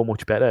play so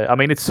much better. I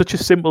mean, it's such a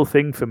simple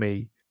thing for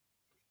me,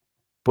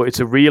 but it's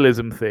a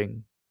realism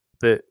thing,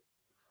 that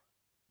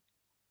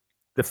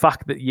the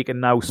fact that you can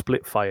now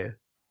split fire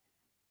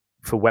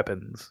for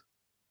weapons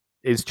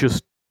is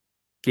just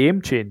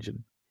game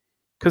changing.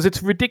 Because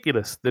it's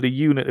ridiculous that a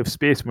unit of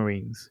Space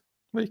Marines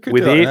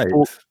with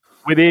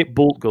 8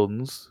 bolt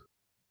guns,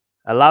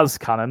 a las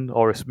cannon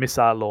or a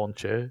missile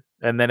launcher,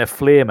 and then a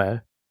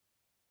flamer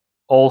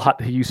all had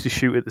to use to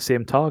shoot at the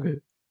same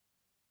target.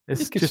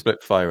 It's just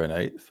split fire in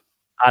 8th.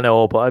 I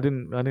know, but I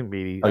didn't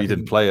really. Oh, you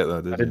didn't play it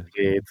though, did you? I didn't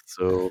play it,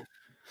 so.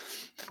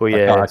 But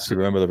yeah, I can't actually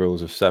remember the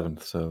rules of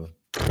 7th, so.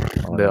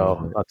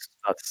 No,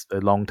 that's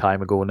a long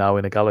time ago now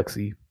in a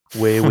galaxy,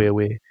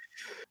 way.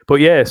 But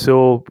yeah,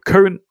 so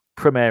current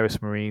Primaris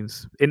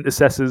Marines,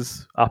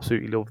 Intercessors,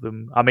 absolutely love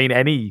them. I mean,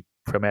 any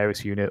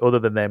Primaris unit other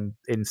than them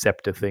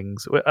Inceptor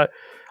things,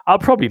 I'll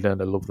probably learn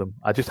to love them.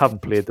 I just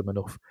haven't played them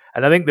enough.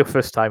 And I think the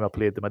first time I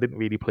played them, I didn't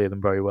really play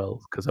them very well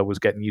because I was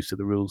getting used to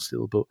the rules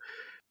still. But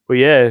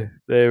yeah,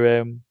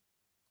 they're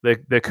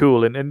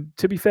cool. And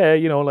to be fair,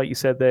 like you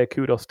said there,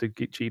 kudos to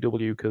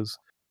GW, because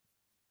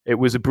it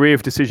was a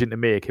brave decision to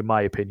make, in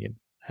my opinion,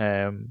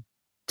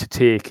 to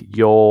take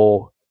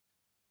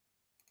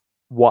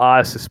what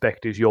I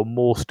suspect is your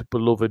most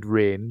beloved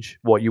range,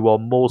 what you are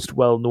most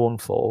well known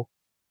for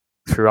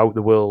throughout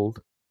the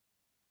world,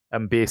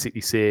 and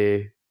basically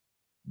say,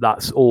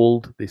 that's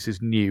old, this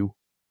is new,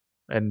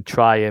 and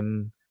try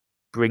and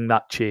bring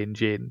that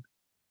change in.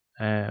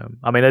 I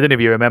mean, I don't know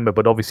if you remember,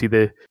 but obviously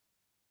they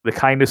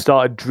kind of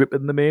started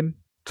dripping them in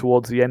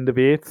towards the end of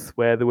 8th,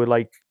 where they were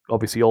like,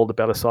 obviously all the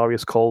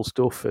Belisarius Call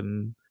stuff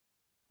and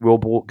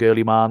Rowboat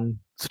Girly Man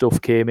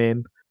stuff came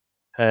in.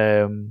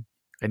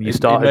 And you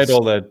started made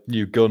all their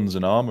new guns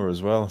and armor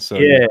as well. So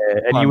yeah,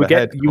 and you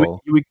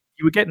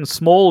were getting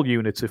small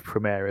units of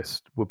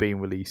Primaris were being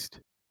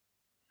released.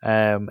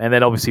 And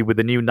then obviously with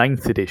the new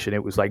 9th edition,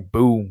 it was like,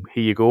 boom,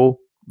 here you go.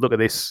 Look at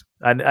this.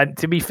 And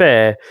to be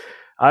fair,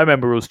 I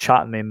remember us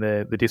chatting in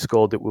the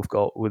Discord that we've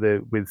got with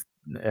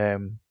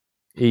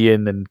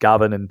Ian and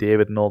Gavin and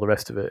David and all the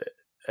rest of it.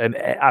 And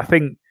I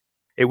think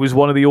it was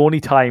one of the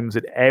only times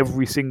that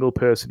every single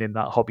person in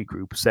that hobby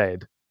group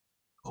said,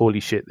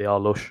 holy shit, they are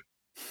lush.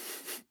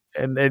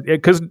 And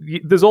because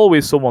there's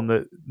always someone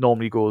that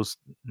normally goes,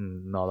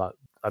 no, that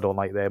I don't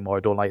like them, or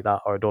I don't like that,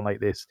 or I don't like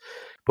this.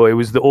 But it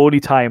was the only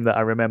time that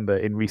I remember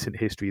in recent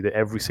history that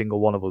every single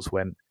one of us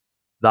went,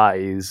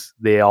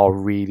 they are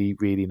really,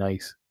 really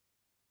nice.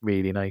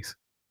 Really nice.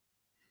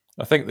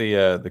 I think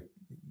the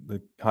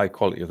high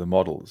quality of the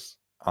models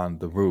and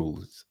the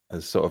rules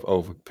as sort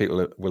of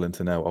people are willing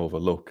to now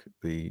overlook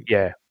the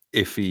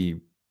iffy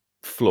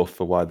fluff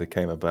for why they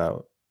came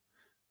about,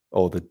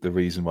 or the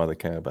reason why they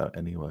came about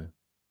anyway.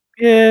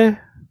 Yeah,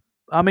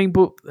 I mean,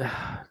 but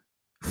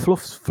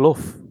fluff's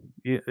fluff.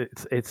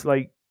 It's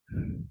like,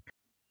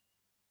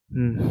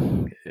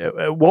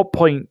 at what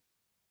point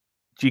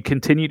do you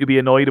continue to be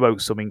annoyed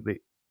about something that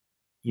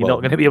you're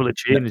not going to be able to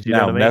change. You know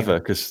what I mean? Never,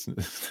 because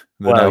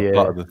they're now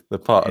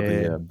part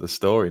of the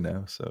story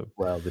now. So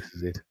this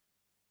is it.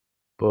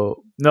 But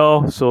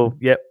no, so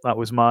that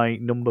was my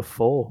number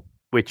 4,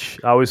 which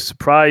I was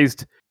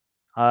surprised.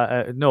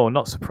 No,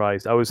 not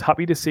surprised. I was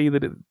happy to see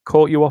that it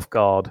caught you off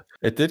guard.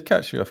 It did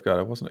catch you off guard.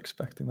 I wasn't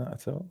expecting that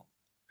at all.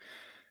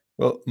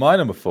 Well, my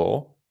number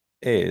 4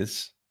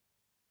 is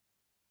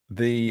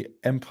the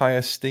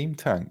Empire steam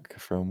tank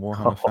from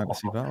Warhammer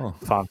Fantasy Battle.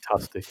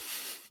 Fantastic.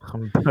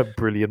 A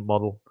brilliant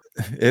model.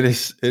 It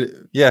is.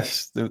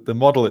 Yes, the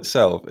model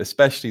itself,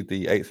 especially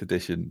the 8th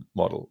edition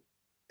model,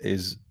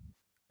 it's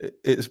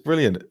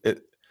brilliant.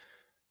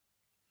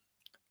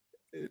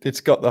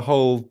 It's got the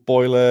whole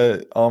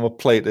boiler,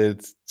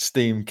 armor-plated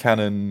steam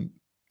cannon,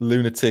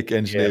 lunatic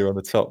engineer on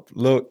the top.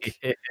 Look,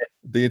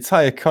 the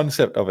entire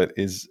concept of it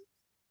is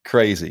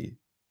crazy,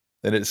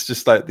 and it's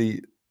just like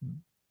the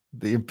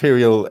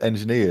Imperial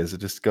engineers are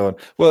just going.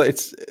 Well,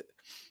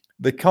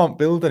 they can't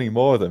build any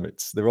more of them.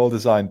 They're all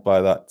designed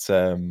by that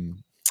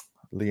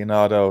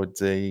Leonardo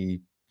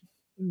di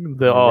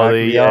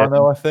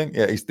Ragliano, I think.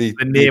 Yeah, he's the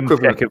name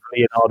check of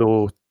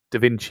Leonardo da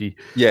Vinci.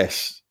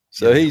 Yes,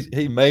 so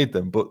he made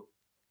them, but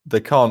they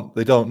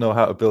don't know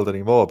how to build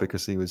anymore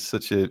because he was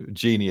such a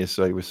genius.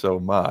 So he was so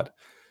mad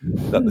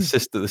that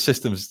the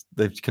systems,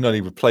 they can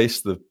only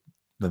replace them,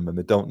 and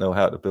they don't know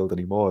how to build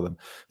any more of them.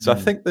 So I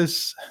think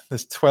there's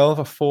 12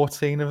 or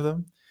 14 of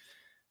them,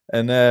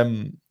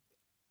 and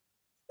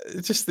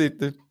it's just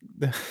the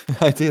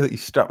idea that you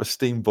strap a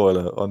steam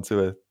boiler onto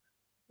a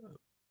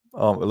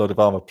load of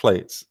armor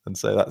plates and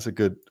say that's a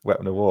good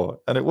weapon of war,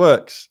 and it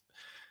works,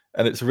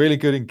 and it's really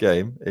good in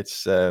game.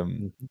 It's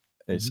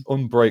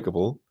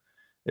unbreakable.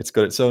 It's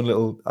got its own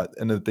little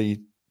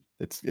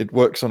it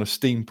works on a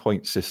steam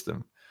point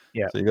system.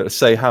 Yeah. So you've got to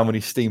say how many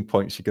steam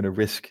points you're going to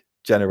risk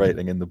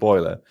generating in the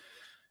boiler,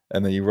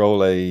 and then you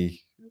roll a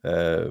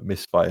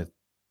misfire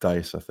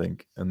dice, I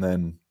think, and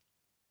then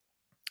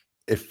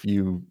if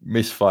you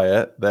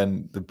misfire,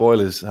 then the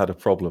boiler's had a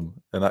problem,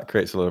 and that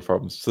creates a lot of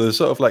problems. So there's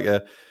sort of like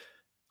a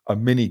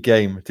mini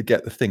game to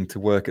get the thing to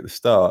work at the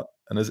start,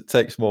 and as it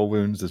takes more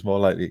wounds, there's more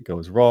likely it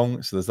goes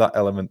wrong. So there's that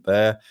element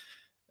there.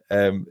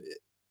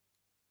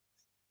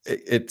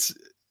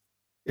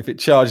 If it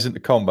charges into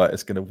combat,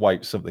 it's going to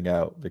wipe something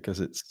out because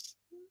it's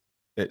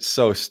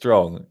so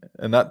strong,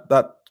 and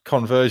that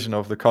conversion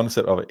of the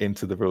concept of it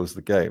into the rules of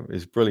the game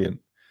is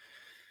brilliant.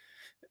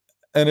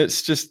 And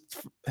it's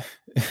just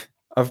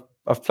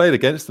I've played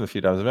against them a few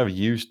times. I've never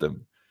used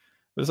them.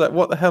 But it's like,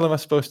 what the hell am I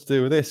supposed to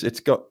do with this? It's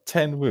got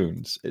 10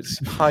 wounds.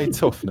 It's high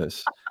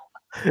toughness.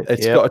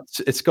 It's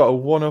got a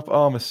 1-up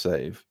armor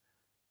save.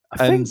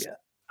 I think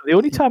the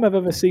only time I've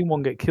ever seen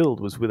one get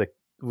killed was with a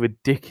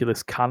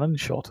ridiculous cannon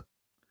shot.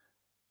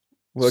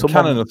 Well,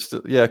 cannon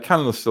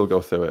will still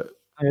go through it.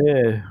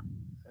 Yeah.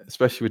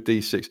 Especially with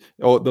D6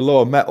 or the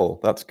lower metal,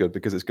 that's good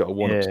because it's got a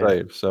 1-up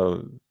save.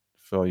 So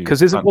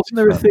because wasn't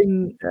there a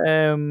thing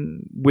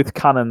with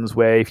cannons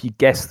where if you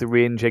guess the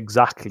range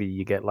exactly,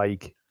 you get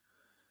like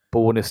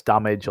bonus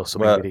damage or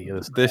something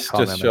ridiculous? This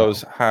just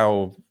shows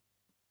how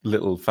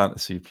little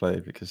fantasy you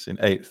play, because in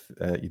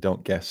 8th you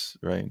don't guess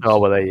range. Oh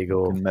well, there you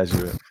go. You can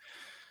measure it.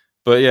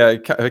 But yeah,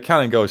 if a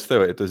cannon goes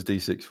through it, it does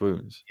D6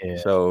 wounds. Yeah.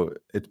 So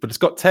but it's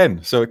got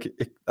 10. So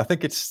I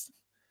think it's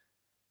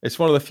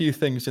one of the few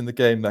things in the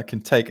game that can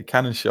take a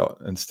cannon shot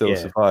and still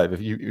survive. If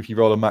you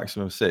roll a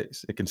maximum of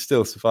 6, it can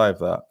still survive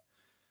that.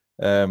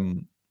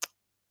 And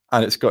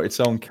it's got its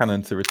own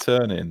cannon to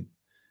return in.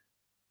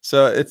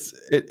 So it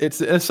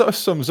sort of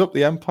sums up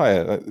the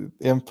Empire. The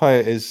Empire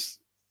is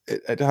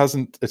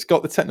it's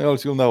got the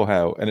technological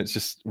know-how, and it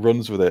just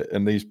runs with it.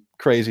 And these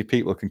crazy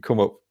people can come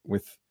up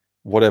with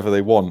whatever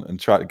they want and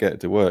try to get it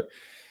to work.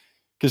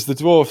 Because the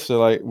dwarfs are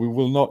like, we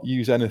will not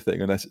use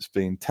anything unless it's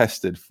been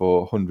tested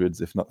for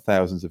hundreds, if not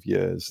thousands of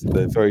years.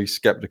 They're very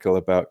skeptical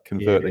about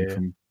converting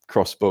from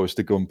crossbows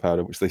to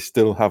gunpowder, which they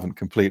still haven't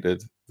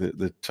completed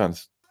the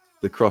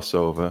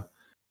crossover.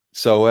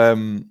 So,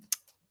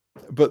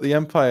 but the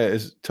Empire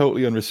is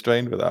totally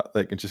unrestrained with that.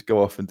 They can just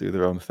go off and do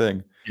their own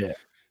thing. Yeah.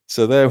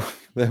 So their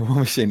war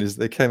machine is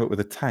they came up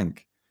with a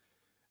tank.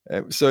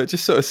 So it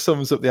just sort of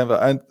sums up the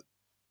Empire,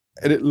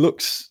 and it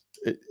looks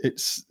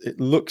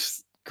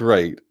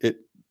great.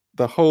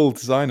 The whole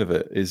design of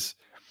it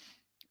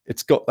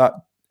it's got that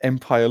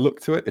Empire look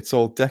to it. It's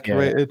all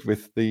decorated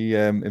with the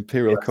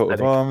Imperial coat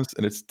of arms,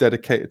 and it's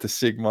dedicated to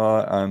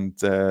Sigmar and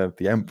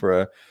the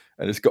Emperor.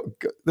 And it's got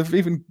they've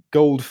even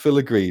gold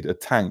filigreed a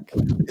tank.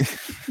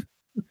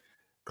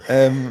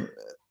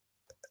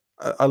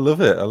 I love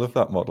it. I love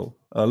that model.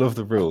 I love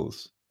the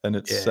rules, and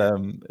it's.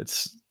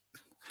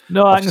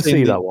 No, I can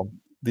see that one.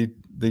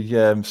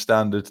 The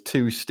standard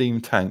 2 steam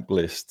tank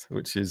list,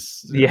 which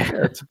is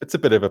it's a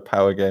bit of a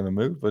power gamer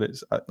move, but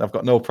I've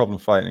got no problem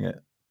fighting it.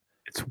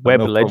 It's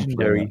web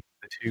legendary.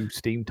 The 2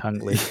 steam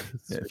tank list.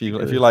 If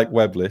you like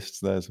web lists,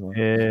 there's one.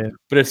 Yeah,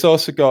 but it's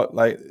also got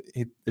like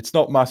it's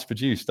not mass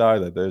produced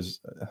either.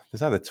 There's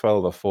either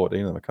 12 or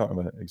 14 of them. I can't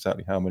remember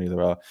exactly how many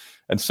there are,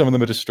 and some of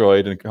them are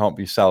destroyed and can't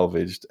be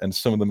salvaged, and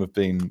some of them have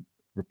been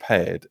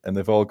repaired, and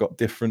they've all got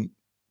different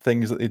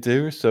things that they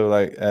do. So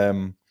like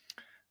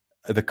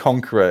the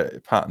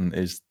Conqueror pattern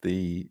is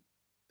the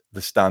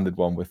standard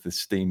one with the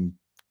steam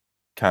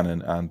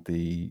cannon and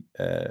the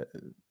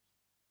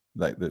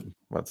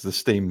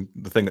steam,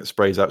 the thing that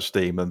sprays out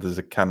steam, and there's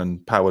a cannon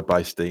powered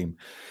by steam.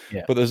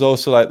 Yeah. But there's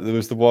also there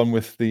was the one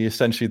with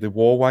essentially the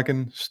war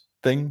wagon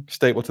thing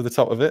stapled to the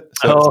top of it.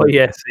 So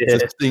yes,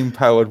 it's a steam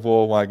powered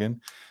war wagon,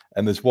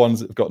 and there's ones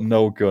that have got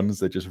no guns;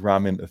 they just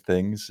ram into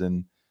things,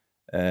 and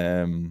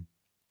they're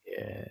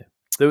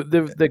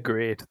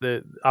great.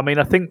 I mean,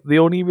 I think they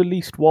only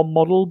released one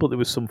model, but there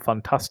was some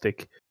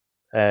fantastic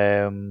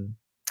conversions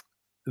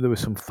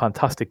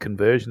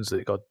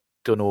that got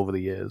done over the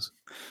years.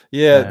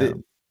 Yeah,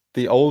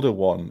 the older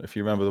one, if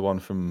you remember the one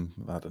from,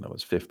 I don't know,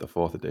 it's 5th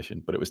or 4th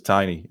edition, but it was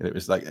tiny. It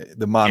was like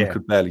the man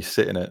could barely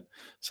sit in it.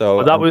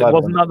 So that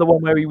wasn't that the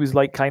one where he was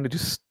like kind of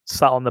just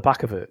sat on the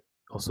back of it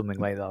or something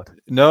like that?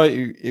 No,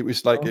 it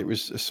was like it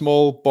was a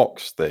small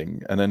box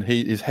thing, and then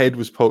his head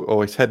was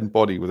his head and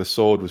body with a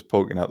sword was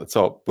poking out the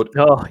top. But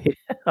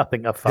I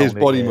think I found his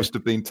body must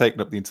have been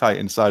taking up the entire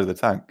inside of the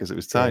tank because it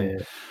was tiny. Yeah.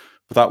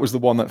 But that was the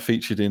one that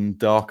featured in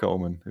Dark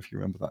Omen, if you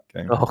remember that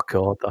game. Oh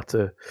God, that's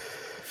a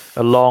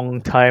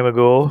long time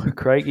ago,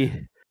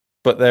 crikey.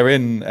 But they're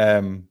in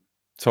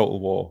Total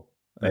War,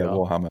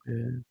 Warhammer,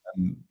 and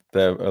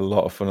they're a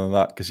lot of fun on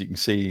that because you can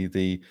see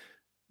the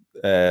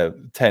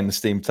 10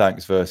 steam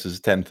tanks versus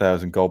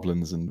 10,000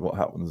 goblins and what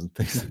happens and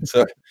things.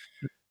 So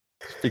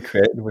be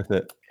creative with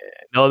it.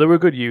 No, they were a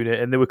good unit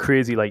and they were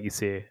crazy, like you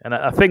say. And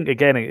I think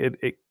again,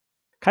 it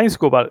kind of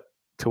go back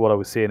to what I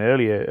was saying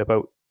earlier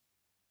about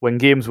when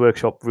Games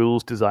Workshop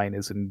rules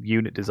designers and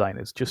unit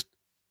designers just,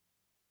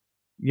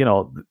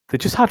 they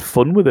just had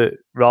fun with it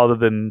rather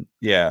than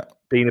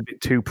being a bit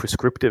too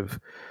prescriptive.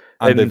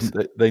 And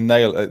they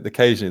nail it.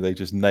 Occasionally, they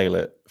just nail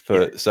it.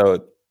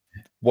 So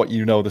what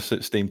the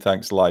steam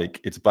tank's like,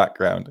 its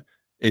background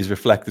is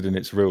reflected in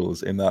its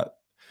rules. In that,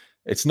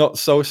 it's not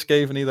so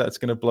scaveny that it's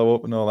going to blow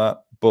up and all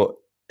that, but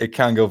it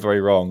can go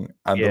very wrong.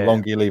 And the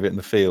longer you leave it in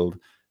the field,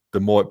 the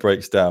more it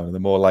breaks down, and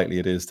the more likely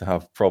it is to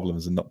have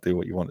problems and not do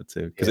what you want it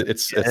to. Because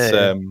it's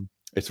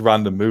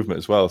random movement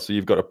as well. So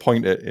you've got to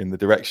point it in the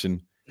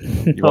direction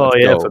you want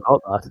it to go. I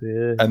forgot that.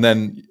 Yeah. And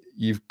then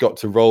you've got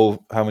to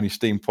roll how many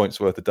steam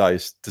points worth of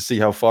dice to see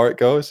how far it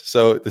goes.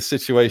 So the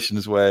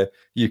situations where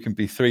you can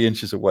be 3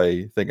 inches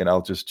away thinking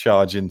I'll just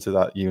charge into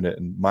that unit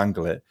and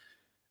mangle it,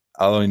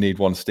 I'll only need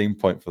 1 steam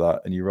point for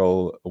that, and you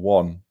roll a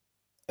 1.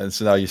 And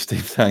so now your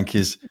steam tank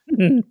is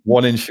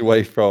 1 inch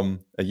away from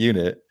a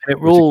unit. And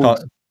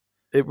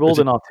it rolled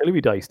an artillery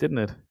dice, didn't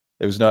it?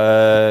 It was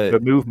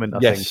not movement,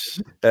 I think.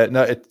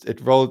 No, it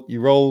rolled.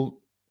 You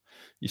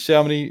see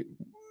how many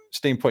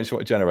steam points you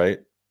want to generate,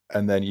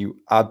 and then you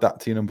add that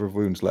to your number of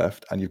wounds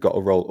left, and you've got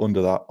to roll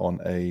under that on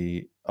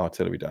a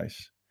artillery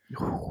dice.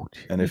 Oh,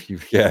 and if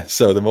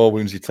so the more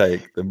wounds you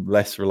take, the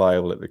less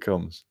reliable it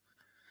becomes.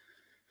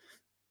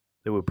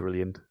 They were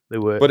brilliant.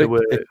 But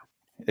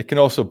it can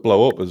also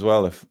blow up as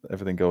well if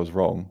everything goes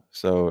wrong.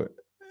 So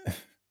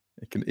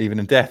it can, even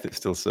in death, it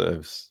still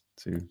serves,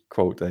 to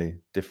quote a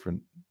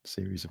different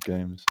series of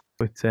games.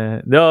 But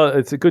no,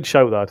 it's a good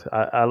shout. That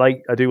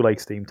I do like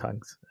steam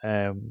tanks.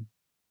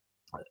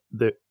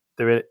 They're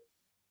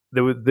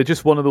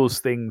just one of those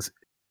things.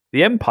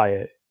 The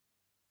Empire,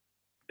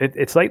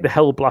 it's like the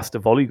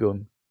Hellblaster volley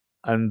gun,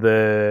 and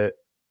the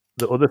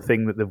other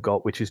thing that they've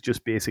got, which is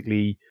just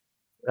basically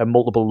a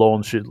multiple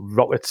launch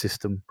rocket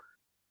system.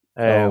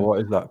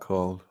 What is that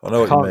called? I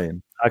know what you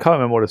mean. I can't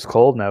remember what it's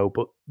called now,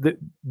 but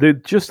they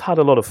just had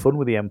a lot of fun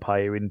with the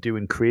Empire in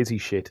doing crazy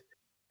shit,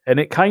 and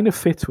it kind of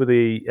fits with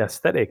the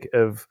aesthetic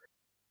of,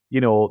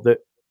 that,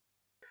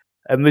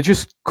 and they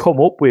just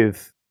come up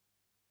with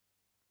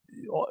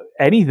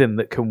anything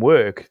that can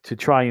work to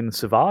try and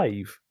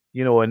survive,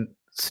 and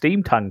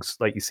steam tanks,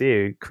 like you say,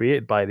 are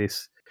created by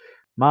this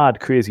mad,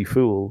 crazy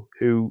fool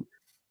who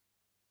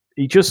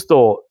he just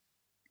thought,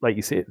 like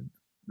you said,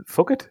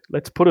 fuck it,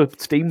 let's put a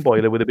steam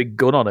boiler with a big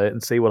gun on it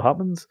and see what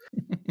happens.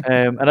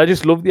 And I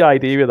just love the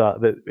idea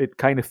of that it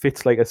kind of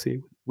fits, like I say,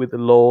 with the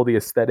lore, the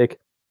aesthetic.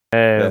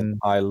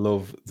 I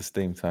love the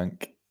steam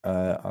tank.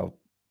 I'll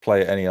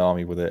play any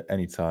army with it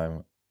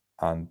anytime,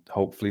 and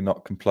hopefully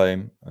not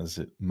complain as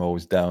it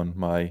mows down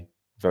my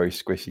very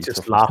squishy.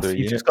 Just laugh.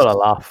 You just gotta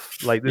laugh.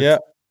 Like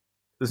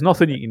there's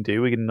nothing you can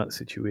do in that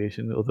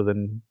situation other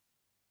than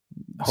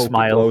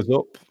smile,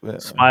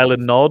 smile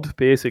and nod,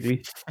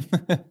 basically.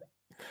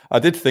 I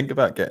did think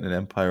about getting an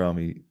Empire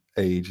army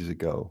ages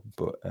ago,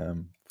 but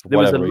for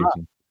whatever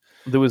reason,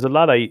 there was a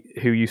lad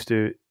who used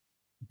to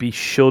be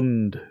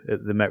shunned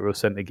at the Metro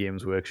Center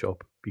Games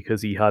Workshop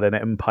because he had an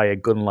Empire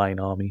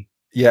gunline army.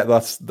 Yeah,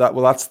 that's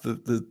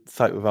the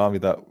type of army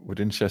that would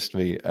interest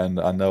me, and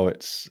I know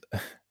it's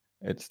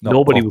not.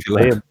 Nobody would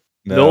play him.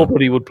 No.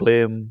 Nobody would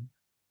play him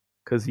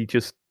because he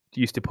just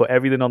used to put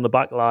everything on the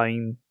back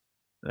line,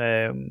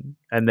 and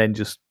then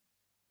just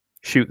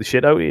shoot the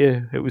shit out of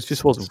you. It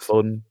just wasn't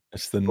fun.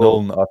 It's the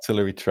Nuln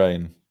artillery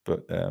train,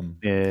 but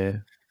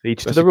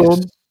each to their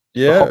own.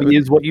 Yeah, the hobby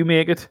is what you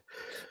make it.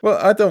 Well,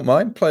 I don't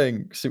mind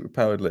playing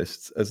superpowered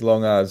lists as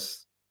long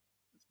as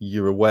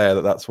you're aware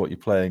that that's what you're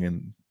playing,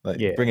 and like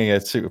Yeah. bringing a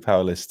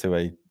superpower list to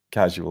a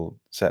casual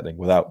setting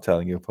without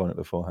telling your opponent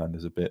beforehand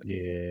is a bit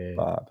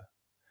bad.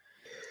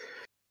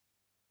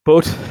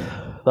 But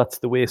that's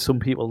the way some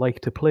people like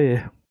to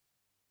play.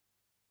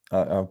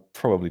 I've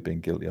probably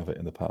been guilty of it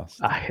in the past.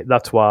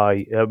 That's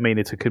why, I mean,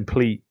 it's a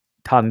complete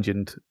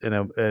tangent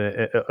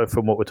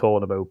from what we're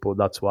talking about, but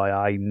that's why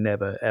I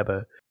never,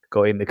 ever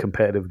got into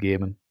competitive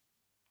gaming.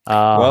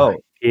 Well, I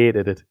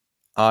hated it.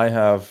 I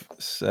have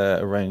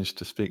arranged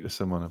to speak to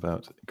someone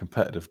about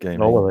competitive gaming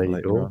there you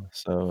later go. on,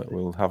 so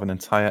we'll have an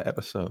entire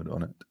episode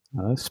on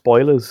it.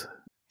 Spoilers.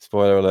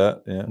 Spoiler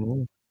alert, yeah.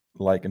 Mm.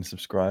 Like and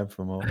subscribe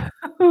for more.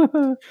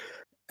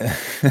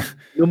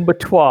 Number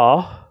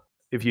 2,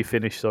 if you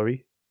finish,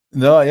 sorry.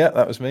 No, yeah,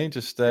 that was me.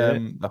 Just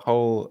the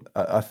whole.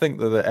 I think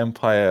that the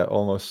Empire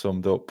almost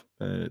summed up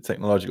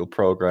technological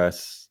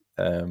progress,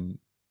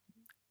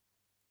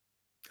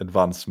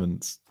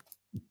 advancements,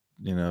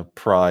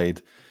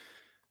 pride,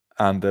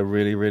 and they're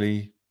really,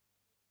 really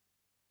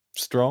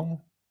strong.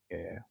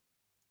 Yeah,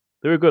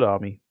 they're a good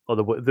army. Or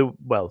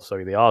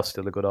they are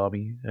still a good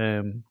army.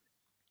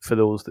 For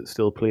those that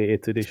still play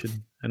 8th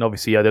edition, and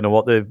obviously I don't know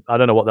what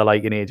they're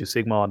like in Age of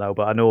Sigmar now,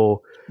 but I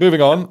know.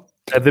 Moving on.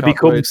 Have they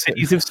become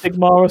Cities of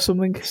Sigmar or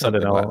something? I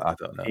don't know. I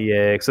don't know.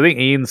 Yeah, because I think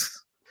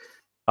Ian's.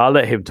 I'll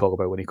let him talk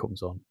about when he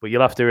comes on. But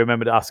you'll have to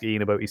remember to ask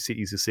Ian about his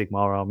Cities of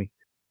Sigmar army.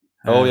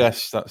 Oh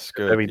yes, that's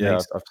good. Very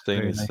nice. I've seen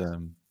Very his nice.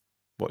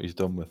 what he's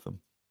done with them.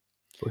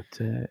 But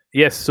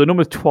yes, so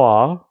number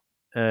 2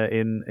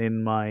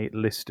 in my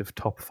list of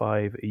top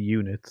 5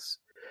 units,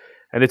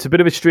 and it's a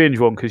bit of a strange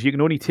one because you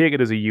can only take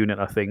it as a unit,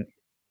 I think,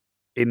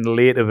 in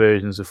later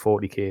versions of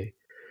 40k.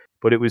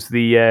 But it was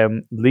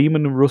the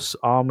Leman Russ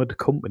Armored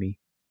Company,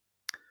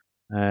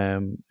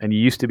 and you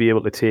used to be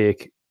able to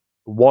take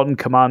 1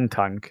 command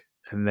tank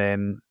and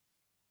then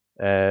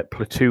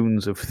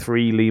platoons of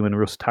 3 Leman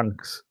Russ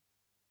tanks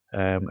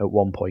at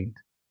one point.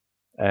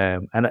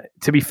 And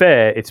to be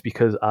fair, it's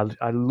because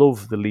I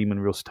love the Leman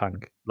Russ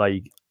tank.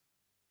 Like,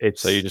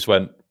 it's so you just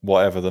went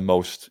whatever the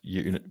most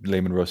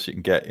Leman Russ you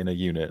can get in a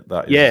unit.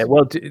 That is... Yeah,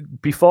 well,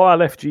 before I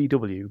left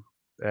GW,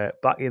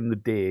 back in the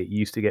day, you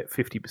used to get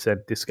 50%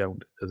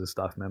 discount as a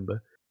staff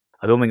member.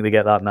 I don't think they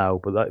get that now,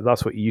 but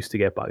that's what you used to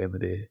get back in the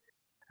day.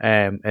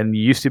 And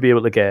you used to be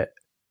able to get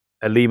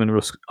a Leman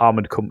Russ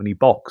Armored Company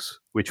box,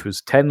 which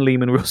was 10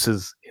 Leman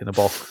Russes in a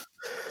box.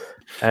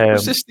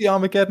 Was this the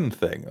Armageddon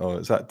thing, or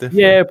is that different?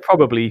 Yeah,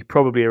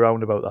 probably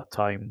around about that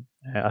time.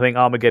 I think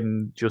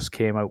Armageddon just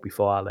came out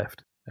before I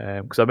left,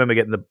 because I remember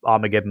getting the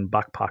Armageddon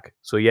backpack.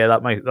 So yeah,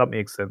 that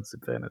makes sense in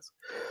fairness.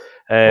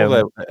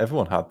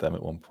 Everyone had them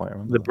at one point. I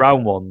remember the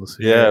brown ones,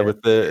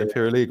 with the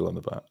Imperial Eagle on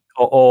the back,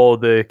 or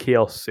the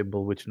Chaos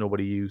symbol, which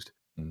nobody used.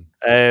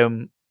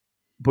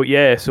 But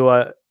yeah,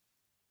 so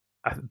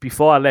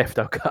before I left,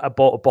 I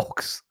bought a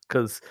box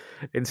because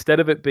instead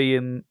of it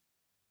being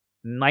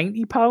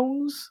 £90,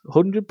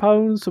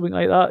 £100, something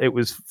like that, it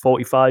was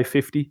 45,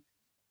 50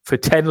 for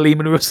 10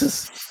 Leman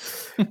Russes.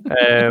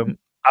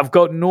 I've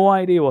got no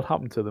idea what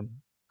happened to them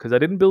because I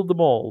didn't build them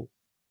all.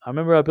 I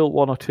remember I built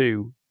 1 or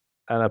 2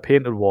 and I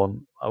painted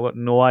 1. I've got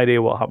no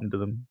idea what happened to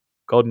them.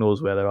 God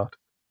knows where they're at.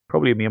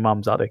 Probably in my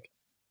mum's attic.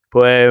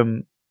 But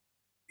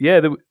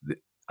yeah,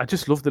 I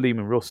just love the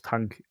Leman Russ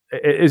tank.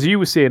 As you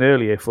were saying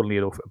earlier, funnily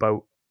enough,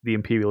 about the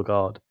Imperial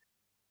Guard,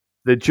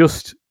 they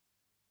just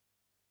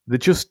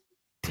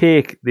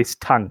take this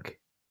tank,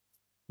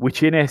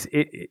 which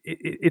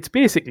it's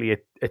basically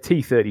a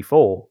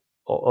T-34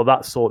 or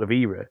that sort of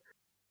era.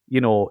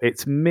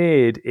 It's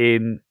made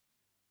in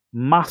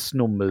mass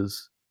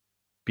numbers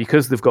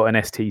because they've got an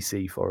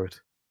STC for it.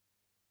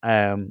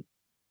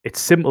 It's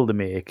simple to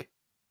make,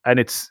 and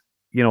it's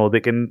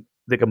they can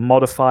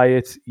modify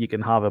it. You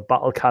can have a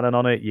battle cannon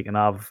on it. You can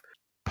have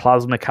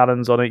plasma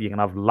cannons on it. You can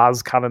have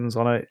las cannons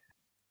on it.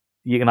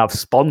 You can have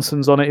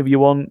sponsons on it if you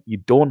want. You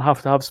don't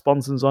have to have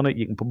sponsons on it.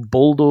 You can put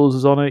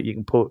bulldozers on it. You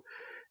can put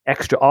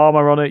extra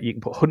armor on it. You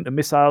can put hunter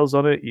missiles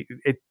on it.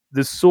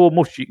 There's so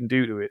much you can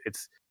do to it.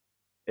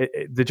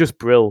 They're just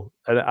brill,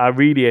 and I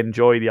really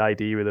enjoy the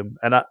idea of them.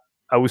 And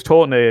I was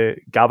talking to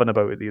Gavin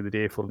about it the other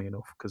day, funnily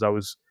enough, because I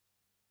was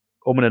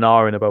and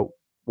ahhing about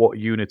what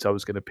units I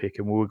was going to pick,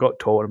 and we got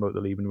talking about the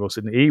Leman Russ,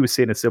 and he was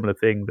saying a similar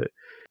thing, that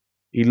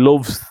he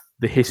loves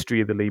the history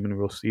of the Leman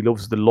Russ. He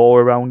loves the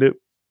lore around it.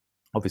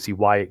 Obviously,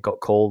 why it got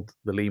called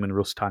the Leman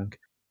Russ tank.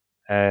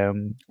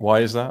 Why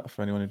is that,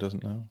 for anyone who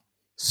doesn't know?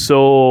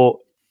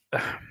 So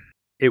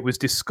it was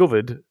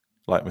discovered,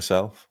 like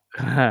myself.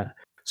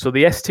 So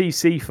the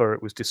STC for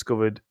it was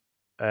discovered,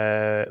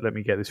 let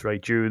me get this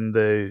right, during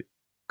the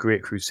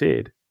Great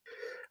Crusade.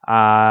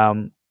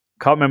 Can't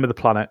remember the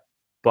planet,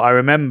 but I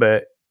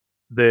remember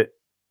that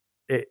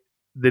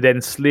they'd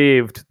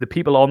enslaved the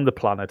people on the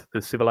planet,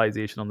 the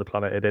civilization on the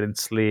planet had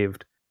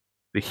enslaved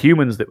the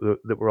humans that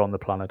were on the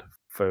planet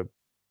for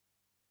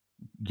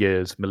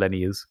years,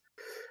 millennia.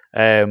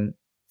 And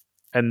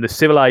the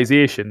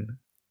civilization,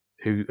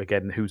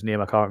 whose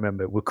name I can't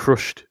remember, were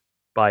crushed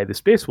by the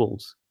Space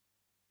Wolves.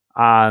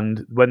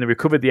 And when they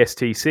recovered the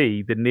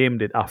STC, they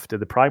named it after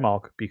the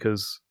Primarch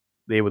because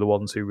they were the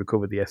ones who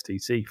recovered the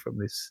STC from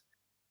this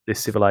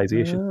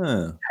civilization.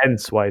 Ah.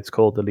 Hence why it's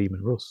called the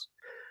Leman Russ.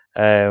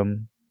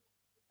 And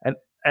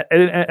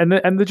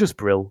they're just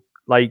brill.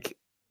 Like,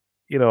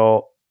 you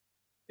know,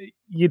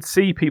 you'd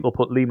see people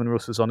put Leman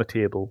Russes on a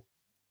table,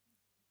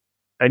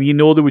 and you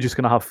know they were just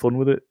going to have fun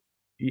with it.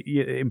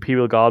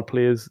 Imperial Guard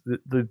players,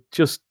 they're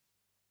just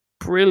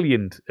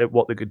brilliant at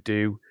what they could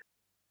do.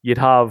 You'd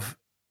have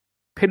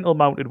pintle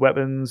mounted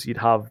weapons, you'd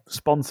have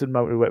sponsored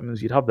mounted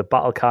weapons, you'd have the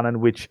battle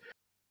cannon, which,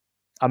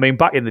 I mean,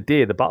 back in the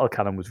day, the battle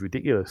cannon was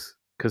ridiculous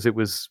because it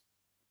was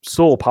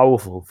so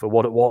powerful for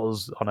what it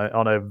was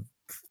on a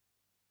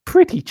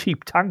pretty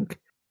cheap tank,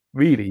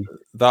 really.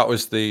 That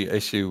was the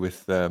issue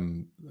with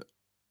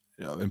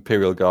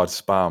Imperial Guard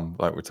spam,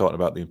 like we're talking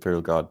about the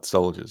Imperial Guard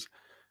soldiers.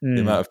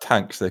 The amount of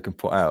tanks they can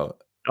put out.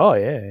 Oh,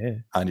 yeah.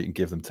 And you can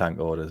give them tank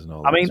orders and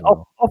all I that. mean,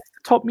 off the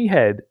top of my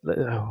head,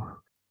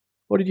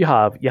 what did you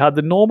have? You had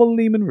the normal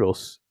Leman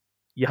Russ.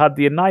 You had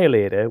the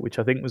Annihilator, which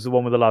I think was the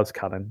one with the las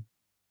cannon.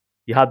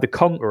 You had the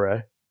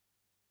Conqueror.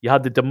 You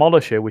had the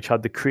Demolisher, which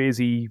had the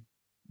crazy,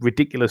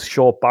 ridiculous,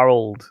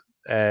 short-barreled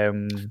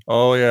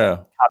oh, yeah.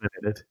 cannon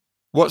in it.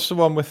 What's the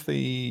one with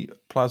the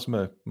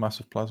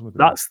massive plasma gun?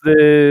 That's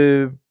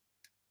the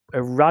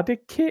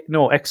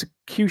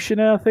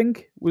Executioner, I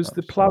think, was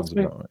the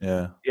plasma. Right.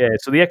 Yeah. Yeah,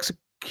 so the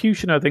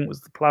Executioner, I think, was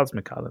the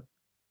plasma cannon.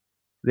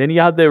 Then you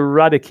had the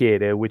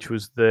Eradicator, which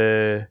was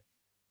the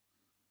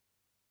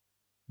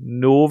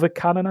Nova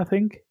cannon, I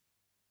think.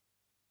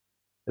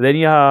 And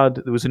then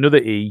there was another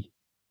E,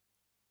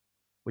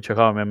 which I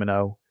can't remember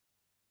now.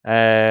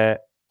 And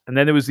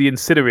then there was the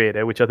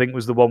Incinerator, which I think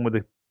was the one with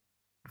the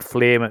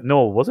flamer.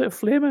 No, was it a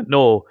flamer?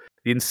 No,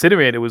 the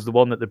Incinerator was the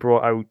one that they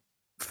brought out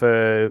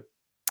for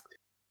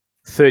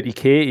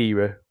 30k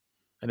era,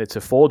 and it's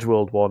a Forge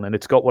World one, and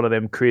it's got one of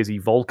them crazy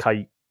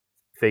Volkite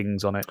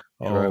things on it,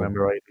 if I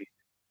remember rightly.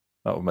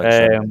 That would make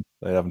sense.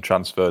 They haven't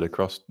transferred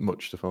across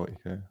much to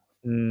 40k.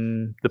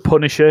 The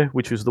Punisher,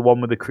 which was the one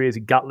with the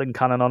crazy Gatling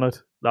cannon on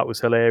it, that was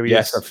hilarious.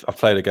 Yes, I've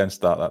played against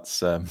that.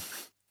 That's and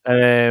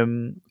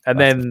then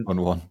a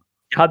fun one.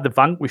 You had the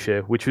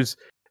Vanquisher, which was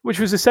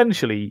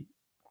essentially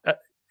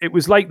it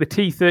was like the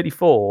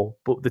T-34,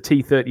 but the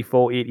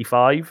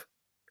T-34-85,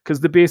 because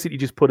they basically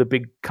just put a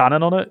big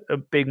cannon on it, a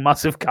big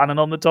massive cannon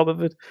on the top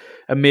of it,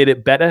 and made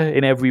it better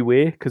in every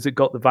way because it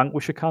got the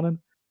Vanquisher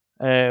cannon.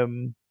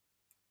 And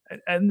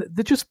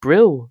they're just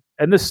brill,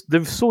 and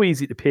they're so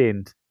easy to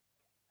paint.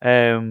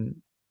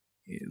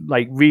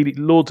 Like really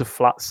loads of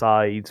flat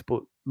sides,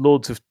 but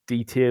loads of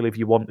detail if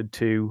you wanted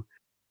to.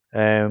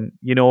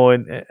 You know,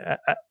 and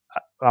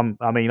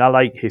I mean, I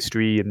like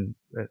history, and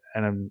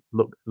I'm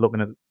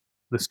looking at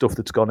the stuff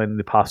that's gone in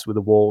the past with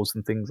the wars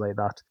and things like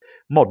that.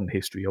 Modern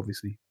history,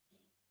 obviously,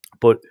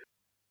 but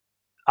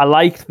I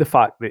liked the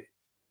fact that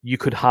you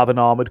could have an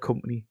armored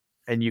company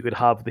and you could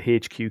have the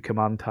HQ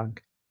command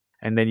tank,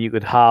 and then you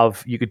could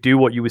do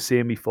what you were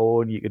saying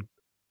before, and you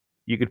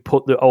could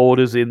put the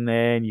orders in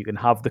there, and you can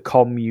have the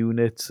comm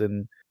units.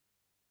 And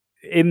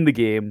in the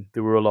game, they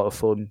were a lot of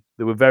fun.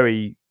 They were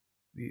very,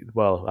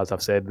 well, as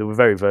I've said, they were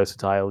very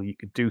versatile. You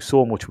could do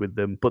so much with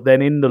them. But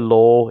then in the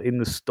lore, in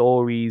the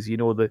stories, you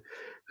know, the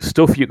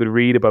stuff you could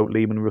read about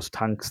Leman Russ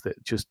tanks that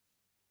just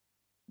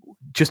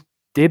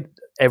did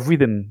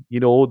everything. You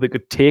know, they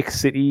could take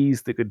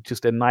cities, they could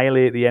just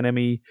annihilate the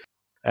enemy.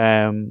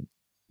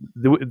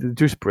 They were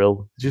just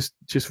brill, just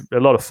a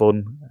lot of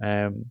fun.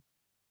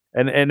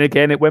 And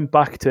again, it went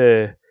back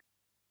to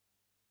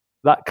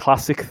that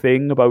classic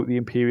thing about the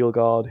Imperial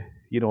Guard.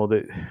 You know,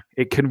 that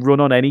it can run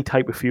on any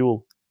type of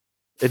fuel.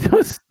 It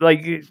does,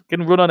 like, it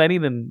can run on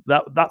anything.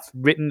 That's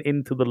written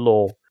into the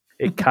law.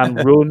 It can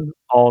run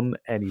on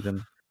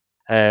anything.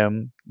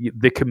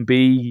 They can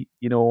be,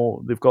 you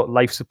know, they've got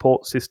life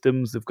support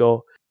systems. They've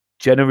got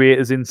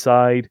generators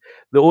inside.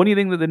 The only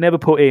thing that they never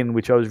put in,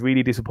 which I was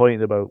really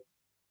disappointed about,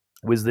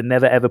 was they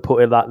never ever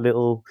put that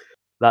little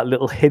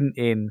hint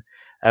in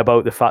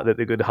about the fact that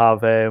they could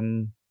have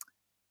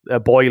a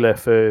boiler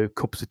for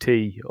cups of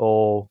tea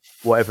or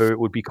whatever it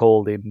would be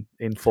called in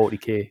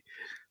 40k,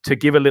 to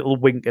give a little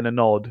wink and a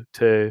nod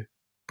to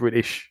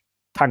British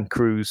tank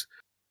crews,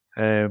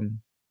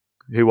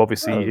 who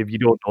obviously, if you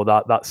don't know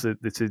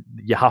that,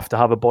 you have to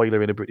have a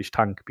boiler in a British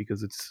tank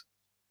because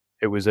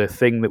it was a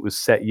thing that was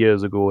set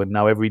years ago, and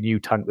now every new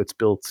tank that's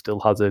built still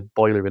has a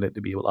boiler in it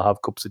to be able to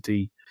have cups of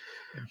tea.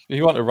 If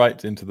you want to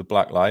write into the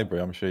Black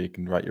Library, I'm sure you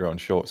can write your own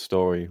short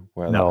story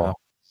where that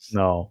happens.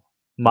 No,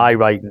 my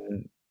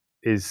writing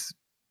is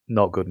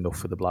not good enough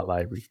for the Black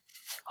Library.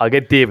 I'll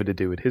get David to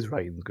do it. His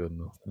writing's good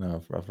enough.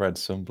 No, I've read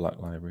some Black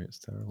Library. It's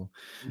terrible.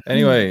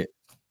 Anyway,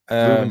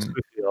 moving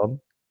swiftly on.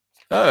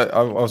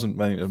 I wasn't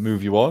meaning to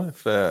move you on.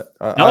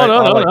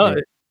 No.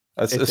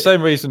 It's the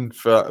same reason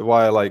for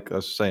why I like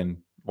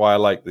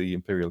the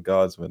Imperial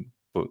Guardsmen,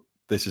 but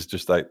this is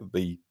just like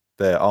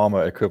their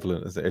armor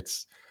equivalent.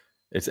 It's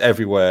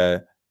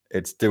everywhere.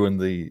 It's doing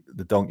the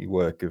donkey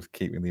work of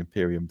keeping the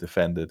Imperium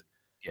defended.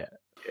 Yeah.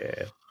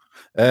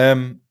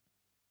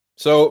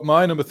 So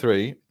my number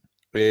 3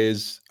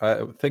 is,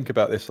 I think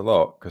about this a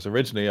lot because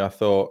originally I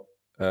thought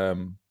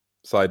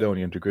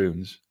Sidonian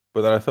Dragoons.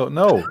 But then I thought,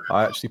 no,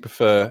 I actually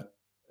prefer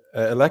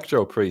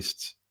Electro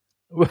Priests.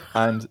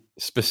 And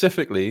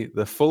specifically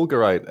the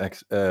Fulgurite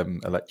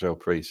Electro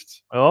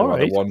Priests. All who are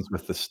right. the ones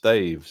with the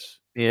staves.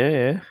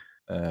 Yeah.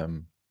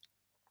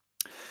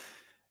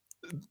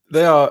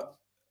 They are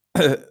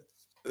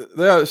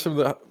they are some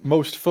of the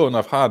most fun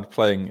I've had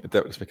playing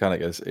Adeptus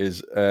Mechanicus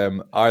is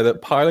either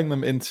piling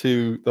them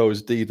into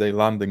those D-Day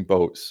landing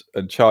boats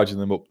and charging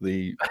them up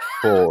the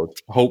board,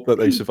 hope that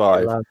they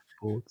survive,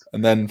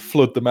 and then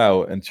flood them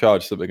out and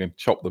charge something and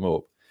chop them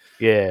up.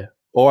 Yeah.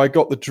 Or I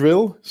got the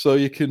drill, so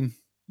you can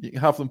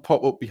have them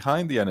pop up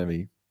behind the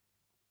enemy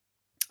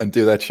and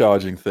do their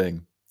charging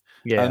thing.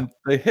 Yeah. And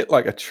they hit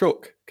like a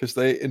truck because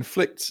they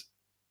inflict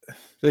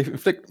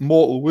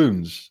mortal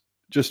wounds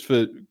just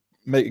for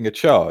making a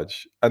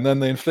charge, and then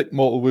they inflict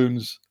mortal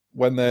wounds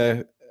when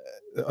they're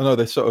they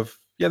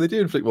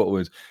do inflict mortal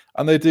wounds,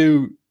 and they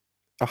do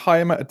a high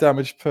amount of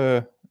damage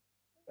per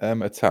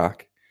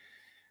attack,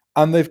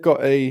 and they've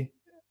got a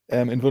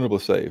invulnerable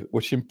save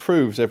which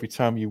improves every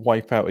time you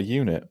wipe out a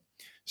unit.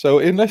 So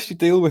unless you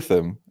deal with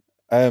them,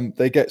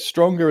 they get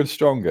stronger and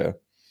stronger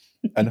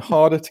and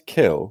harder to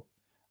kill,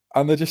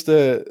 and they're just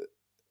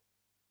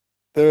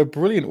they're a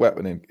brilliant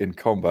weapon in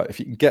combat. If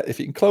you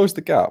can close the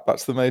gap,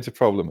 that's the major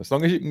problem. As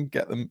long as you can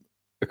get them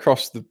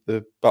across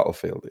the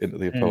battlefield into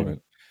the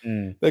opponent,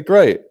 they're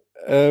great.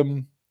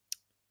 And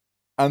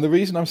the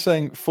reason I'm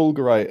saying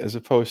Fulgurite as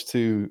opposed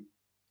to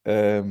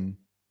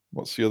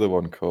what's the other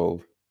one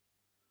called?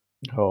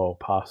 Oh,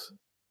 pass.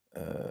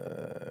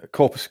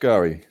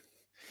 Corpuscari.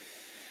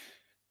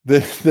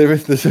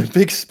 There's a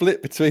big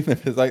split between them.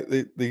 It's like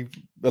the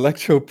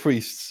Electro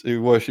Priests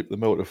who worship the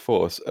motor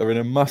force are in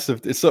a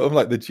massive. It's sort of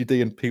like the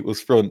Judean People's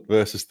Front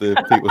versus the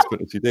People's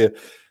Front of Judea.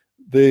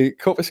 The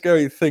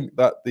Corpuscari think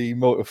that the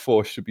motor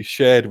force should be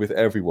shared with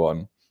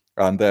everyone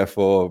and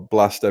therefore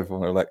blast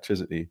everyone with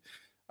electricity.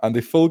 And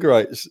the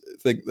Fulgurites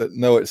think that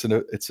no, it's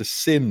a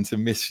sin to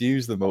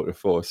misuse the motor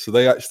force. So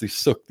they actually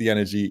suck the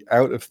energy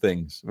out of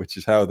things, which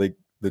is how the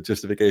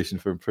justification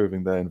for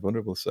improving their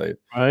invulnerable save.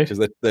 Right.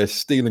 Because they're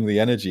stealing the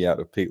energy out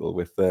of people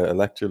with their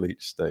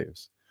electroleech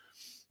staves.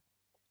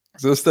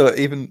 So still,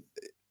 even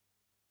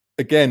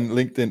again,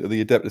 linked into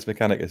the Adeptus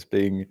Mechanicus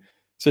being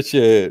such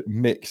a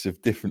mix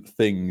of different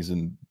things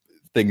and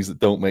things that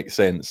don't make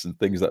sense and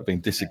things that have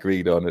been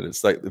disagreed on. And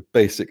it's like the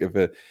basic of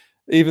it.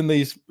 Even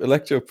these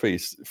Electro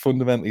Priests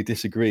fundamentally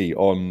disagree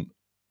on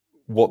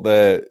what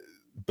their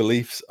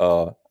beliefs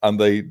are, and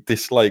they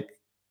dislike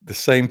the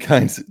same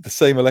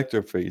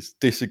Electro Priests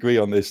disagree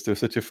on this to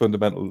such a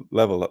fundamental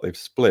level that they've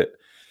split,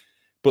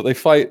 but they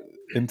fight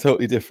in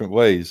totally different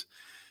ways.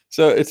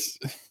 So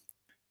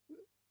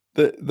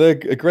they're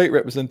a great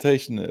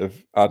representation of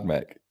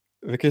AdMech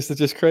because they're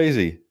just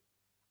crazy.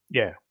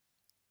 Yeah.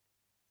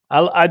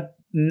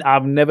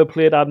 I've never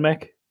played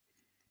AdMech,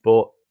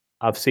 but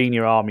I've seen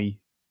your army.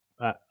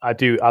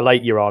 I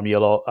like your army a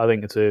lot. I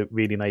think it's a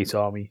really nice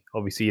army.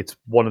 Obviously, it's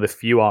one of the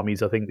few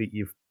armies I think that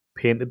you've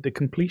painted to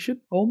completion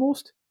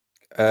almost.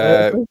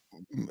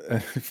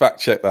 Fact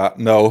check that.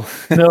 No.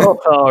 No.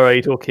 All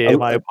right. Okay.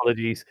 My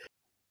apologies.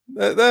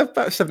 They're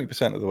about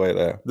 70% of the way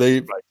there.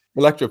 The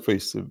Electro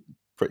Priests are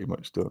pretty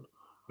much done.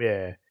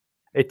 Yeah,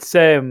 it's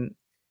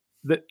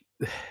they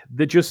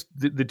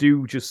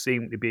do just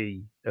seem to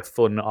be a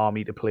fun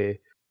army to play,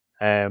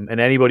 and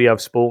anybody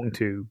I've spoken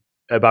to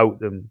about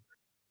them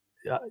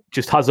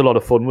just has a lot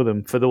of fun with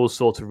them for those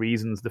sorts of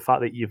reasons. The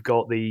fact that you've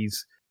got the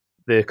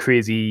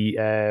crazy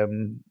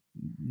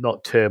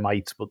not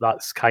termites, but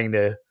that's kind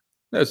of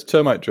it's a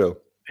termite drill.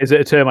 Is it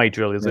a termite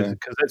drill? Is it?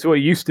 Because that's what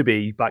it used to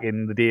be back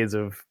in the days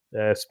of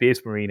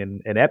Space Marine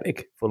and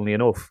Epic. Funnily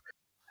enough.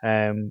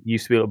 You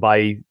used to be able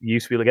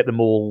to get the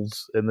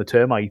moles and the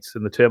termites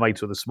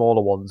were the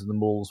smaller ones, and the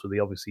moles were the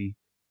obviously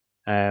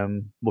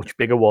much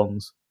bigger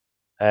ones.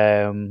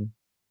 And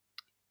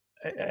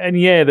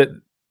yeah, that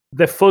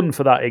they're fun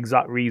for that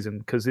exact reason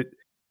because in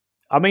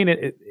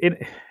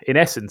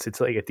essence,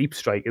 it's like a deep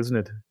strike, isn't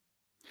it?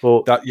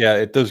 But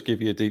it does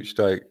give you a deep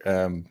strike.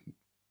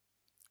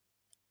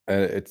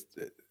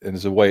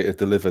 There's a way to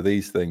deliver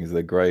these things.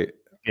 They're great.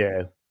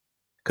 Yeah,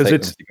 because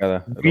it's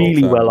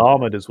really well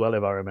armored as well,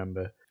 if I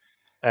remember.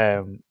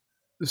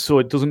 So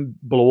it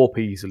doesn't blow up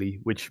easily,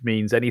 which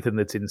means anything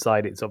that's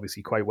inside it's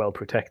obviously quite well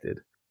protected.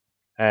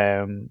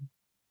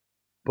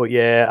 But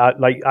yeah,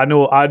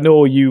 I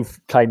know you've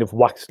kind of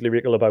waxed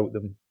lyrical about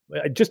them.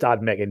 Just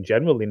AdMech in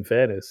general, in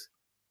fairness.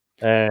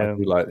 I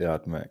do like the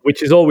AdMech,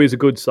 which is always a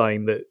good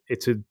sign that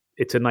it's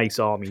a nice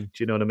army. Do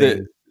you know what I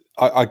mean?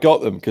 I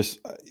got them because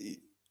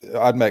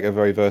AdMech are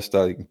very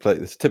versatile. You can play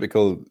this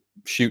typical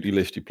shooty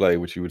list you play,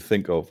 which you would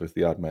think of with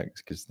the AdMechs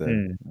because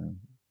they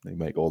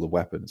make all the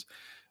weapons.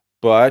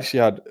 But I actually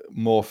had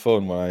more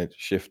fun when I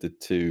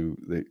shifted to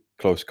the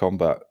close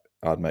combat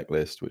AdMech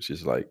list, which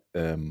is like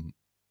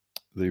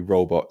the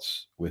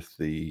robots with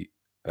the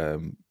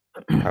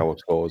power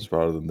claws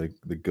rather than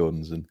the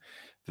guns, and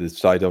the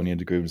Sidonian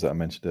Dragoons that I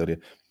mentioned earlier.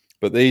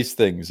 But these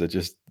things are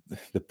just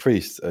the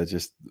priests are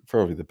just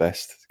probably the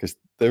best because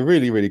they're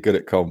really, really good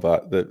at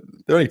combat. They're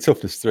only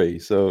toughness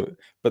 3,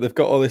 but they've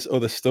got all this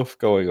other stuff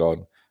going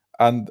on.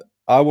 And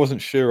I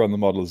wasn't sure on the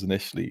models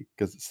initially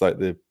because it's like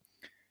the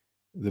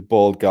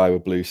bald guy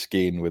with blue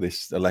skin with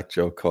this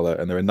electro collar,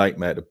 and they're a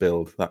nightmare to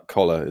build. That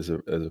collar is a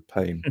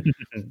pain.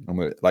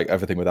 And like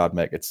everything with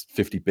AdMech, it's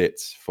 50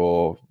 bits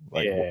for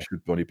what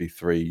should only be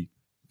 3.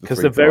 Because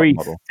they're very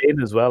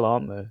thin as well,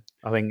 aren't they?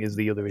 I think is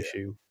the other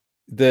issue.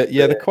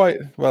 They're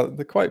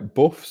quite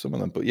buff, some of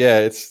them, but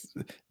it's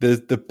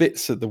the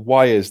bits of the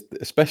wires,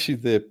 especially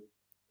the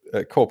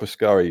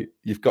Corpuscari.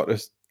 You've got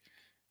this.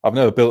 I've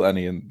never built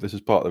any, and this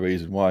is part of the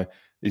reason why.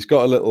 He's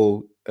got a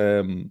little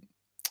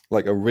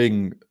like a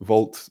ring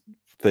vault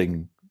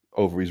thing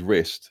over his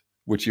wrist,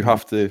 which you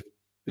have to.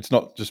 It's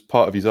not just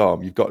part of his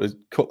arm. You've got to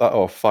cut that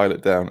off, file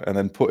it down, and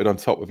then put it on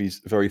top of his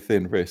very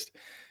thin wrist.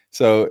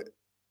 So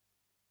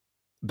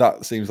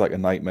that seems like a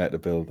nightmare to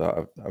build.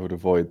 That I would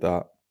avoid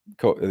that.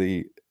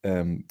 The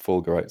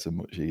Fulgurites are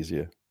much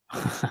easier.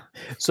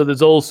 So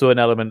there's also an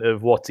element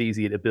of what's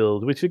easier to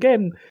build, which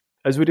again,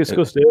 as we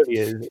discussed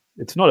earlier,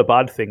 it's not a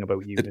bad thing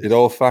about units. It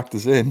all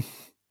factors in.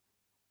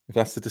 If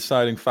that's the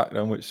deciding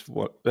factor on which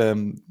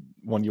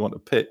one you want to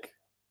pick,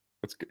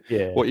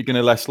 what you're going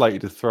to less likely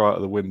to throw out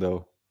of the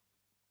window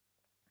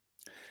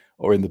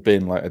or in the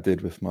bin, like I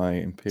did with my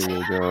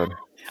Imperial Guard.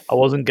 I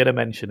wasn't going to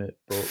mention it,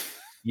 but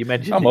you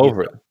mentioned I'm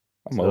over it.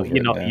 I'm over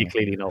it. You're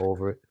clearly not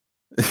over it.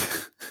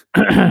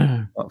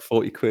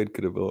 40 quid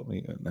could have bought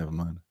me. Never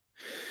mind.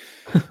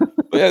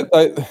 But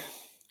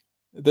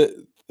yeah,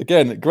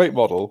 again, great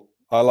model.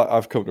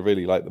 I've come to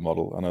really like the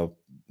model. I know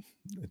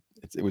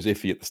it was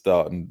iffy at the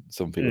start, and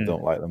some people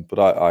don't like them, but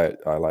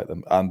I like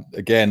them. And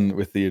again,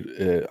 with the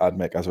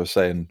AdMech, as I was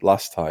saying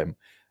last time,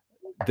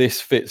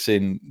 this fits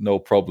in no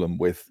problem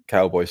with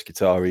Cowboy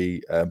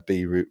Skitarii,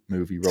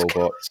 B-movie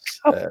robots.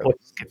 Cowboy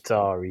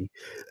Skitarii.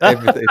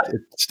 Everything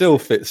it still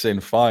fits in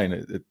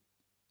fine.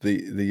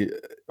 The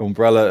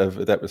umbrella of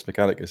Adeptus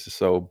Mechanicus is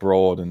so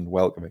broad and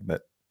welcoming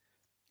that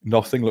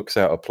nothing looks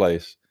out of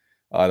place.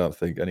 I don't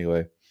think,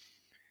 anyway.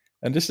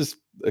 And this is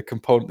a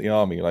component of the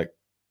army. Like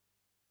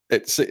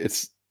it's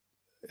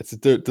a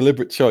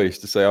deliberate choice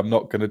to say I'm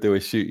not going to do a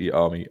shooty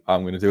army.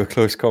 I'm going to do a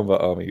close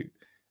combat army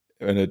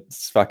in a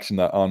faction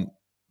that aren't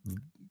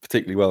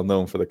particularly well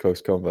known for the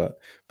close combat,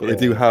 but they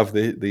do have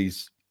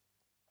these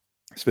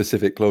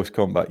specific close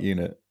combat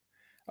unit.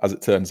 As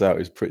it turns out,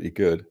 is pretty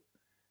good.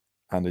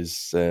 And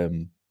is a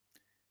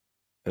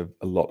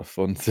lot of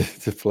fun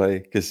to play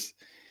because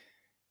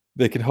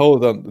they can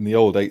hold on in the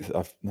old 8th.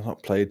 I've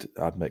not played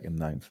AdMech in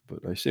 9th, but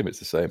I assume it's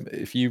the same.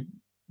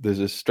 There's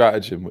a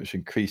stratagem which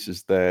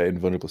increases their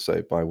invulnerable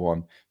save by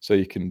 1, so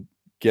you can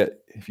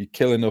get, if you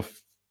kill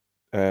enough,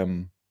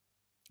 if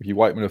you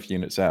wipe enough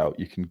units out,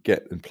 you can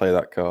get and play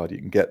that card. You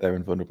can get their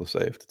invulnerable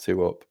save to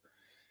 2 up.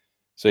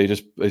 So you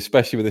just,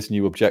 especially with this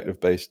new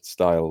objective-based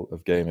style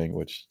of gaming,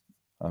 which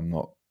I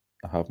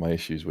have my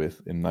issues with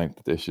in 9th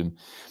edition,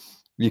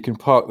 you can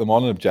park them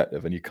on an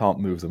objective and you can't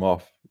move them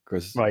off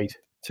because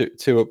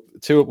two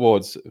up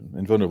wards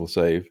invulnerable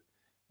save,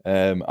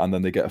 and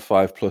then they get a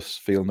 5+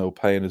 feel no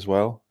pain as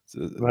well,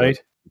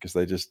 because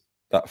they just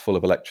that full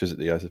of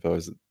electricity, I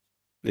suppose, that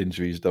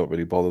injuries don't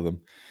really bother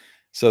them.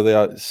 So they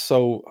are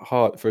so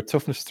hard for a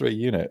toughness 3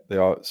 unit. They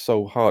are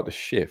so hard to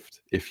shift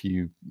if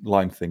you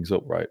line things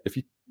up right. If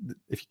you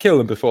kill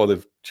them before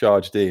they've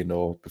charged in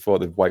or before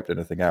they've wiped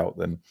anything out,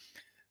 then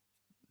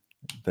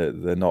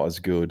they're not as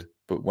good.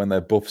 But when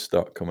their buffs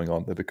start coming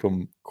on, they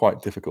become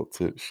quite difficult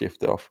to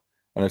shift off.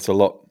 And it's a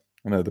lot,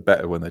 the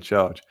better when they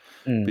charge.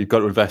 But you've got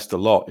to invest a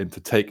lot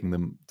into getting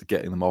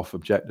them off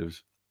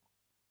objectives.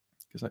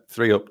 It's like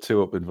 3 up,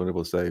 2 up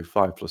invulnerable save,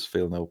 5+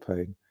 feel no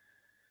pain.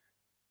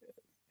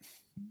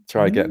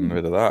 Try getting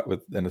rid of that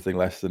with anything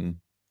less than,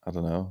 I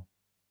don't know,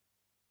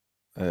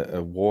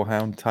 a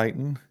Warhound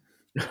Titan.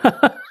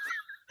 I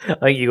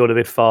think you got a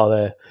bit far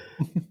there.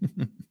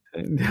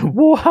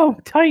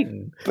 Warhound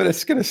Titan. But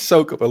it's going to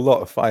soak up a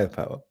lot of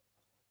firepower.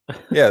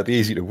 Yeah, it'd be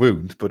easy to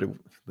wound, but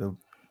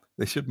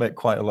they should make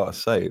quite a lot of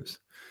saves.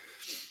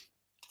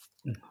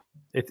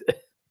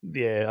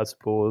 Yeah, I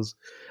suppose.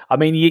 I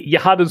mean, you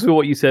had us with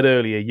what you said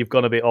earlier. You've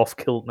gone a bit off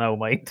kilt now,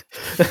 mate.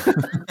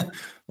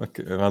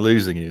 Okay, am I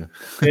losing you?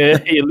 Yeah,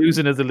 you're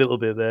losing us a little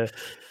bit there.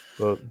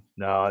 But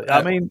no,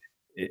 I mean,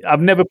 I've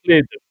never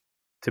played them,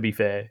 to be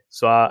fair.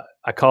 So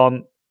I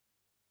can't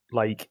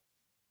I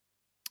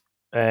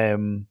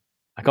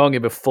can't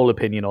give a full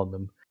opinion on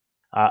them.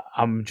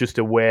 I'm just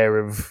aware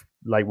of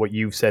what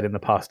you've said in the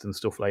past and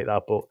stuff like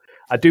that. But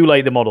I do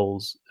like the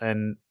models,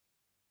 and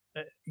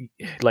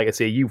like I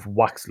say, you've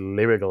waxed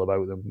lyrical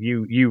about them.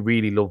 You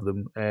really love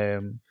them.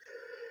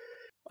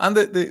 And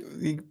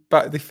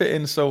they fit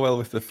in so well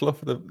with the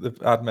fluff of the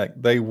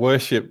AdMech.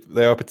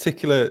 They are a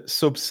particular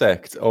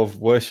subsect of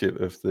worship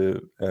of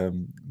the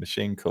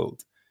machine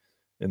cult,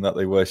 in that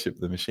they worship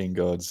the machine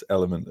god's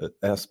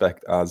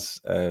aspect as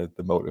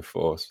the motive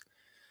force.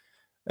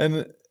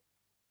 And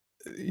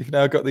you've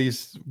now got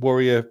these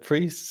warrior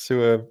priests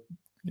who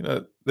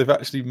are, they've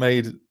actually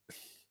made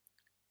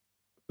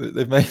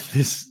they've made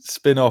this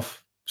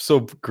spin-off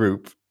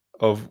subgroup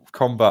of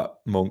combat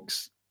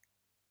monks,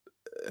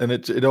 and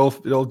it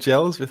all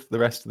gels with the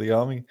rest of the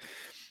army.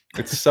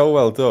 It's so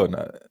well done,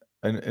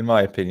 in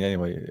my opinion.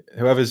 Anyway,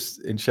 whoever's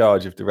in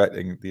charge of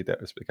directing the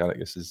Adeptus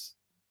Mechanicus's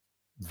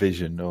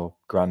vision or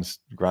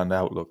grand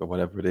outlook or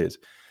whatever it is,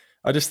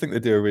 I just think they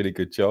do a really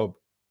good job.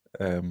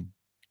 And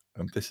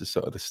this is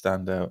sort of the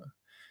standout.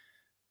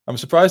 I'm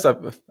surprised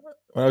that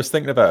when I was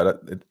thinking about it,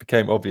 it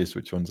became obvious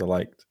which ones I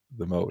liked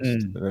the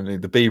most. I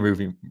mean, the B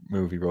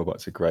movie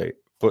robots are great,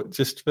 but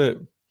just for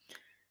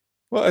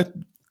what a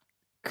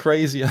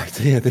crazy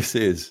idea this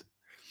is,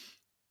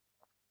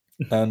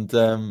 and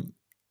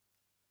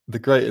the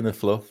great in the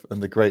fluff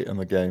and the great in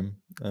the game,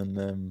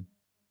 and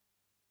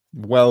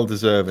well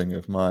deserving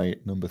of my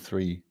number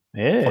 3.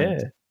 Yeah,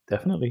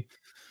 definitely.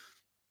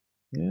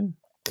 Yeah.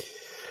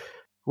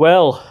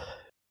 Well,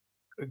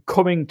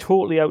 coming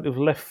totally out of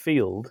left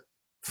field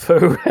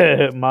for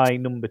my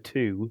number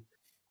 2,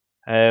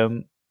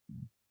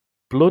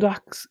 Blood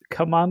Axe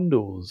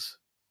Commandos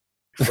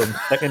from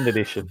 2nd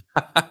edition.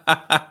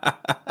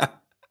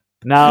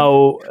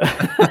 Now,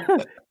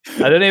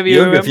 I don't know if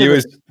you remember.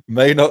 Viewers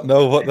may not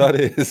know what that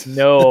is.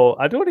 No,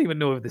 I don't even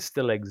know if they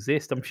still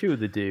exist. I'm sure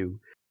they do,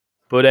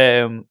 but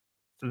I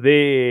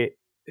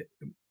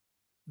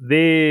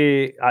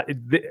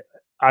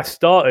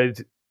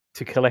started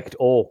to collect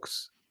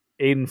orcs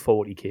in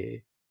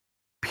 40k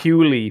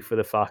purely for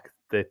the fact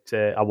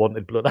that I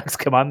wanted Blood Axe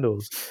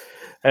Commandos.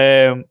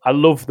 I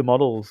love the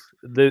models.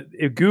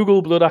 If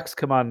Google Blood Axe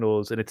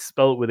Commandos and it's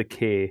spelled with a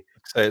K.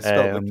 Say it's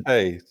spelled with a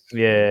K.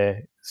 Yeah.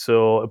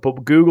 So,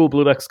 but Google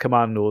Blood Axe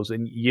Commandos,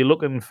 and you're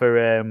looking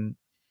for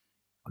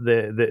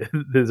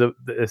there's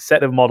a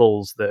set of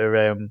models that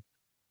are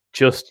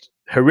just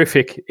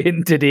horrific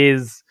in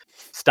today's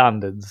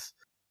standards.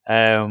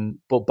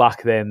 But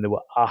back then they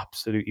were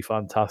absolutely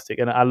fantastic,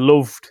 and I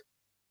loved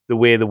the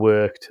way they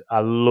worked.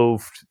 I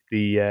loved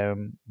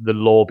the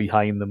lore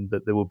behind them.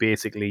 That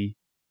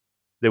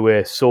they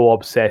were so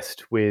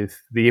obsessed with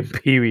the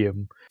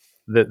Imperium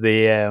that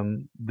they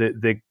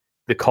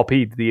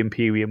copied the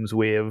Imperium's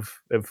way of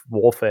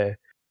warfare.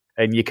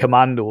 And your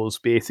commandos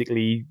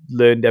basically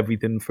learned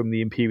everything from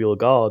the Imperial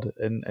Guard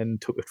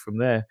and took it from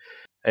there.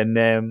 And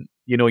the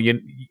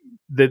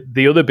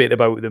other bit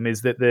about them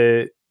is that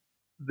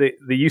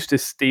they used to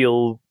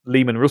steal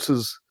Leman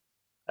Russes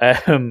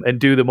and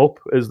do them up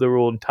as their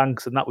own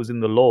tanks, and that was in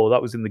the lore.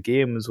 That was in the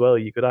game as well.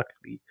 You could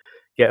actually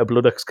get a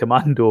Blood Axe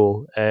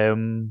Commando. I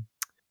can't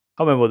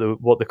remember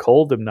what they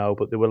called them now,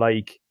 but they were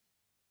like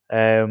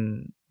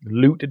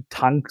looted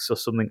tanks or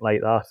something like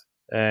that.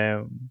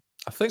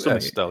 I think they're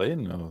still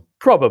in. Or...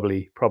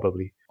 Probably.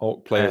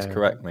 Orc players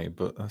correct me,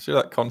 but I see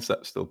that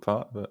concept's still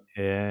part of it.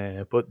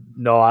 Yeah, but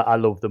no, I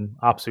love them.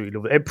 Absolutely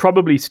love it. It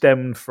probably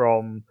stemmed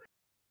from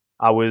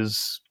I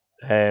was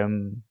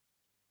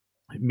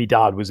my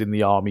dad was in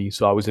the army,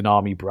 so I was an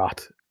army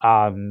brat,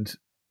 and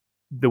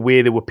the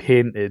way they were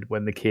painted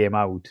when they came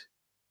out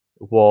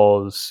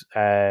was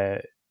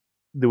they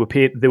were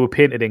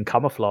painted in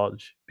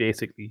camouflage,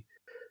 basically.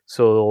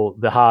 So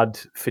they had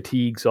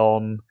fatigues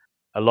on.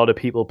 A lot of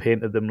people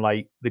painted them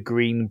like the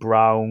green,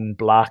 brown,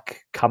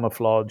 black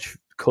camouflage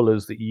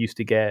colors that you used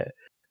to get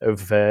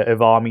of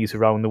armies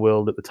around the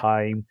world at the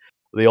time.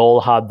 They all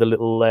had the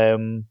little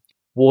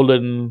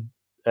woolen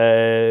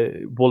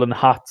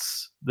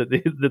hats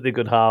that they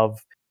could have.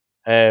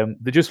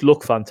 They just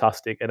look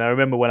fantastic, and I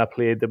remember when I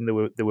played them,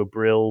 they were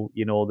brill.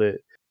 You know, they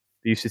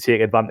used to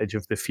take advantage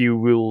of the few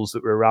rules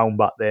that were around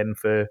back then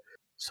for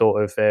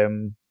sort of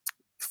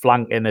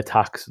flanking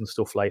attacks and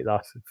stuff like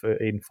that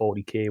in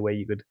 40k, where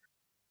you could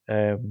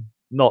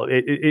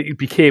it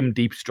became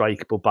Deep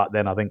Strike, but back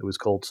then I think it was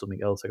called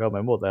something else. I can't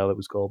remember what the hell it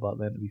was called back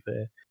then, to be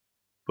fair.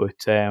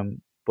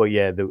 But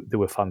yeah, they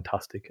were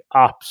fantastic.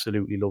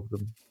 Absolutely love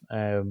them.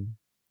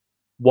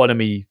 One of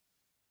me,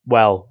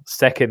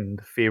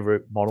 second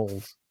favorite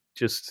models.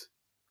 Just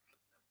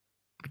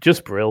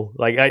brill.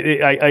 Like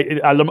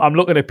I'm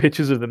looking at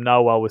pictures of them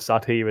now while we're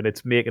sat here, and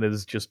it's making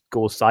us just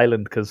go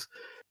silent because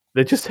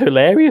they're just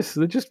hilarious.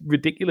 They're just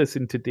ridiculous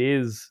in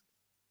today's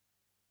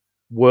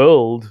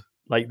world.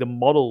 Like the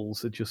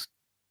models are just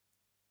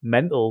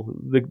mental.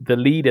 The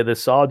leader, the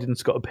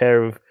sergeant's got a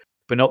pair of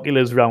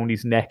binoculars around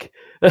his neck.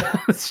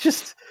 It's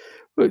just,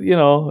 But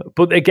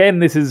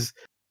again, it's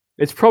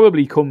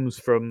probably comes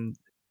from.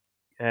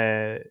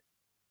 That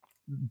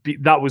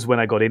was when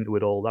I got into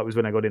it all. That was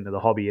when I got into the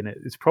hobby, and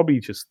it's probably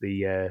just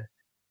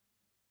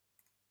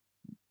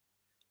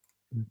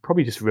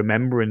probably just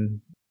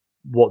remembering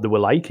what they were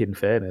like, in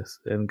fairness,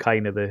 and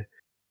kind of the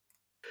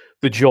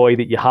joy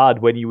that you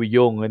had when you were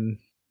young and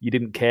you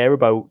didn't care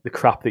about the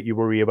crap that you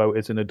worry about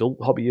as an adult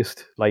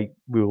hobbyist, like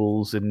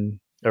rules and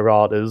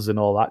erratas and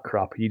all that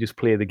crap. You just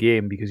play the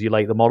game because you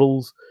like the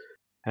models.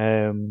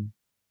 And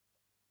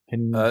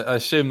I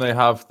assume they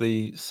have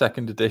the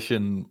 2nd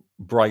edition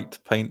bright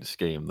paint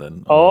scheme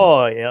then.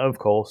 Oh yeah, of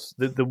course.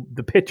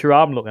 The picture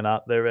I'm looking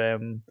at, their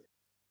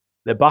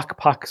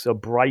backpacks are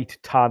bright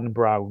tan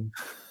brown.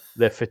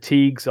 Their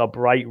fatigues are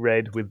bright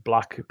red with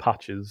black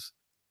patches.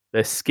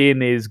 Their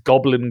skin is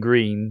goblin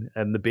green,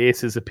 and the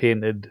bases are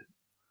painted,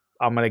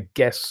 I'm going to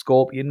guess,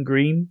 scorpion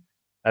green,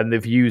 and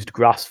they've used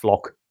grass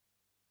flock.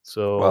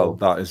 So, well,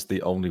 that is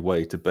the only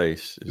way to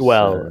base.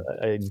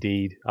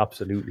 Indeed,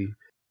 absolutely.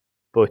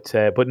 But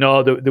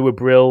no, they were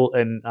brill,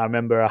 and I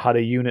remember I had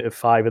a unit of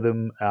 5 of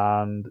them,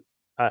 and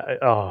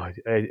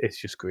it's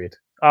just great,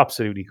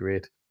 absolutely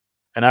great.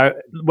 And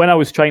when I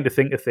was trying to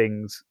think of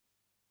things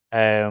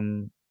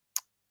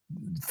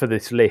for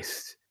this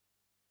list,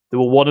 they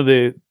were one of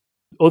the,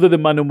 other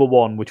than my number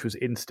one, which was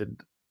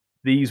instant.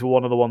 These were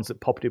one of the ones that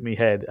popped in my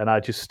head, and I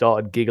just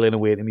started giggling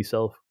away to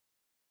myself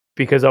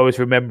because I was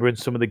remembering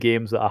some of the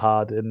games that I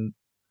had, and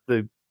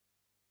the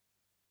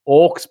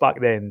orcs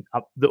back then.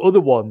 The other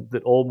one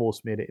that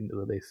almost made it into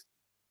the list,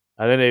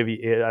 I don't know if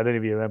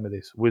you remember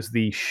this, was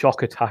the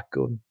shock attack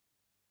gun.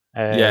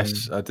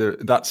 Yes, I do.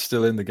 That's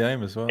still in the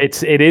game as well.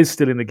 It is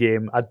still in the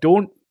game. I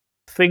don't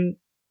think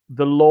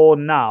the lore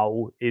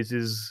now is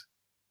as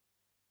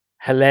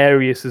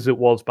hilarious as it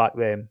was back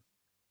then.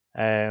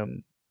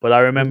 But I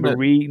remember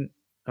reading.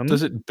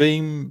 Does it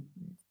beam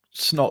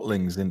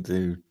snotlings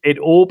into? It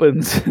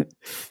opens.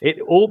 It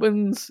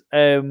opens.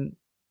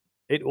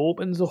 It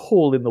opens a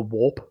hole in the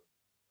warp,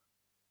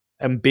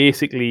 and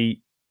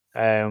basically,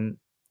 the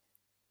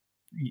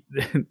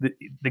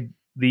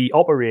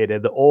operator,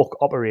 the orc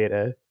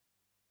operator,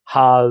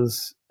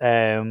 has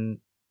a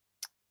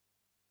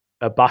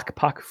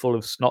backpack full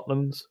of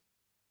snotlings,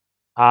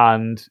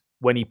 and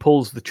when he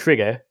pulls the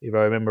trigger, if I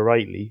remember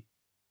rightly,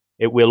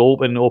 it will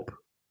open up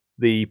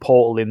the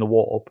portal in the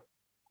warp,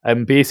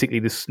 and basically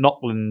the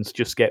snotlings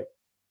just get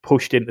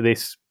pushed into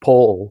this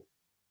portal,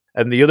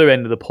 and the other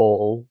end of the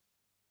portal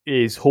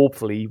is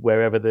hopefully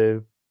wherever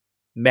the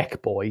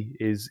mech boy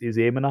is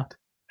aiming at.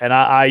 And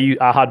I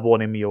had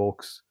one in my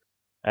orcs.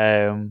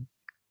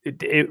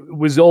 It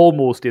was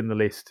almost in the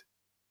list,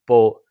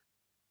 but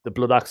the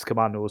Blood Axe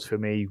Commandos for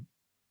me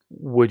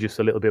were just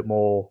a little bit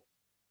more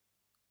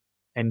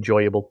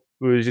enjoyable.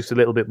 It was just a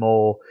little bit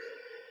more.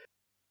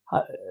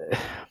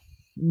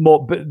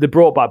 But they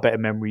brought back better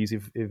memories.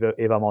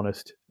 If I'm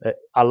honest,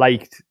 I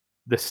liked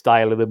the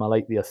style of them. I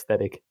liked the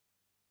aesthetic.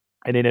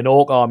 And in an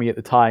orc army at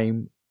the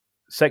time,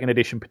 second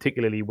edition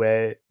particularly,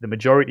 where the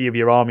majority of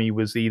your army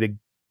was either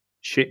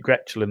shit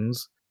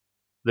Gretchlins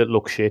that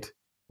look shit,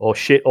 or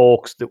shit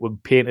orcs that were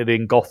painted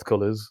in goth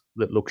colours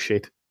that look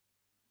shit.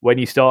 When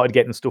you started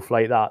getting stuff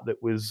like that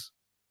was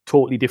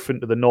totally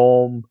different to the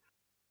norm,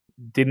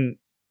 didn't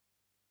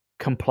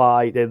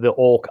comply to the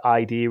orc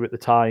idea at the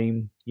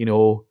time, it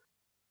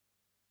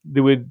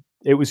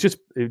was just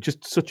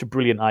such a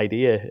brilliant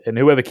idea, and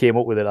whoever came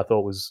up with it I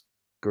thought was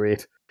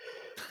great.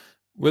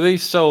 Were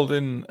these sold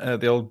in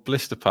the old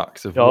blister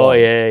packs of Oh one?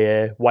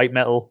 yeah, white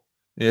metal.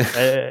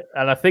 Yeah.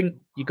 And I think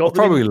you got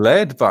them probably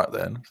lead back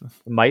then.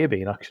 It might have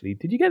been, actually.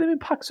 Did you get them in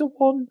packs of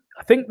one?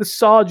 I think the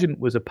Sergeant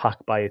was a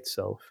pack by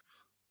itself.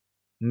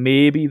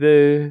 Maybe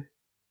I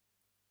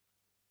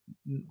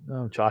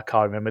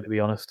can't remember, to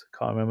be honest.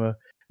 Can't remember.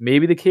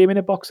 Maybe they came in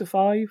a box of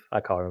 5. I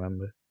can't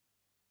remember.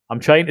 I'm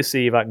trying to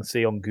see if I can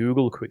see on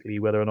Google quickly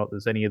whether or not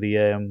there's any of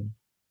the.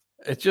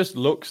 It just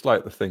looks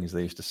like the things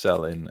they used to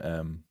sell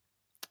in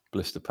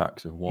blister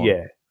packs of one.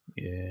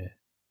 Yeah.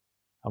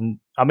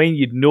 I mean,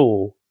 you'd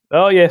know.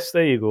 Oh yes,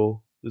 there you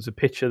go. There's a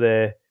picture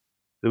there.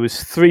 There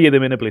was 3 of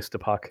them in a blister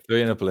pack.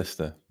 3 in a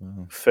blister.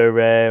 Oh. For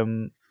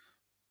about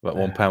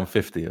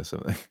 £1.50 or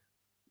something.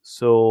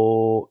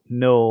 So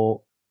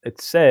no,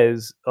 it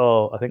says.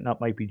 Oh, I think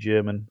that might be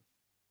German.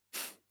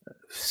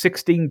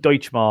 16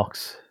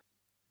 Deutschmarks.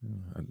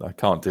 I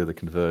can't do the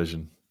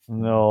conversion.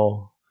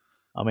 No,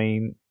 I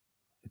mean,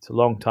 it's a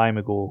long time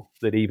ago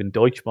that even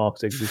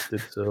Deutschmarks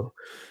existed. So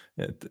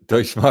yeah,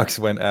 Deutschmarks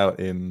went out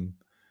in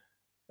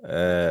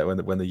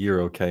when the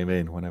euro came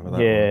in, whenever that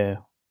was.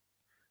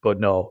 But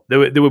no,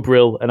 they were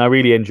brill, and I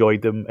really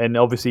enjoyed them. And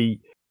obviously,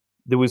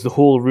 there was the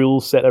whole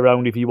rules set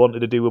around if you wanted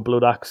to do a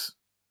Blood Axe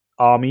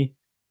army,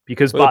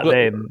 because back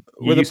then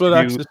were the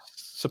Blood Axes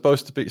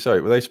supposed to be?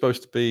 Sorry, were they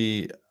supposed to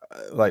be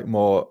like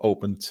more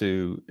open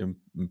to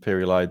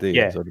imperial ideas?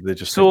 Yeah. Or did they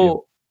just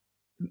so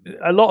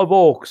a lot of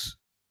orcs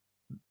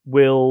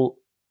will.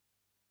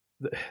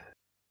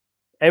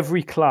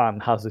 Every clan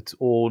has its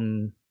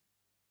own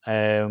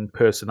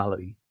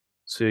personality.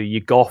 So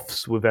your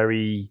Goths were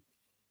very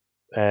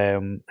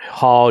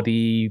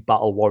hardy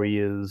battle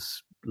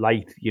warriors,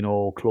 light,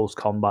 close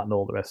combat and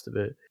all the rest of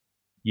it.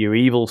 Your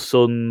Evil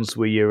Sons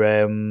were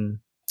your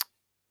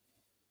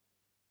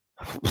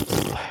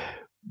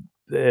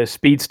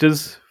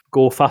speedsters,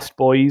 go fast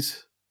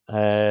boys.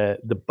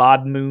 The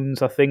Bad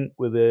Moons, I think,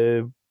 were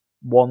the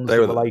ones that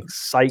were like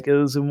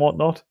psychers and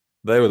whatnot.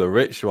 They were the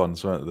rich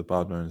ones, weren't they, the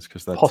Bad Moons?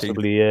 Because their teeth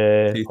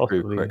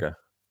grew quicker.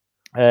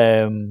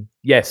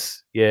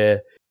 Yes, yeah.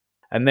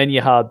 And then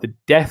you had the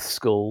Death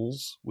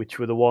Skulls, which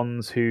were the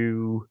ones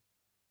who.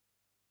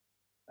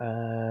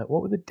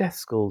 What were the Death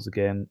Skulls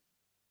again?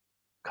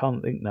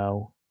 Can't think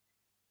now.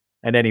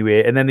 And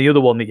anyway, and then the other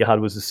one that you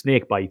had was the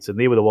snake bites, and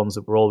they were the ones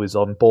that were always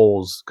on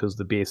boars because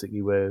they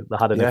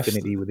had an Yes,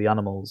 affinity with the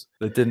animals.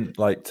 they didn't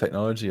like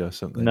technology or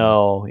something.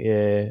 No,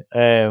 yeah.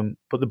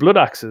 But the blood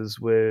axes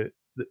they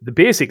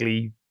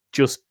basically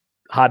just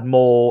had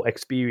more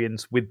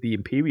experience with the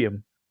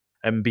Imperium,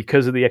 and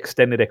because of the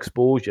extended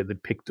exposure, they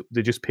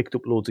just picked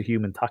up loads of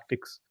human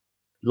tactics,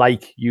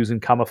 like using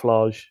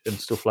camouflage and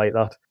stuff like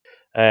that,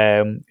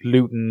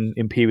 looting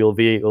Imperial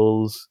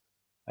vehicles,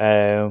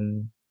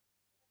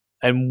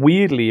 and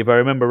weirdly, if I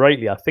remember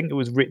rightly, I think it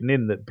was written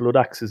in that blood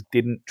axes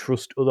didn't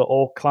trust other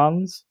orc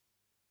clans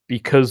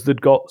because they'd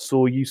got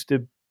so used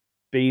to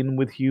being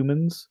with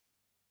humans.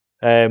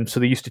 So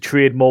they used to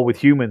trade more with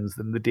humans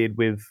than they did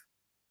with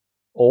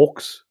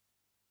orcs.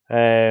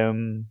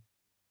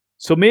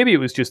 So maybe it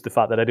was just the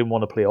fact that I didn't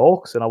want to play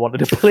orcs and I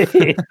wanted to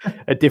play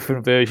a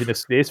different version of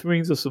Space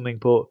Marines or something.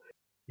 But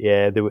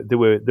yeah, they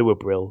were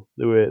brill.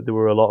 They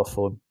were a lot of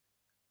fun.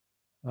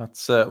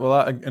 That's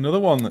another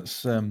one that's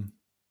stunned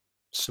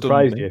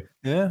Surprised me. you?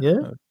 Yeah,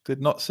 Yeah. I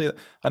did not see that.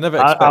 I never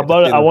I expected.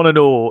 to see them. want to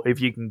know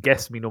if you can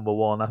guess me number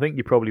one. I think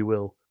you probably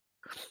will.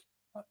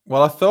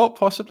 Well, I thought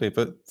possibly,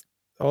 but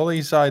all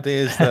these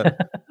ideas that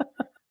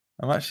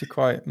I'm actually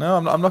quite. No,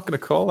 I'm not going to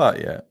call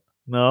that yet.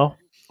 No,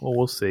 well,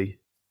 we'll see.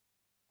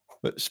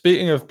 But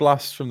speaking of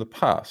blasts from the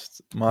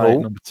past, my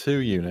number 2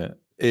 unit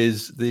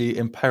is the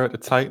Imperator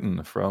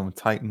Titan from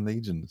Titan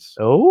Legions.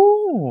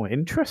 Oh,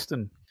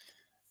 interesting.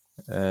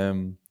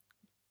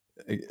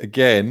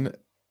 Again,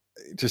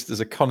 just as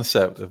a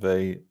concept of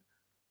a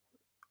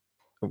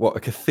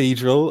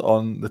cathedral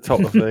on the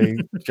top of a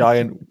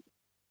giant.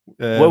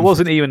 Well, it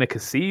wasn't even a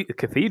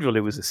cathedral;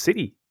 it was a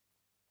city.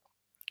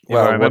 If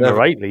Well, I remember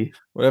rightly,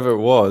 whatever it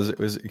was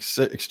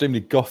extremely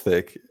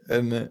gothic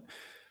and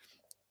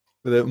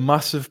with a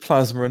massive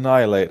plasma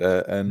annihilator.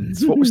 And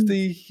what was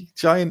the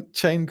giant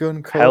chain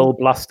gun called?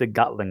 Hellblaster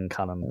Gatling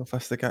cannon.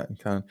 Hellblaster Gatling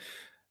cannon.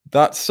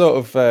 That's sort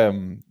of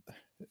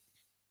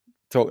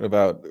talking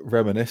about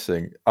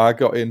reminiscing. I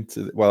got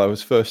into I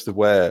was first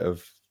aware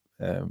of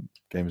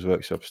Games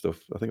Workshop stuff.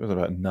 I think it was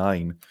about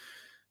 9,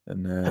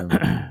 and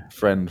a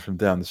friend from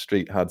down the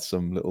street had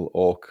some little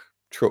orc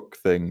truck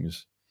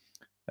things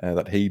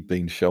that he'd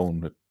been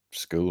shown at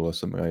school or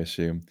something, I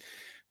assume.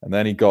 And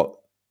then he got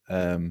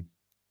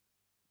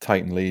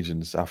Titan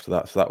Legions after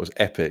that, so that was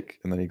epic.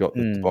 And then he got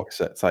the box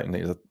set Titan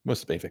Legions. It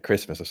must have been for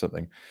Christmas or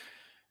something.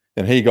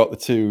 And he got the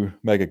 2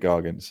 Mega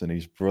Gargants, and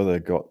his brother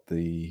got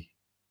the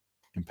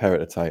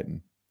Imperator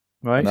Titan.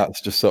 Right. And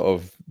that's just sort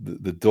of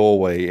the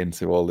doorway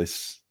into all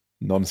this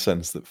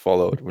nonsense that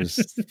followed was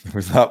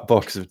that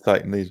box of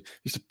Titan Legion.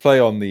 He used to play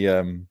on the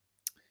on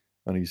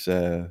his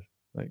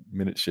like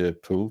miniature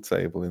pool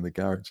table in the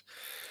garage.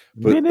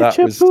 But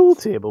miniature pool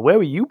table? Where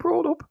were you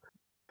brought up?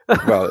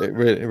 Well, it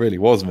really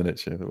was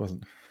miniature. It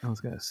wasn't. I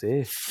was going to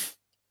say.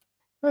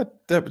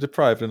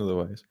 Deprived in other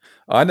ways.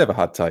 I never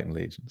had Titan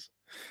Legions.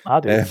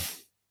 I did.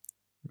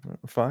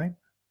 Fine.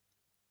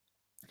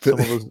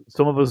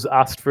 Some of us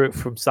asked for it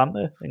from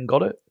Santa and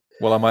got it.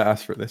 Well, I might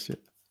ask for it this year.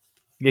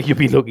 Yeah, you'd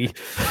be lucky.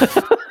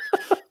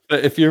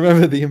 But if you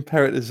remember the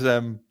Imperator's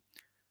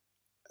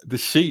the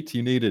sheet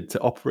you needed to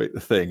operate the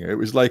thing, it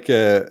was like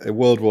a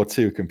World War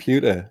II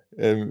computer.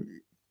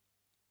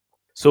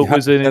 So it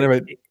was an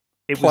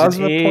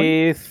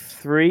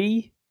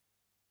A3,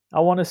 I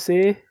want to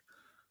say,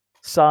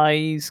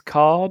 size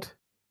card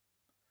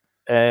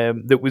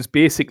that was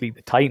basically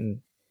the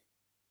Titan.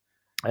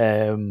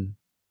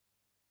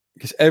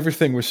 Because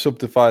everything was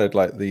subdivided,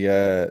 like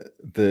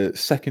the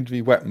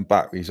secondary weapon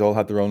batteries all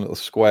had their own little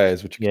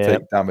squares which could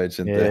take damage,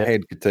 and the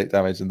head could take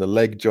damage, and the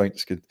leg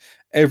joints could.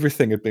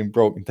 Everything had been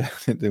broken down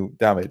into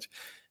damage.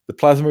 The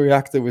plasma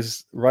reactor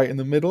was right in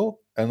the middle,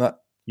 and that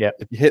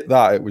if you hit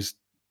that, it was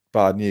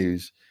bad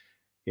news.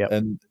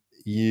 And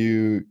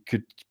you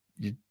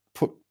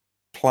put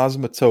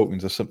plasma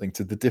tokens or something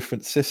to the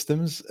different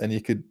systems, and you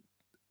could.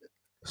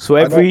 So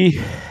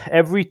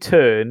every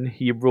turn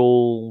he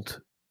rolled.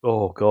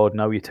 Oh God!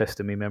 Now you're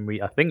testing me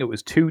memory. I think it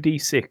was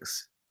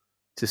 2d6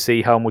 to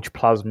see how much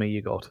plasma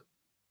you got,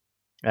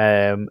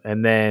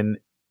 and then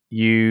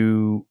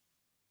you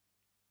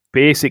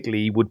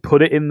basically would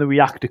put it in the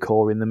reactor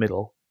core in the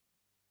middle,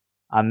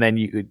 and then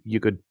you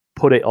could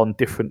put it on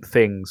different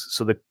things.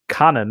 So the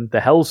cannon, the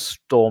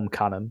Hellstorm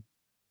cannon,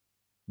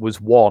 was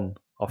 1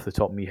 off the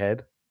top of my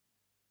head.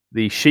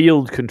 The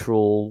shield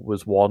control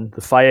was 1.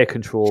 The fire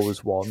control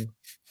was 1.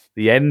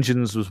 The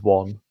engines was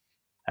 1.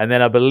 And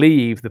then I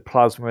believe the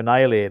plasma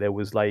annihilator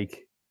was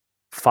like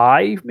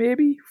 5,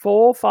 maybe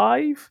 4,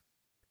 5,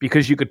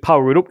 because you could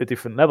power it up to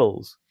different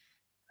levels.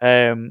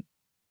 And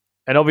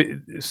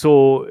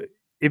so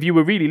if you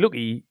were really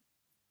lucky,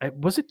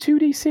 was it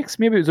 2d6?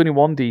 Maybe it was only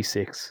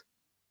 1d6.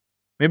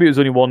 Maybe it was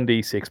only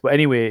 1d6. But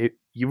anyway,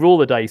 you roll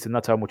the dice, and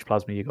that's how much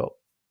plasma you got.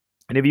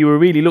 And if you were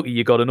really lucky,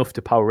 you got enough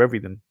to power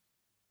everything.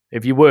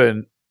 If you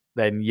weren't,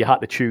 then you had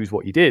to choose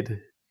what you did.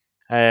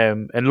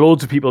 And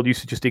loads of people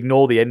used to just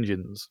ignore the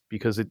engines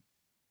because it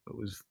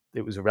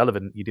was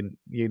irrelevant. You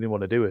didn't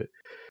want to do it.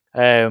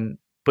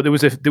 But there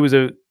was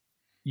a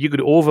you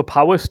could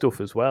overpower stuff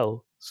as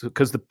well. So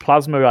because the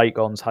plasma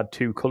icons had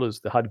two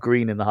colors, they had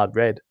green and they had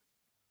red,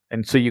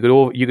 and so you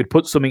could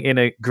put something in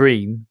it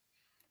green,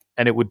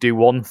 and it would do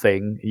one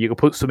thing. You could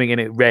put something in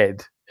it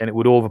red, and it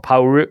would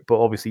overpower it. But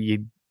obviously,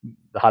 you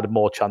had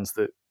more chance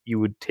that you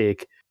would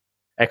take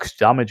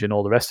extra damage and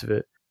all the rest of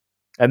it.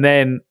 And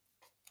then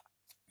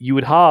you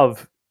would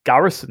have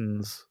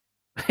garrisons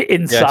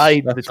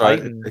inside the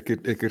Titan. Right.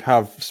 It could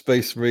have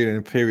Space Marine and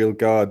Imperial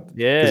Guard.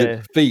 Yeah, because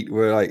its feet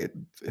were like it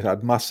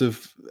had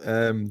massive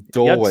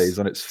doorways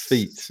on its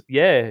feet.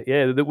 Yeah,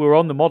 that were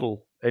on the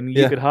model, and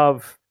you could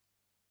have.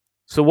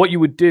 So what you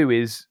would do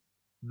is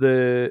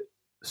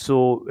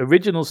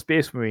original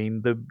Space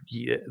Marine,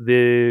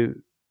 the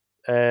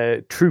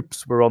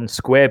troops were on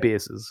square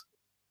bases,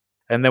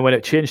 and then when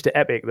it changed to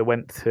Epic, they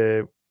went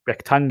to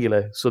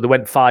rectangular. So they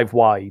went 5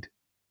 wide,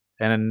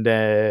 and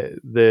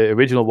the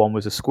original one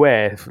was a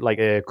square, like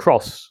a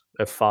cross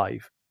of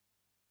 5.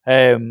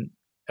 And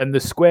the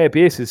square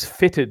bases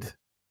fitted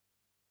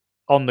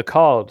on the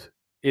card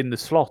in the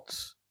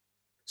slots,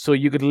 so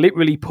you could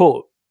literally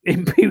put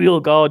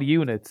Imperial Guard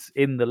units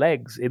in the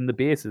legs, in the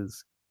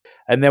bases,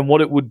 and then what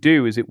it would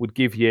do is it would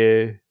give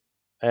you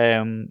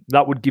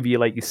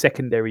like your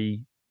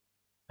secondary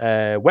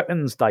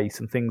weapons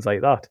dice and things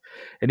like that.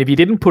 And if you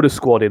didn't put a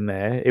squad in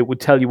there, it would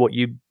tell you what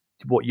you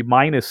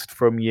minused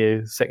from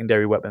your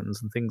secondary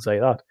weapons and things like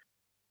that.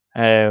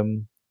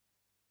 And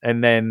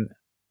then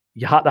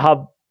you had to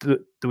have there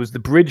was the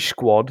bridge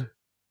squad,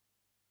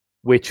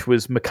 which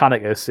was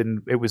Mechanicus,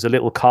 and it was a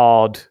little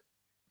card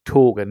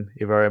token,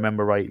 if I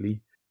remember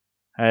rightly.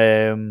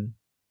 It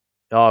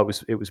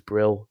was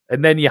brill.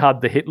 And then you had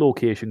the hit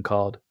location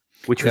card,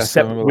 which was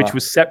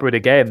was separate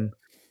again.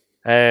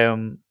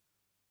 And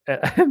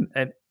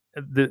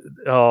there's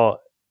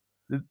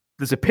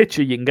a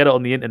picture, you can get it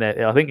on the internet.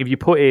 I think if you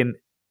put in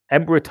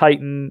Emperor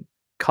Titan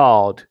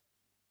card,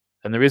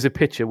 and there is a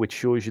picture which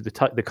shows you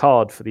the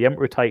card for the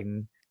Emperor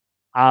Titan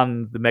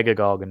and the Mega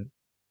Gargant,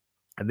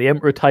 and the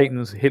Emperor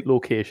Titan's hit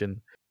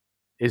location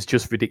is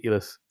just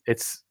ridiculous.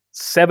 It's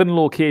 7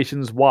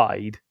 locations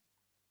wide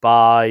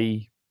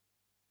by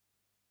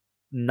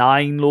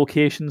 9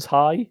 locations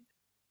high.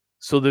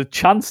 So the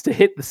chance to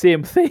hit the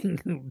same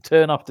thing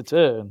turn after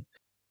turn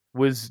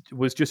was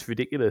just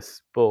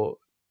ridiculous. But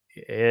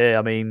yeah,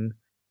 I mean,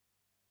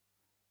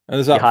 and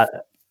there's that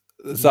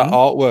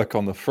artwork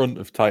on the front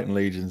of Titan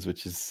Legions,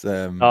 which is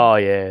oh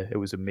yeah, it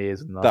was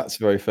amazing. That's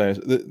very famous.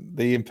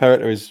 The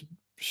Imperator is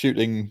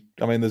shooting.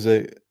 I mean, there's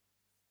a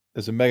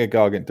Mega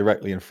Gargant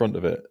directly in front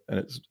of it,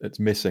 and it's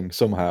missing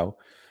somehow.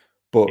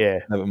 But yeah,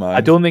 never mind.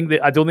 I don't think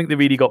they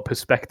really got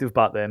perspective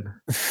back then.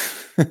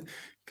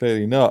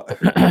 Clearly not,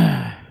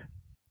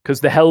 because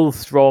the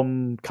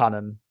Hellstrom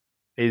cannon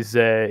is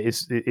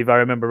if I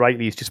remember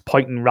rightly, is just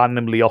pointing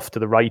randomly off to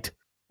the right.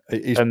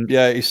 He's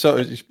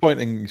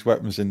pointing his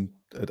weapons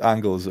at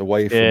angles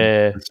away from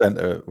the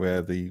center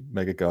where the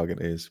Mega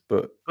Gargant is.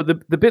 But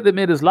the bit that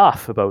made us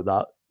laugh about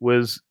that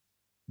was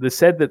they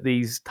said that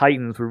these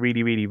Titans were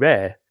really, really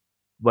rare,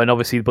 when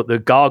obviously, but the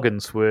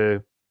Gargants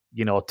were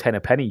 10 a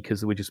penny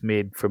because they were just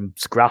made from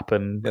scrap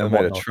and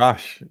made of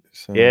trash.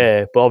 So.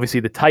 Yeah, but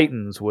obviously the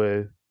Titans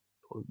were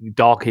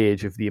Dark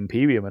Age of the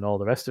Imperium and all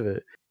the rest of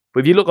it. But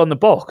if you look on the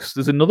box,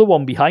 there's another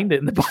one behind it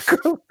in the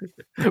background,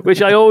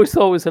 which I always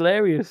thought was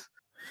hilarious.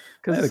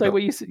 Because it's like,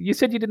 well, you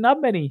said you didn't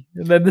have many,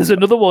 and then there's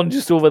another one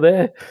just over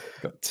there.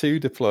 Got 2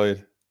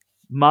 deployed.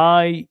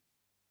 My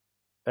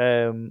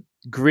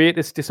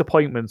greatest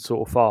disappointment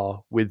so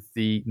far with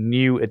the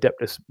new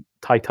Adeptus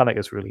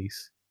Titanicus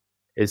release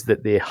is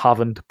that they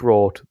haven't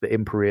brought the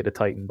Imperator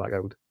Titan back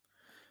out.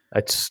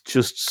 It's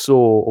just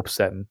so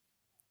upsetting.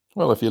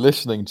 Well, if you're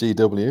listening,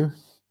 GW,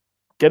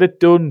 get it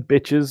done,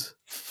 bitches.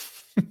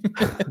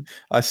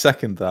 I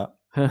second that.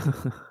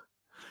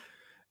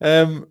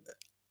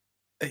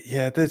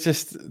 Yeah, they're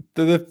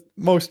the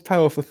most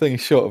powerful thing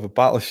short of a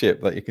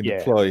battleship that you can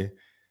deploy.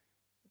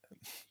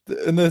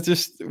 And they're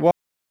just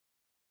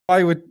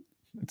why would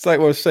it's like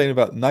what I was saying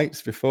about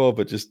Knights before,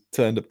 but just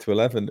turned up to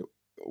 11.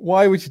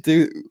 Why would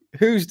you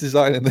who's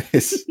designing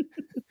this?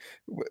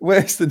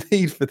 Where's the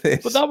need for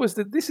this?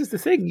 But this is the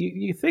thing.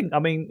 You think, I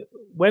mean,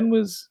 when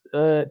was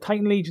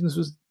Titan Legions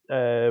was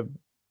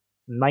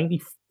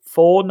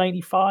 94,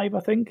 95, I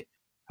think,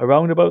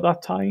 around about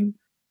that time.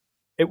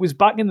 It was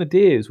back in the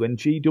days when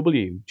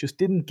GW just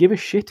didn't give a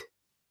shit.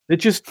 They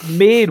just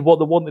made what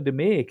they wanted to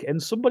make.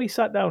 And somebody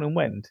sat down and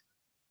went,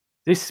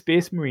 this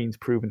Space Marine's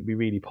proven to be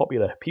really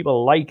popular.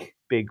 People like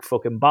big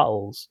fucking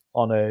battles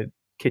on a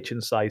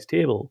kitchen-sized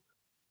table.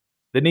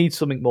 They need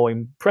something more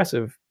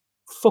impressive.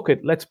 Fuck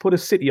it, let's put a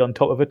city on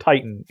top of a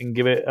Titan and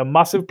give it a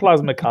massive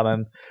plasma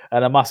cannon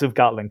and a massive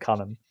Gatling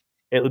cannon.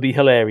 It'll be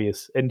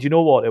hilarious. And do you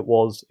know what it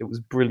was? It was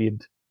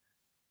brilliant.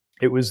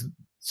 It was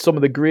some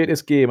of the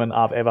greatest gaming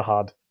I've ever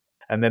had.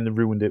 And then they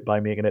ruined it by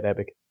making it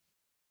epic.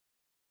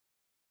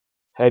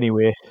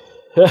 Anyway.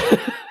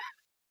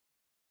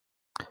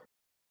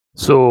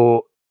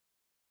 So,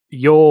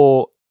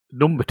 your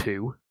number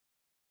 2,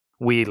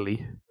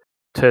 weirdly,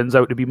 turns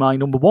out to be my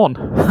number 1.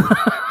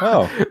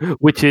 Oh.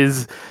 Which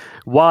is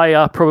why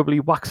I probably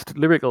waxed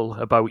lyrical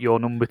about your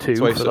number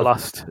 2 why for the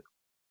last.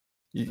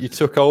 You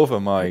took over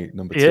my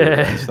number 2.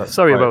 Yeah,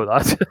 sorry about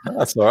that.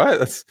 That's all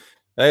right.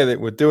 Hey,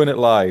 we're doing it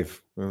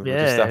live. We'll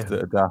just have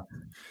to adapt.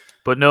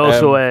 But no,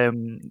 so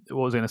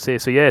what was I going to say?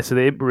 So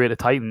the Imperator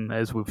Titan,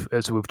 as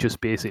we've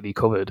just basically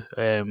covered,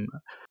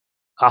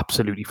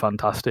 absolutely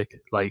fantastic.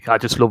 Like, I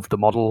just loved the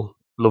model,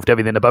 loved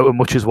everything about it,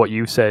 much as what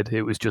you said.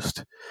 It was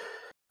just.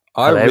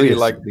 I really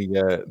like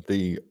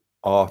the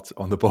art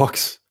on the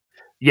box.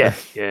 Yeah.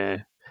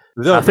 They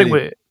don't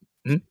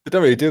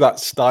really do that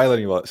style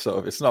anymore. It's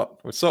sort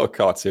of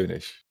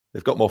cartoonish.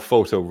 They've got more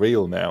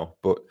photoreal now,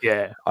 but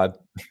yeah,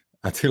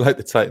 I do like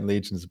the Titan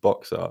Legions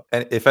box art.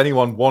 And if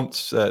anyone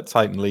wants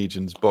Titan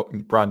Legions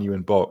brand new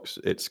in box,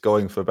 it's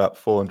going for about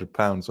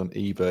 £400 on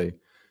eBay.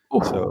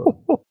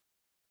 So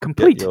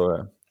complete.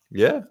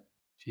 Yeah.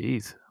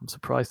 Jeez, I'm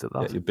surprised at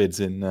that. Get your bids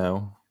in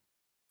now.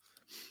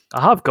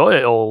 I have got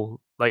it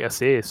all, like I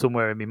say,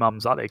 somewhere in my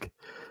mum's attic.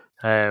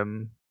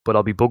 But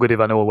I'll be buggered if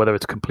I know whether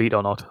it's complete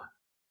or not.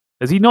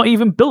 Has he not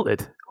even built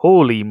it?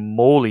 Holy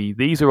moly,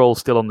 these are all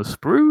still on the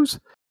sprues.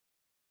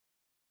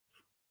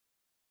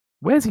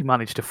 Where's he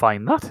managed to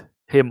find that?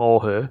 Him or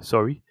her,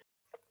 sorry.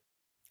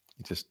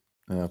 He's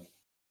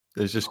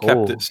just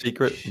kept it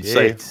secret and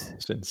safe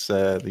since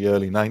the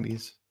early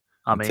 90s,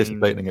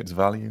 anticipating its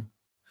value.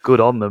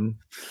 Good on them.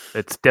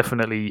 It's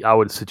definitely, I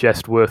would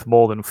suggest, worth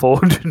more than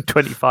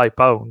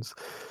 £425.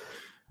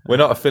 We're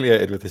not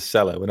affiliated with this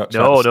seller. We're not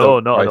not at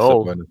all.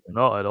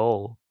 Not at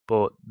all.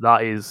 But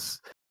that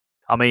is,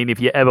 I mean, if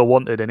you ever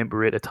wanted an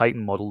Imperator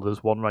Titan model,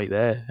 there's one right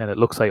there, and it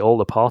looks like all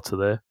the parts are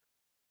there.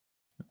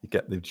 You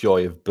get the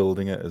joy of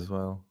building it as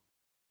well.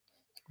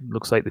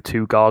 Looks like the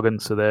 2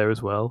 Gargants are there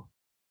as well.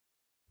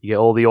 You get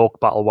all the Orc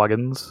battle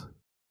wagons.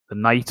 The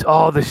Knights.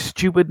 Oh, the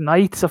stupid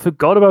Knights. I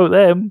forgot about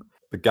them.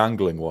 The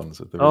gangling ones.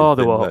 With the really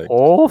they were legs.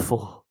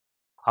 Awful.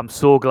 I'm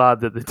so glad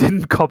that they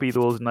didn't copy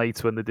those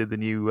Knights when they did the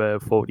new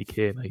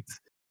 40k Knights.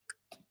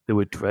 They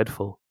were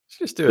dreadful.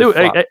 Just do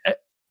a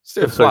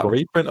flat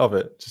reprint of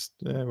it. Just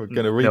we're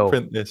going to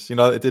reprint this. You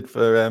know what they did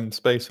for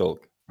Space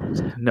Hulk?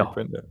 No,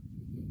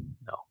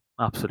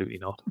 absolutely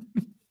not.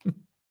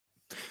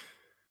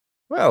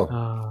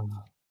 Well,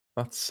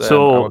 that's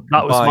so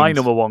that was my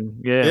number 1.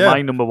 Yeah,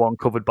 my number 1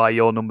 covered by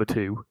your number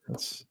 2.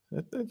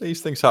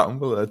 These things happen.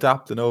 We'll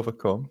adapt and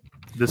overcome.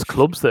 There's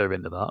clubs that are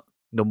into that.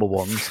 Number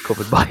 1's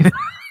covered by.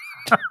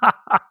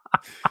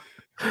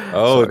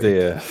 Oh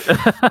dear!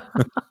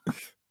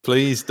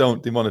 Please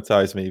don't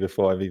demonetize me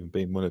before I've even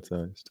been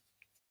monetized.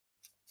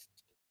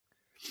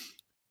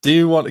 Do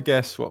you want to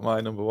guess what my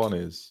number 1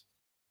 is?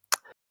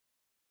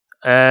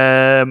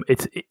 I'm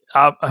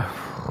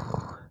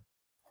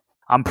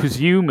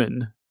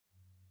presuming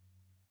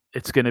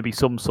it's going to be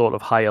some sort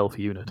of high elf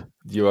unit.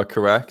 You are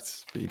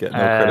correct, but you get no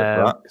credit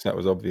for that because that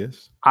was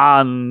obvious.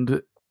 And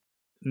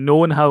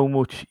knowing how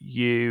much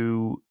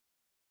you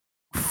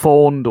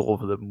fawned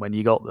over them when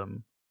you got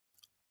them,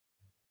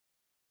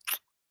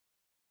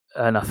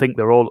 and I think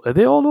are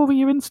they all over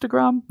your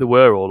Instagram? They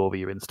were all over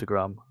your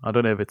Instagram. I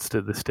don't know if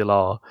they still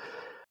are.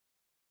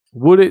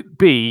 Would it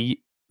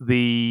be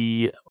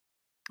the,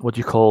 what do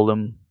you call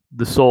them?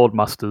 The Sword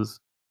Masters?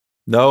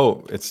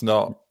 No, it's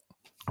not.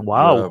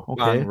 Wow. You're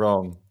bang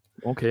wrong.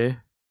 Okay.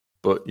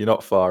 But you're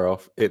not far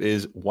off. It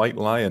is White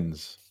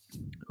Lions.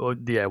 Oh,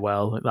 yeah,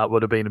 well, that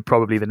would have been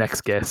probably the next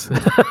guess.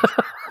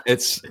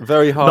 It's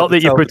very hard. Not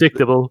that you're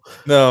predictable.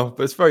 No,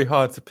 but it's very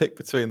hard to pick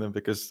between them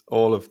because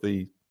all of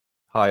the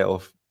high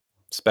elf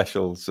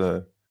specials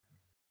are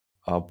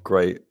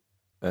great.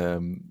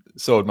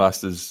 Sword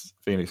Masters,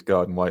 Phoenix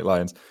Guard, and White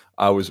Lions.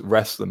 I was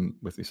wrestling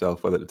with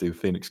myself whether to do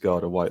Phoenix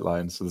Guard or White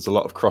Lions, so there's a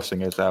lot of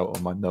crossing it out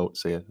on my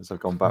notes here as I've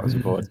gone backwards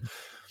and forwards.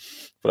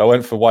 But I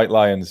went for White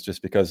Lions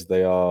just because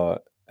they are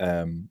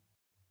probably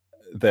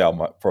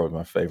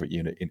my favorite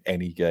unit in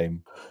any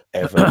game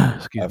ever.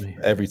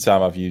 Every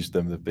time I've used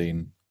them, they've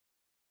been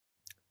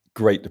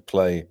great to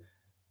play.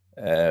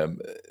 They're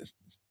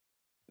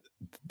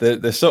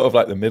sort of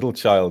like the middle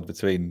child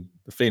between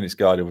the Phoenix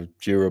Guard, who are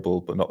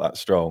durable but not that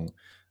strong,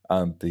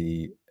 and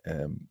the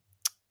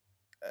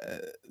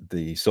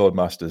Sword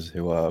Masters,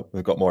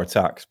 who've got more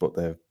attacks, but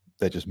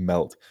they just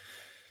melt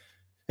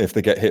if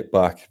they get hit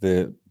back.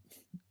 The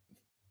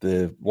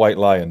White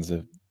Lions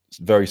are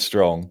very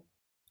strong.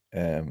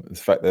 In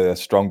fact, they're the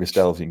strongest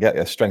elves you can get.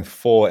 They're strength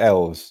 4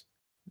 elves.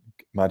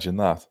 Imagine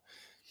that.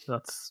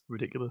 That's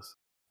ridiculous.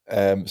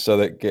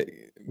 So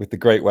with the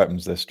great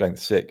weapons, they're strength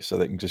 6, so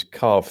they can just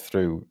carve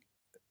through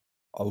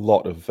a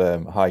lot of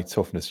high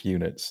toughness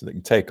units. They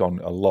can take on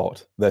a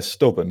lot. They're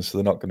stubborn, so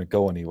they're not going to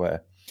go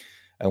anywhere.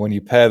 And when you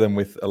pair them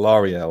with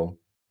Alarielle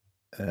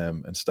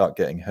and start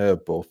getting her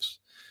buffs,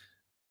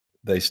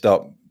 they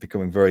start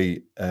becoming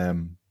very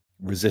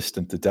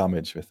resistant to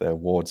damage with their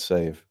ward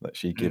save that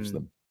she gives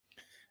them.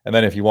 And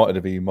then if you wanted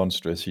to be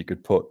monstrous, you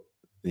could put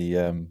the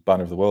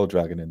Banner of the World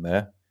Dragon in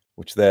there,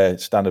 which their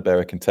standard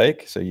bearer can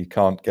take, so you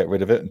can't get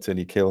rid of it until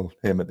you kill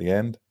him at the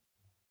end.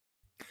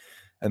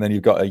 And then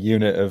you've got a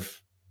unit of,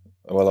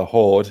 a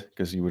horde,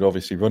 because you would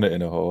obviously run it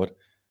in a horde,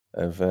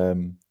 of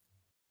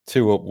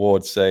 2 up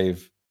ward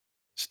save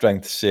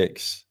strength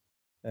 6,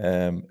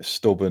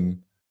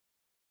 stubborn,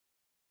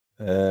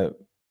 sort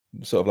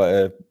of like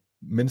a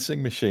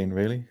mincing machine,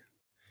 really.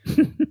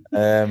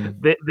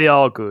 They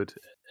are good,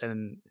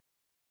 and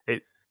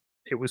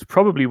it was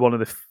probably one of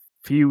the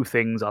few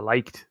things I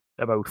liked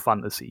about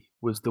fantasy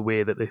was the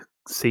way that they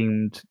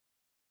seemed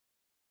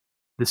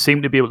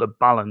to be able to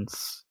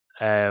balance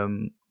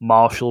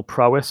martial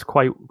prowess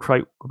quite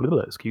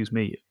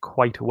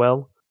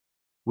well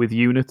with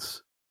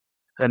units,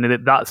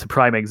 and that's a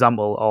prime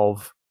example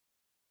of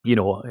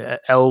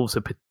elves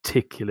are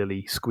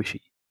particularly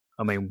squishy.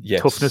 I mean,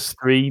 Yes. toughness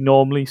 3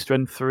 normally,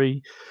 strength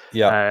 3.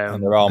 Yeah,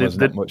 and their armor's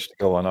not much to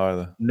go on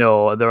either.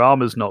 No, their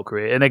armor's not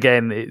great. And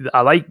again,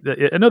 I like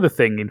another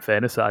thing in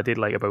fairness that I did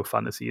like about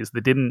fantasy is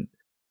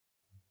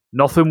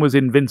nothing was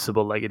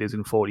invincible like it is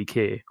in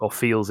 40k or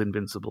feels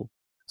invincible.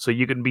 So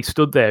you can be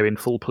stood there in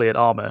full plate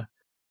armor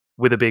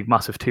with a big,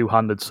 massive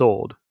 2-handed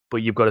sword,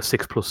 but you've got a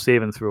 6+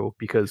 saving throw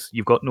because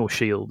you've got no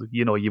shield.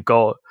 You're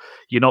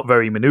not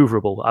very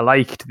maneuverable. I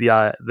liked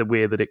the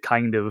way that it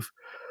kind of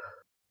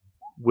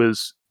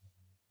was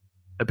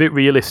a bit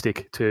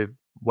realistic to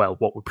what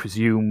we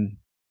presume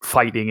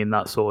fighting in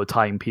that sort of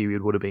time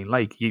period would have been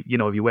like. If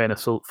you're wearing a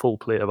full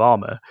plate of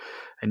armor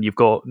and you've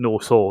got no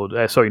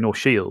no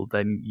shield,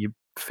 then you're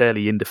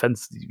fairly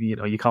indefensible.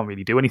 You can't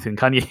really do anything,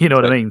 can you? You know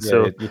what I mean?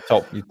 Yeah,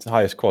 your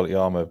highest quality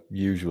armor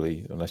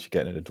usually, unless you're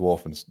getting into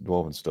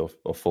dwarven stuff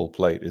or full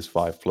plate, is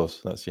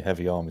 5+. That's your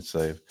heavy armored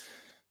save.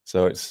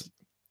 So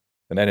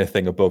and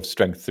anything above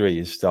strength 3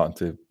 is starting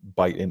to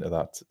bite into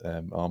that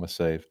armor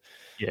save.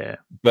 Yeah,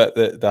 but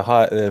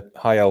the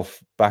high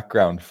elf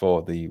background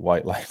for the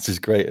White Lions is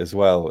great as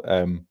well.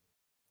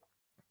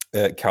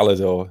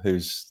 Calidor,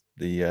 who's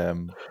the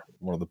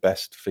one of the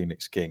best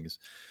Phoenix Kings,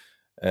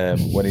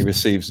 when he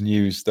receives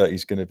news that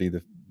he's going to be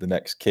the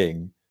next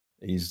king,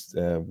 he's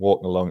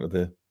walking along to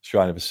the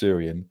Shrine of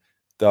Asuryan.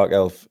 Dark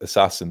elf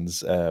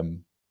assassins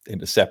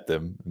intercept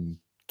him and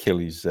kill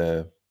his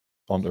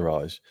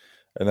entourage,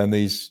 and then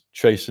these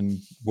Tracian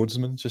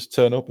woodsmen just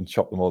turn up and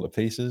chop them all to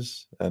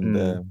pieces.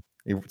 And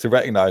to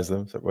recognize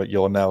them, so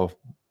you're now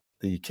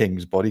the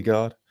king's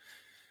bodyguard.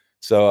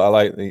 So I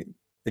like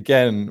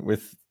again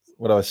with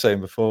what I was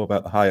saying before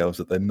about the high elves,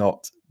 that they're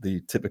not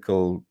the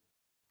typical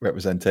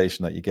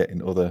representation that you get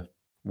in other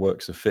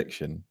works of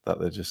fiction, that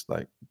they're just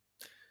like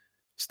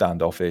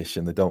standoffish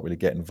and they don't really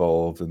get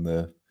involved, and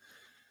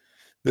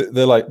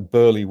they're like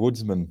burly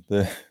woodsmen.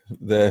 They're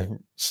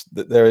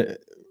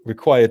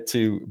required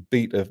to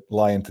beat a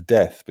lion to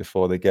death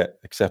before they get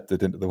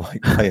accepted into the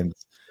White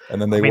Lions,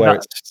 and then they wear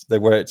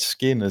its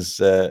skin as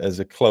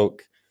a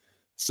cloak.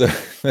 So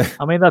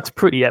I mean, that's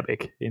pretty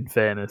epic in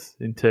fairness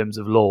in terms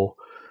of lore.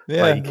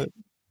 Yeah,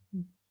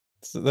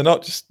 they're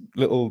not just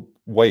little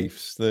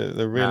waifs.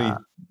 They're really. Nah.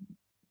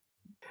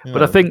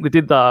 But I think they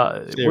did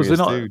that.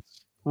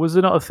 Was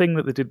there not a thing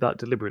that they did that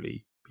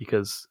deliberately?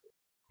 Because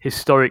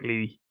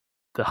historically,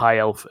 the High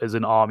Elf as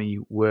an army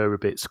were a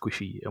bit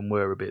squishy and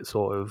were a bit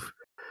sort of.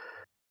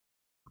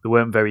 They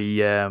weren't very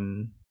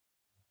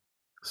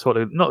sort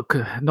of not.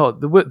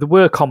 They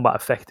were combat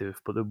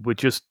effective, but they were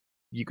just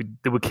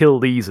they were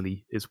killed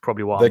easily. Is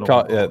probably what they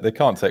can't. Yeah, they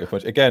can't take a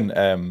punch again.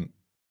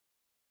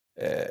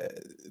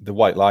 The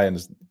White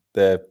Lions,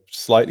 they're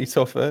slightly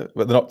tougher,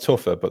 but they're not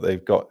tougher. But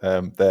they've got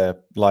their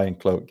lion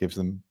cloak gives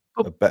them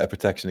a better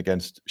protection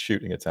against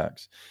shooting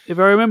attacks. If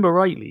I remember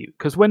rightly,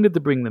 because when did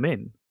they bring them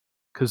in?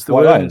 Because the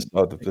White Lions,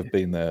 they've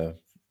been there.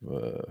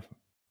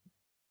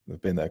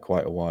 They've been there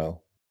quite a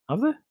while.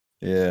 Have they?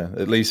 Yeah,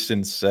 at least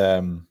since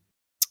 5th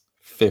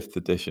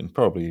edition,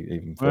 probably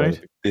even further.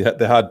 Right.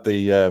 They had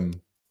the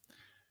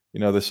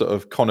the sort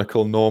of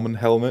conical Norman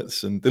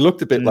helmets, and they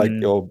looked a bit like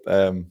your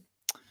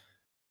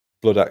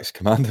Blood Axe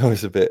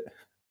Commandos a bit.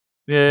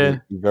 Yeah,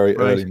 the very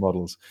early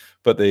models.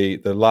 But the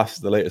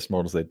latest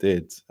models they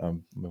did,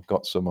 I've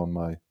got some on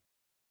my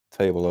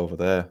table over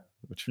there,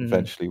 which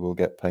eventually will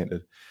get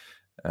painted.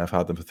 I've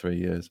had them for 3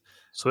 years.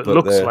 So it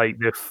looks like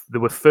they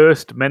were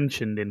first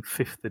mentioned in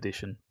 5th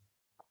edition.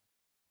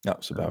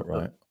 That's about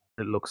right.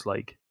 It looks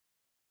like.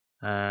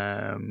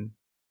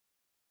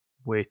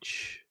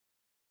 Which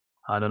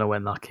I don't know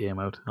when that came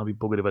out. I'll be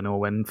buggered if I know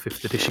when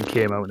 5th edition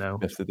came out now.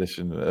 5th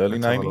edition, early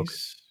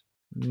 90s?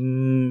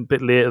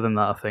 Bit later than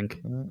that, I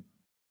think.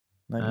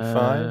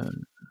 95?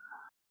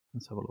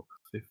 Let's have a look.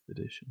 5th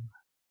edition.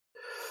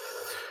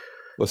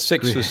 Well,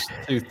 6 was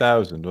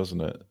 2000,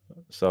 wasn't it?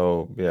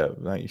 So, yeah,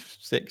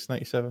 96,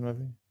 97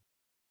 maybe?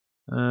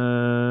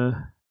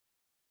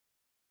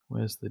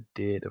 Where's the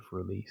date of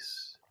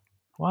release?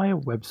 Why are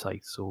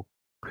websites so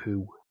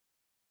poo?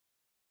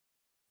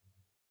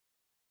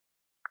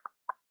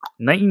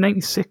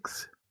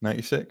 1996.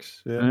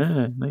 96,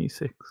 yeah.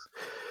 96.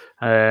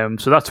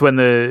 So that's when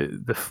they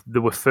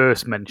were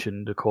first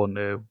mentioned, according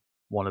to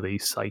one of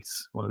these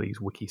sites, one of these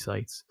wiki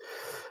sites.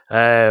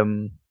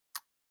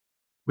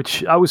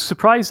 Which I was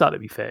surprised at, to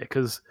be fair,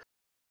 because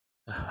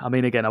I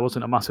mean, again, I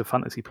wasn't a massive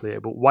fantasy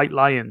player, but White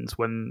Lions,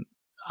 when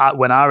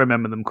I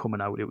remember them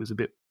coming out, it was a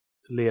bit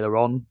later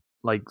on,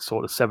 like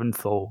sort of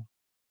 7th or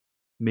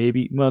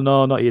maybe, well,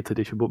 no, not 8th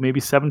edition, but maybe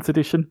 7th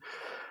edition.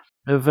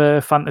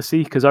 of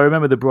fantasy, because I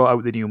remember they brought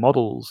out the new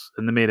models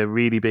and they made a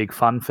really big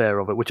fanfare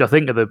of it, which I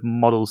think are the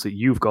models that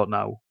you've got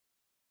now,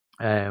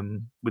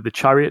 with the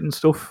chariot and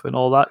stuff and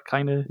all that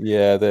kind of.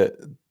 Yeah,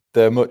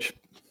 they're much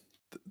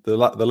the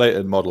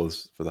later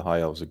models for the high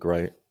elves are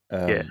great.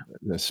 Yeah.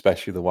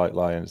 Especially the white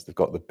lions. They've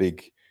got the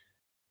big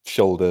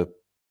shoulder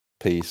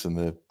piece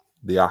and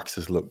the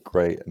axes look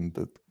great,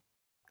 and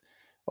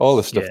all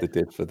the stuff Yeah. they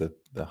did for the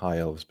high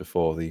elves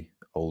before the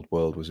old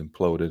world was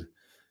imploded.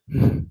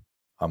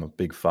 I'm a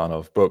big fan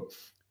of, but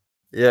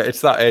yeah,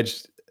 it's that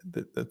edge.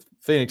 The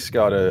Phoenix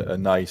Guard are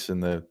nice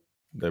and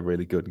they're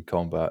really good in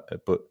combat,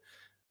 but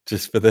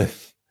just for the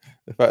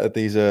fact that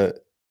these are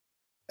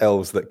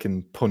elves that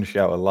can punch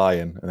out a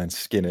lion and then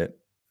skin it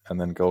and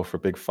then go for a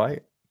big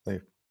fight,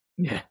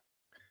 Yeah.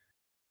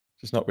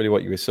 it's not really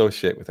what you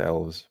associate with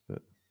elves.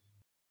 But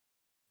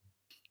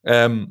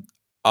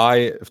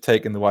I have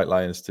taken the White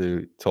Lions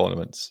to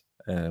tournaments,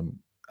 and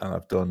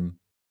I've done.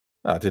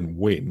 I didn't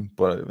win,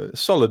 but a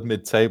solid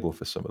mid-table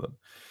for some of them.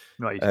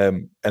 Right.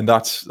 And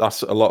that's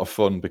a lot of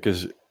fun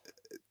because,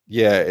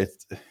 yeah,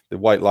 the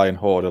White Lion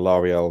Horde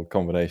Alarielle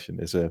combination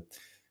is a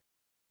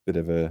bit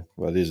of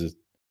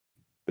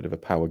a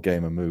power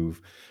gamer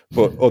move,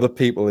 but other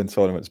people in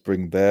tournaments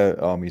bring their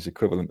armies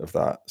equivalent of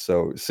that.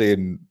 So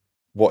seeing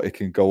what it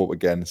can go up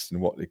against and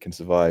what it can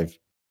survive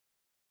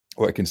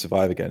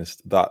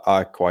against, that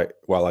I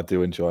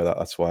do enjoy that.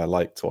 That's why I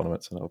like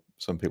tournaments. I know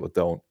some people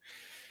don't.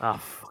 I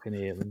fucking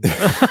hate them.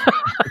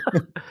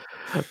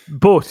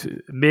 But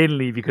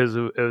mainly because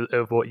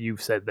of what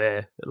you've said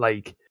there.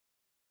 Like,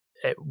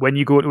 when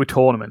you go to a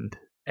tournament,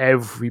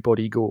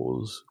 everybody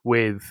goes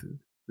with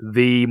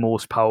the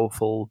most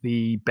powerful,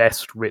 the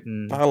best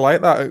written. I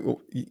like that.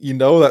 You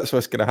know that's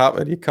what's going to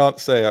happen. You can't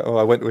say, "Oh,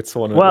 I went to a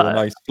tournament with a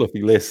nice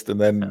fluffy list and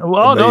then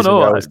amazing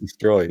elves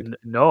destroyed."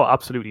 No,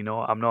 absolutely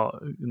not. I'm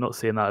not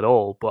saying that at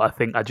all. But I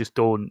think I just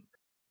don't.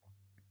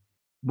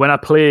 When I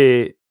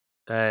play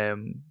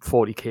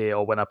 40k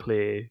or when I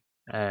play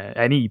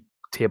any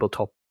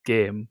tabletop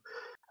game,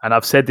 and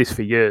I've said this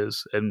for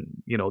years, and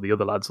the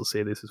other lads will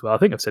say this as well. I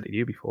think I've said it to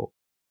you before.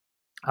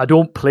 I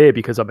don't play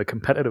because I'm a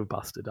competitive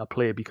bastard. I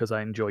play because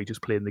I enjoy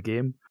just playing the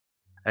game,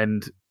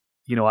 and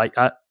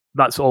I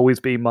that's always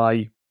been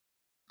my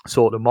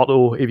sort of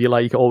motto, if you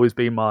like, always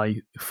been my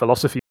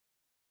philosophy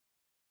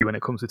when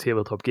it comes to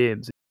tabletop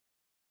games.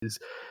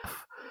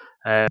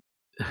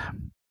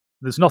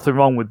 There's nothing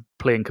wrong with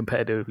playing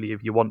competitively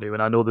if you want to,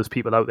 and I know there's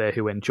people out there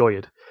who enjoy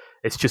it.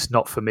 It's just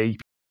not for me,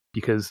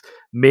 because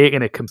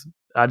making it,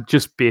 I'd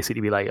just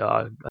basically be like,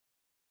 oh,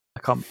 I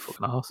can't be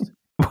fucking arsed.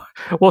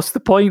 What's the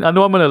point? I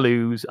know I'm going to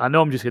lose. I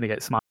know I'm just going to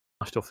get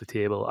smashed off the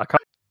table. I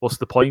can't. What's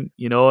the point?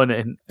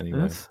 And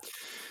anyway.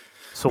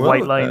 So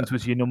White Lions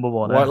was your number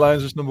one. White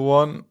Lions was number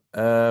one.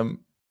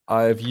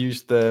 I've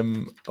used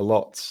them a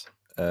lot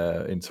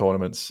in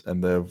tournaments,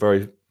 and they're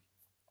very.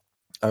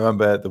 I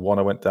remember the one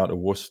I went down to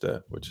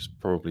Worcester, which is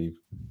probably.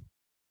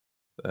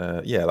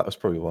 That was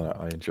probably the one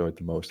I enjoyed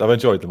the most. I've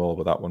enjoyed them all,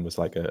 but that one was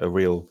like a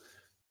real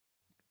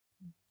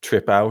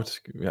trip out.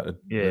 We had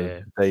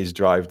a day's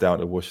drive down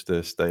to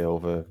Worcester, stay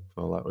over.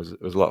 Well, it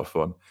was a lot of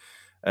fun.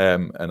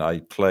 And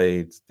I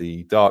played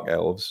the Dark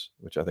Elves,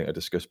 which I think I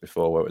discussed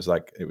before, where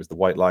it was the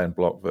White Lion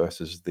block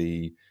versus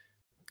the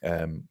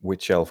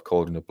Witch Elf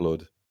Cauldron of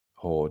Blood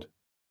Horde,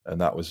 and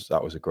that was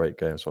a great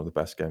game. It's one of the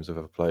best games I've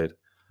ever played.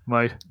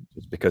 Right.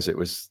 Just because it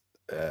was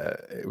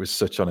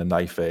such on a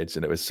knife edge,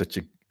 and it was such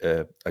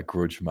a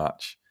grudge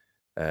match,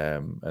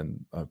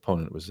 and my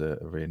opponent was a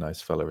really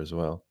nice fella as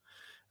well.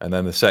 And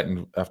then the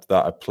second after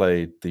that, I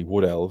played the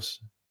Wood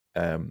Elves,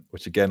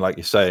 which again, like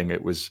you're saying,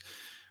 it was.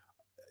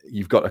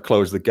 You've got to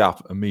close the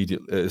gap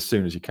immediately as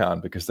soon as you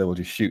can, because they will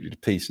just shoot you to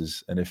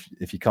pieces, and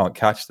if you can't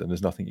catch them,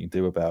 there's nothing you can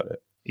do about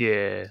it.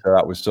 Yeah. So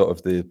that was sort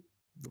of the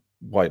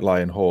White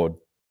Lion Horde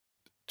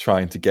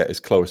trying to get as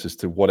close as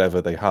to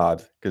whatever they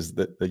had, because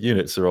the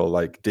units are all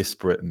like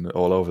disparate and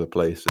all over the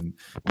place, and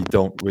you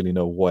don't really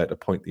know where to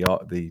point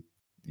the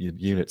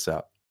units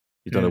at.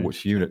 You don't know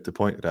which unit to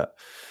point it at.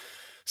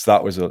 So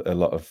that was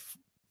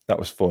that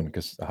was fun,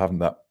 because I haven't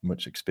that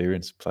much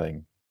experience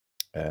playing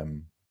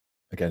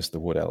against the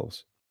Wood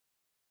Elves.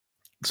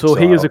 So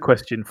here's a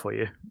question for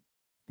you.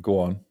 Go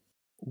on.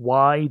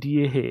 Why do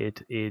you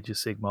hate Age of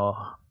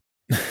Sigmar?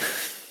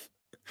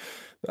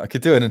 I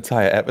could do an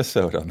entire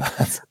episode on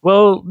that.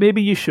 Well,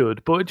 maybe you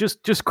should, but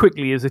just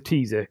quickly as a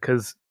teaser,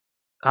 because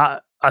I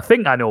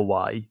think I know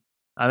why.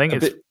 I think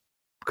it's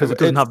because it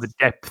doesn't have the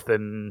depth,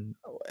 and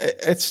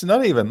it's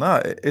not even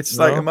that. It's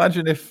like,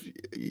 imagine if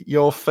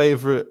your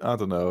favorite, I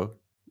don't know,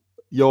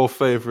 your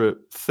favorite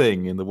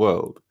thing in the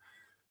world,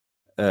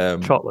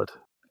 chocolate.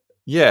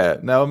 Yeah.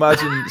 Now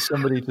imagine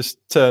somebody just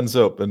turns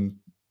up and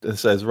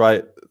says,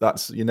 "Right,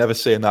 you're never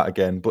seeing that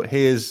again. But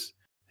here's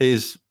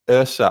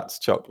ersatz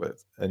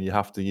chocolate, and you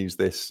have to use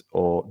this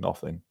or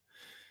nothing."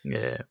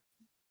 Yeah,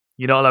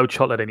 you're not allowed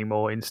chocolate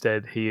anymore.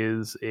 Instead,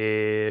 here's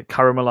a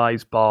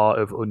caramelized bar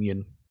of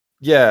onion.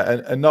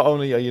 Yeah, and not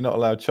only are you not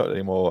allowed chocolate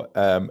anymore,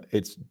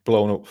 it's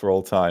blown up for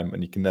all time,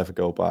 and you can never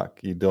go back.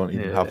 You don't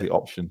even have the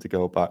option to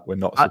go back. We're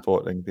not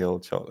supporting the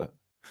old chocolate.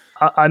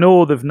 I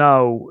know they've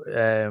now.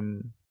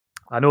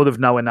 I know they've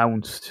now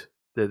announced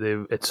that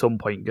they're at some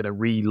point going to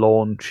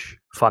relaunch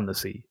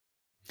Fantasy,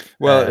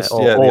 Well, it's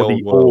or the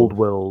the old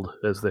world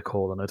as they're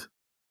calling it.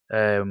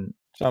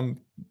 I'm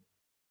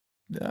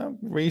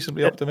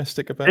reasonably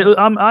optimistic about.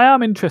 I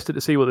am interested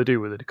to see what they do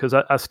with it because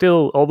I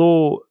still,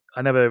 although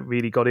I never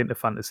really got into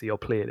Fantasy or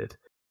played it,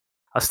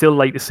 I still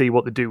like to see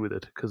what they do with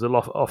it because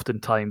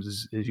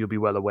oftentimes, as you'll be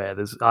well aware,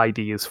 there's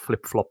ideas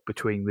flip flop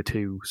between the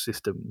two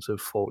systems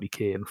of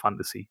 40k and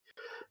Fantasy.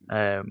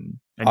 And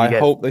I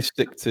hope they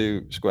stick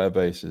to square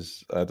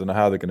bases. I don't know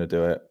how they're going to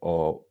do it,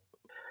 or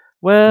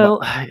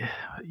well,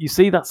 you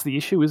see, that's the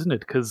issue, isn't it?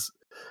 Because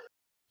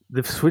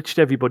they've switched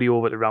everybody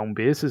over to round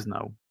bases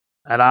now,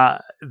 and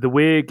the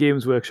way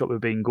Games Workshop have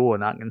been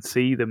going, I can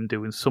see them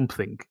doing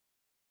something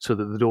so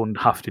that they don't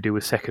have to do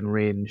a second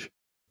range,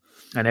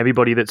 and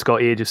everybody that's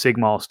got Age of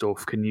Sigmar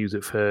stuff can use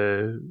it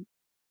for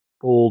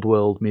Old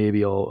World,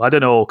 maybe, or I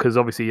don't know, because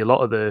obviously a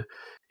lot of the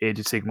Age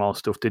of Sigmar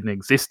stuff didn't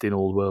exist in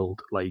Old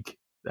World, like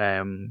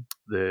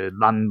the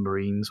Land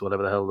Marines,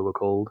 whatever the hell they were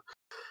called.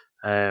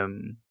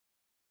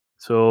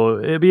 So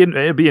it'd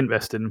be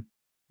interesting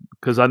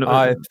because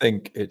I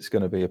think it's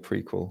going to be a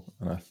prequel.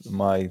 And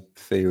my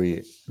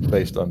theory,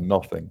 based on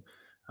nothing,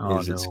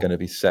 is it's going to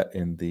be set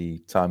in the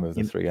time of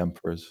the Three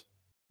Emperors.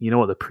 You know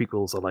what the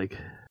prequels are like?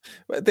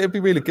 Well, they'd be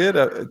really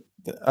good.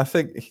 I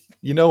think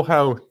you know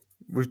how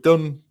we've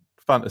done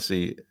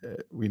Fantasy.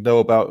 We know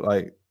about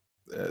like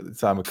the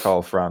time of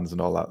Karl Franz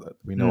and all that.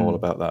 We know all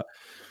about that.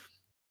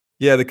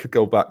 Yeah, they could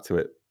go back to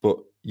it, but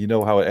you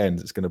know how it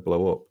ends. It's going to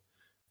blow up.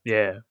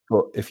 Yeah.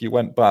 But if you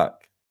went back,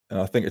 and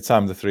I think the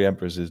time of the Three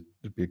Emperors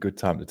would be a good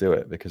time to do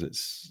it because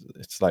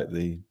it's like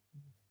the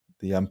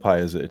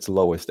Empire's at its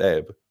lowest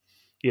ebb.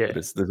 Yeah.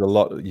 But there's a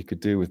lot that you could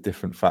do with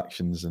different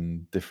factions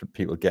and different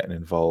people getting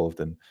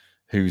involved and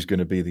who's going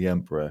to be the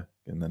Emperor.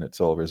 And then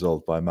it's all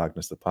resolved by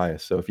Magnus the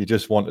Pious. So if you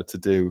just wanted to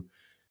do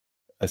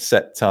a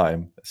set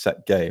time, a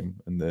set game,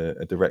 and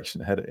a direction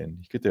to head it in,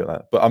 you could do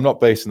that. But I'm not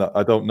basing that.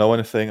 I don't know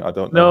anything. I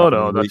don't know.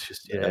 No, that's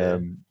just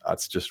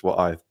that's just what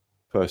I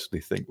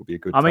personally think would be a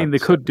good. I mean, they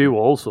could do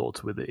all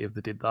sorts with it if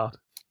they did that.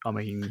 I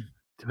mean,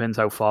 depends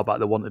how far back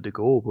they wanted to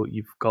go. But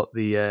you've got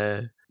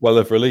the well,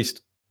 they've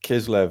released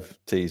Kislev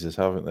teasers,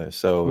 haven't they?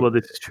 So well,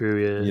 this is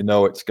true. Yeah, you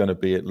know, it's going to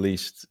be at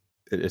least.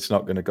 It's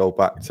not going to go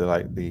back to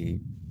like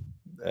the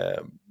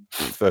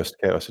first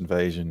Chaos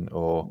Invasion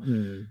or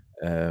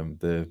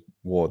the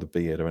War of the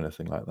Beard or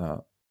anything like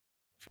that.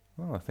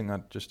 Well, I think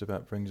that just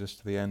about brings us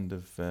to the end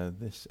of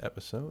this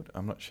episode.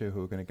 I'm not sure who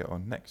we're going to get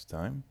on next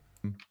time.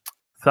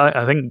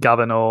 I think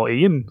Gavin or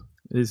Ian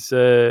is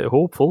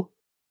hopeful,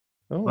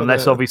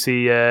 unless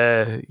obviously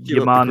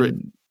your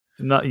man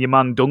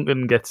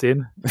Duncan gets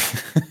in.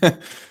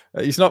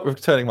 He's not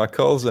returning my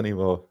calls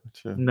anymore.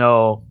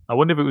 No, I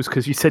wonder if it was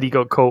because you said he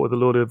got caught with a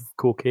load of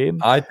cocaine.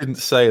 I didn't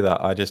say that.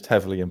 I just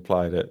heavily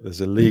implied it. There's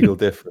a legal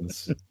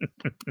difference.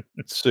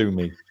 Sue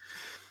me.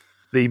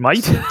 They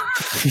might.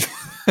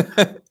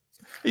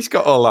 He's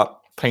got all that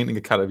Painting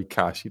Academy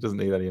cash. He doesn't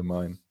need any of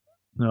mine.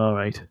 All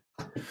right.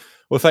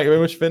 Well, thank you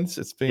very much, Vince.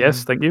 It's been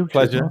thank you.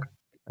 Pleasure.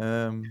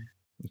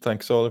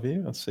 Thanks all of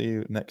you. I'll see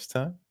you next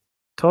time.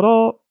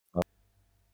 Ta-da.